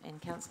Andrew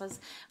and councillors,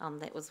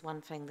 that was one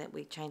thing that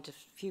we changed a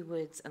few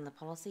words in the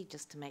policy,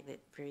 just to make that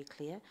very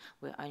clear.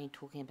 We're only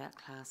talking about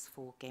class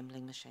 4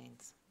 gambling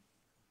machines.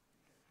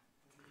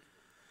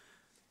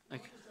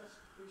 Okay.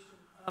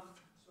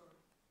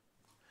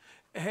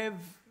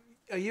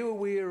 Are you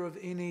aware of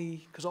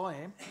any, because I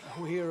am,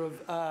 aware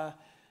of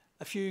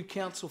a few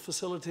council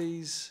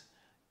facilities,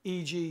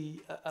 e.g.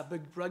 a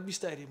big rugby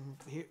stadium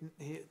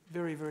here,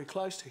 very, very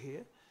close to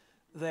here,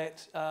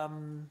 that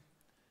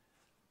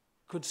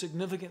could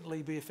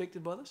significantly be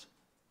affected by this?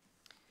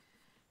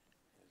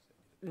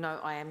 No,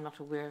 I am not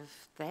aware of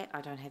that.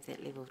 I don't have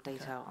that level of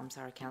detail. I'm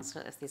sorry,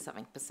 councillor. If there's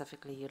something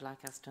specifically you'd like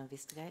us to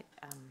investigate,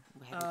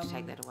 we're happy to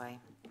take that away.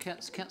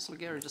 Councillor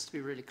Gary, just to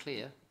be really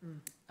clear,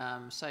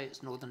 say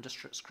it's Northern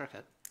Districts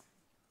Cricket,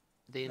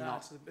 they're No, not...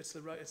 it's the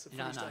free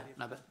No, stadium.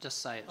 but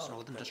just say it's Oh,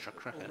 Northern District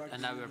Cricket, rugby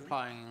and they were union.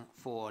 applying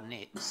for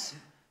nets,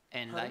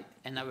 and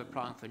they were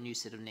applying for a new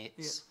set of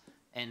nets,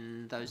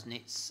 and those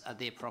nets are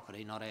their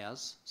property, not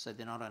ours, so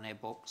they're not on our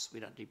books, we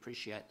don't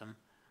depreciate them,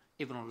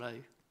 even although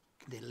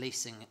they're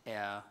leasing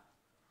our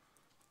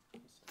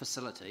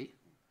facility,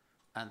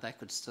 and they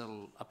could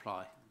still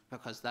apply,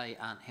 because they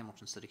aren't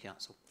Hamilton City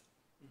Council.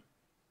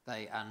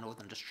 They are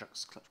Northern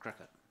Districts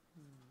Cricket.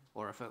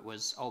 Or if it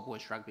was Old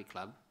Boys Rugby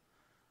Club,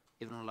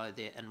 even although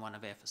they're in one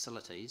of our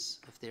facilities,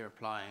 if they're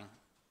applying,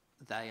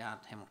 they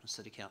aren't Hamilton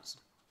City Council.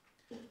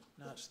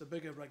 No, it's the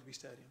bigger rugby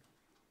stadium.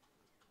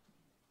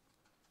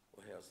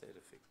 Well, how's that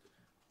affected?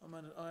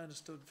 I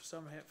understood for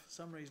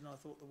some reason I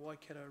thought the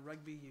Waikato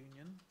Rugby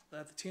Union,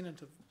 they're the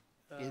tenant of...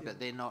 Yeah, but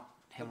they're not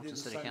Hamilton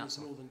City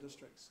Council. Northern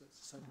Districts, it's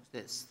the same.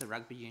 That's the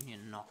rugby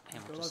union, not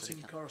Hamilton Well, I've City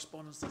seen Council.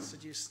 correspondence that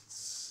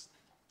suggests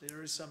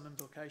there is some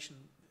implication,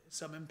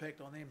 some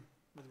impact on them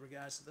with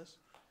regards to this.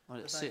 Well,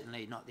 it's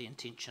certainly not the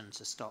intention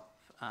to stop,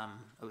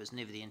 it was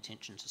never the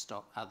intention to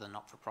stop other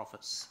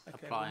not-for-profits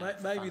Okay, applying well,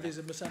 for maybe funding. there's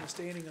a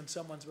misunderstanding on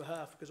someone's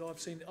behalf, because I've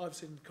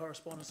seen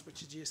correspondence which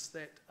suggests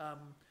that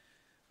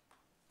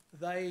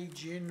they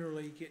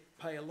generally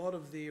pay a lot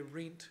of their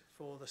rent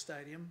for the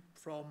stadium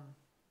from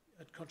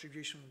a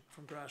contribution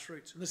from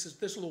grassroots, and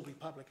this will all be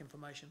public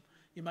information.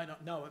 You may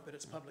not know it, but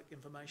it's public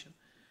information.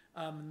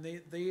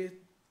 Their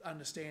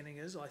understanding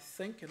is, I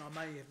think, and I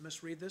may have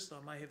misread this,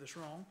 I may have this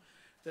wrong,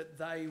 that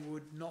they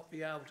would not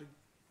be able to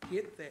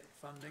get that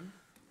funding.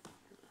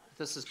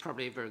 This is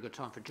probably a very good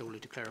time for Julie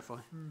to clarify.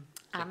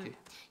 Thank you.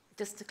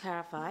 Just to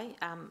clarify,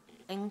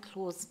 in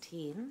clause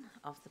 10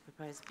 of the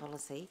proposed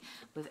policy,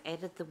 we've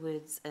added the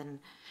words in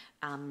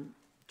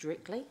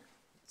directly,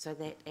 so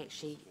that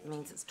actually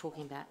means it's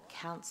talking about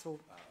council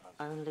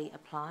only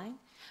applying,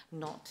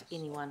 not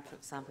anyone, for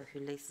example,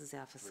 who leases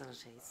our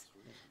facilities.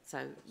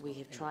 So we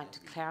have tried to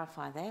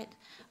clarify that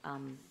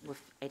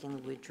with adding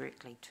the word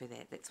directly to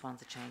that. That's one of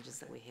the changes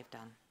that we have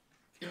done.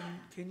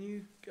 Can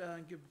you do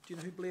you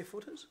know who Blair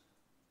Foot is?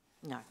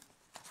 No.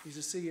 He's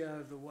the CEO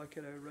of the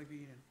Waikato Rugby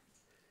Union.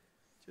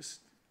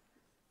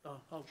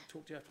 I'll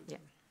talk to you after. Yeah.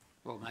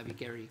 Well, maybe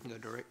Gary, you can go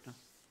direct.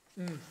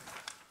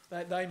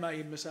 They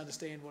may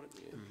misunderstand what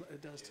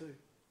it does too.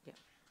 Yeah.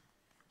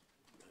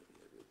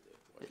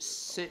 It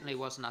certainly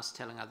wasn't us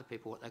telling other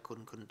people what they could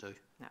and couldn't do.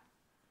 No.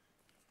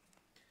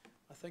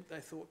 I think they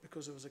thought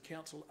because it was a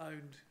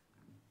council-owned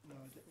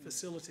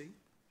facility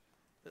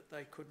that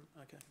they couldn't.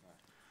 Okay.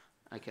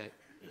 Okay,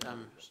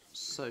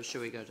 so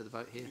shall we go to the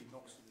vote here?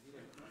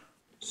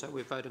 So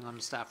we're voting on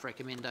the staff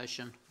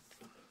recommendation.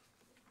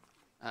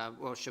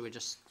 Well, shall we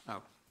just,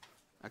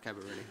 okay,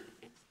 we're ready.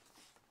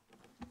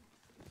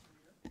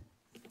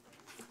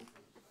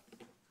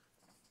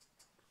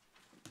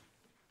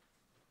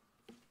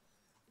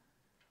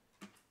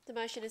 The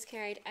motion is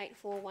carried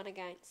 8-4, 1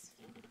 against.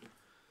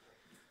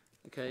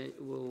 Okay,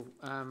 we'll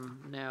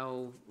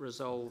now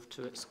resolve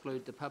to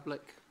exclude the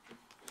public.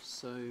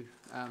 So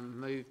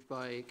moved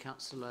by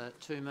Councillor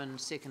Tooman,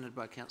 seconded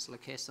by Councillor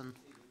Casson.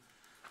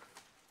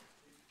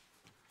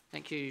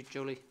 Thank you,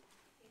 Julie.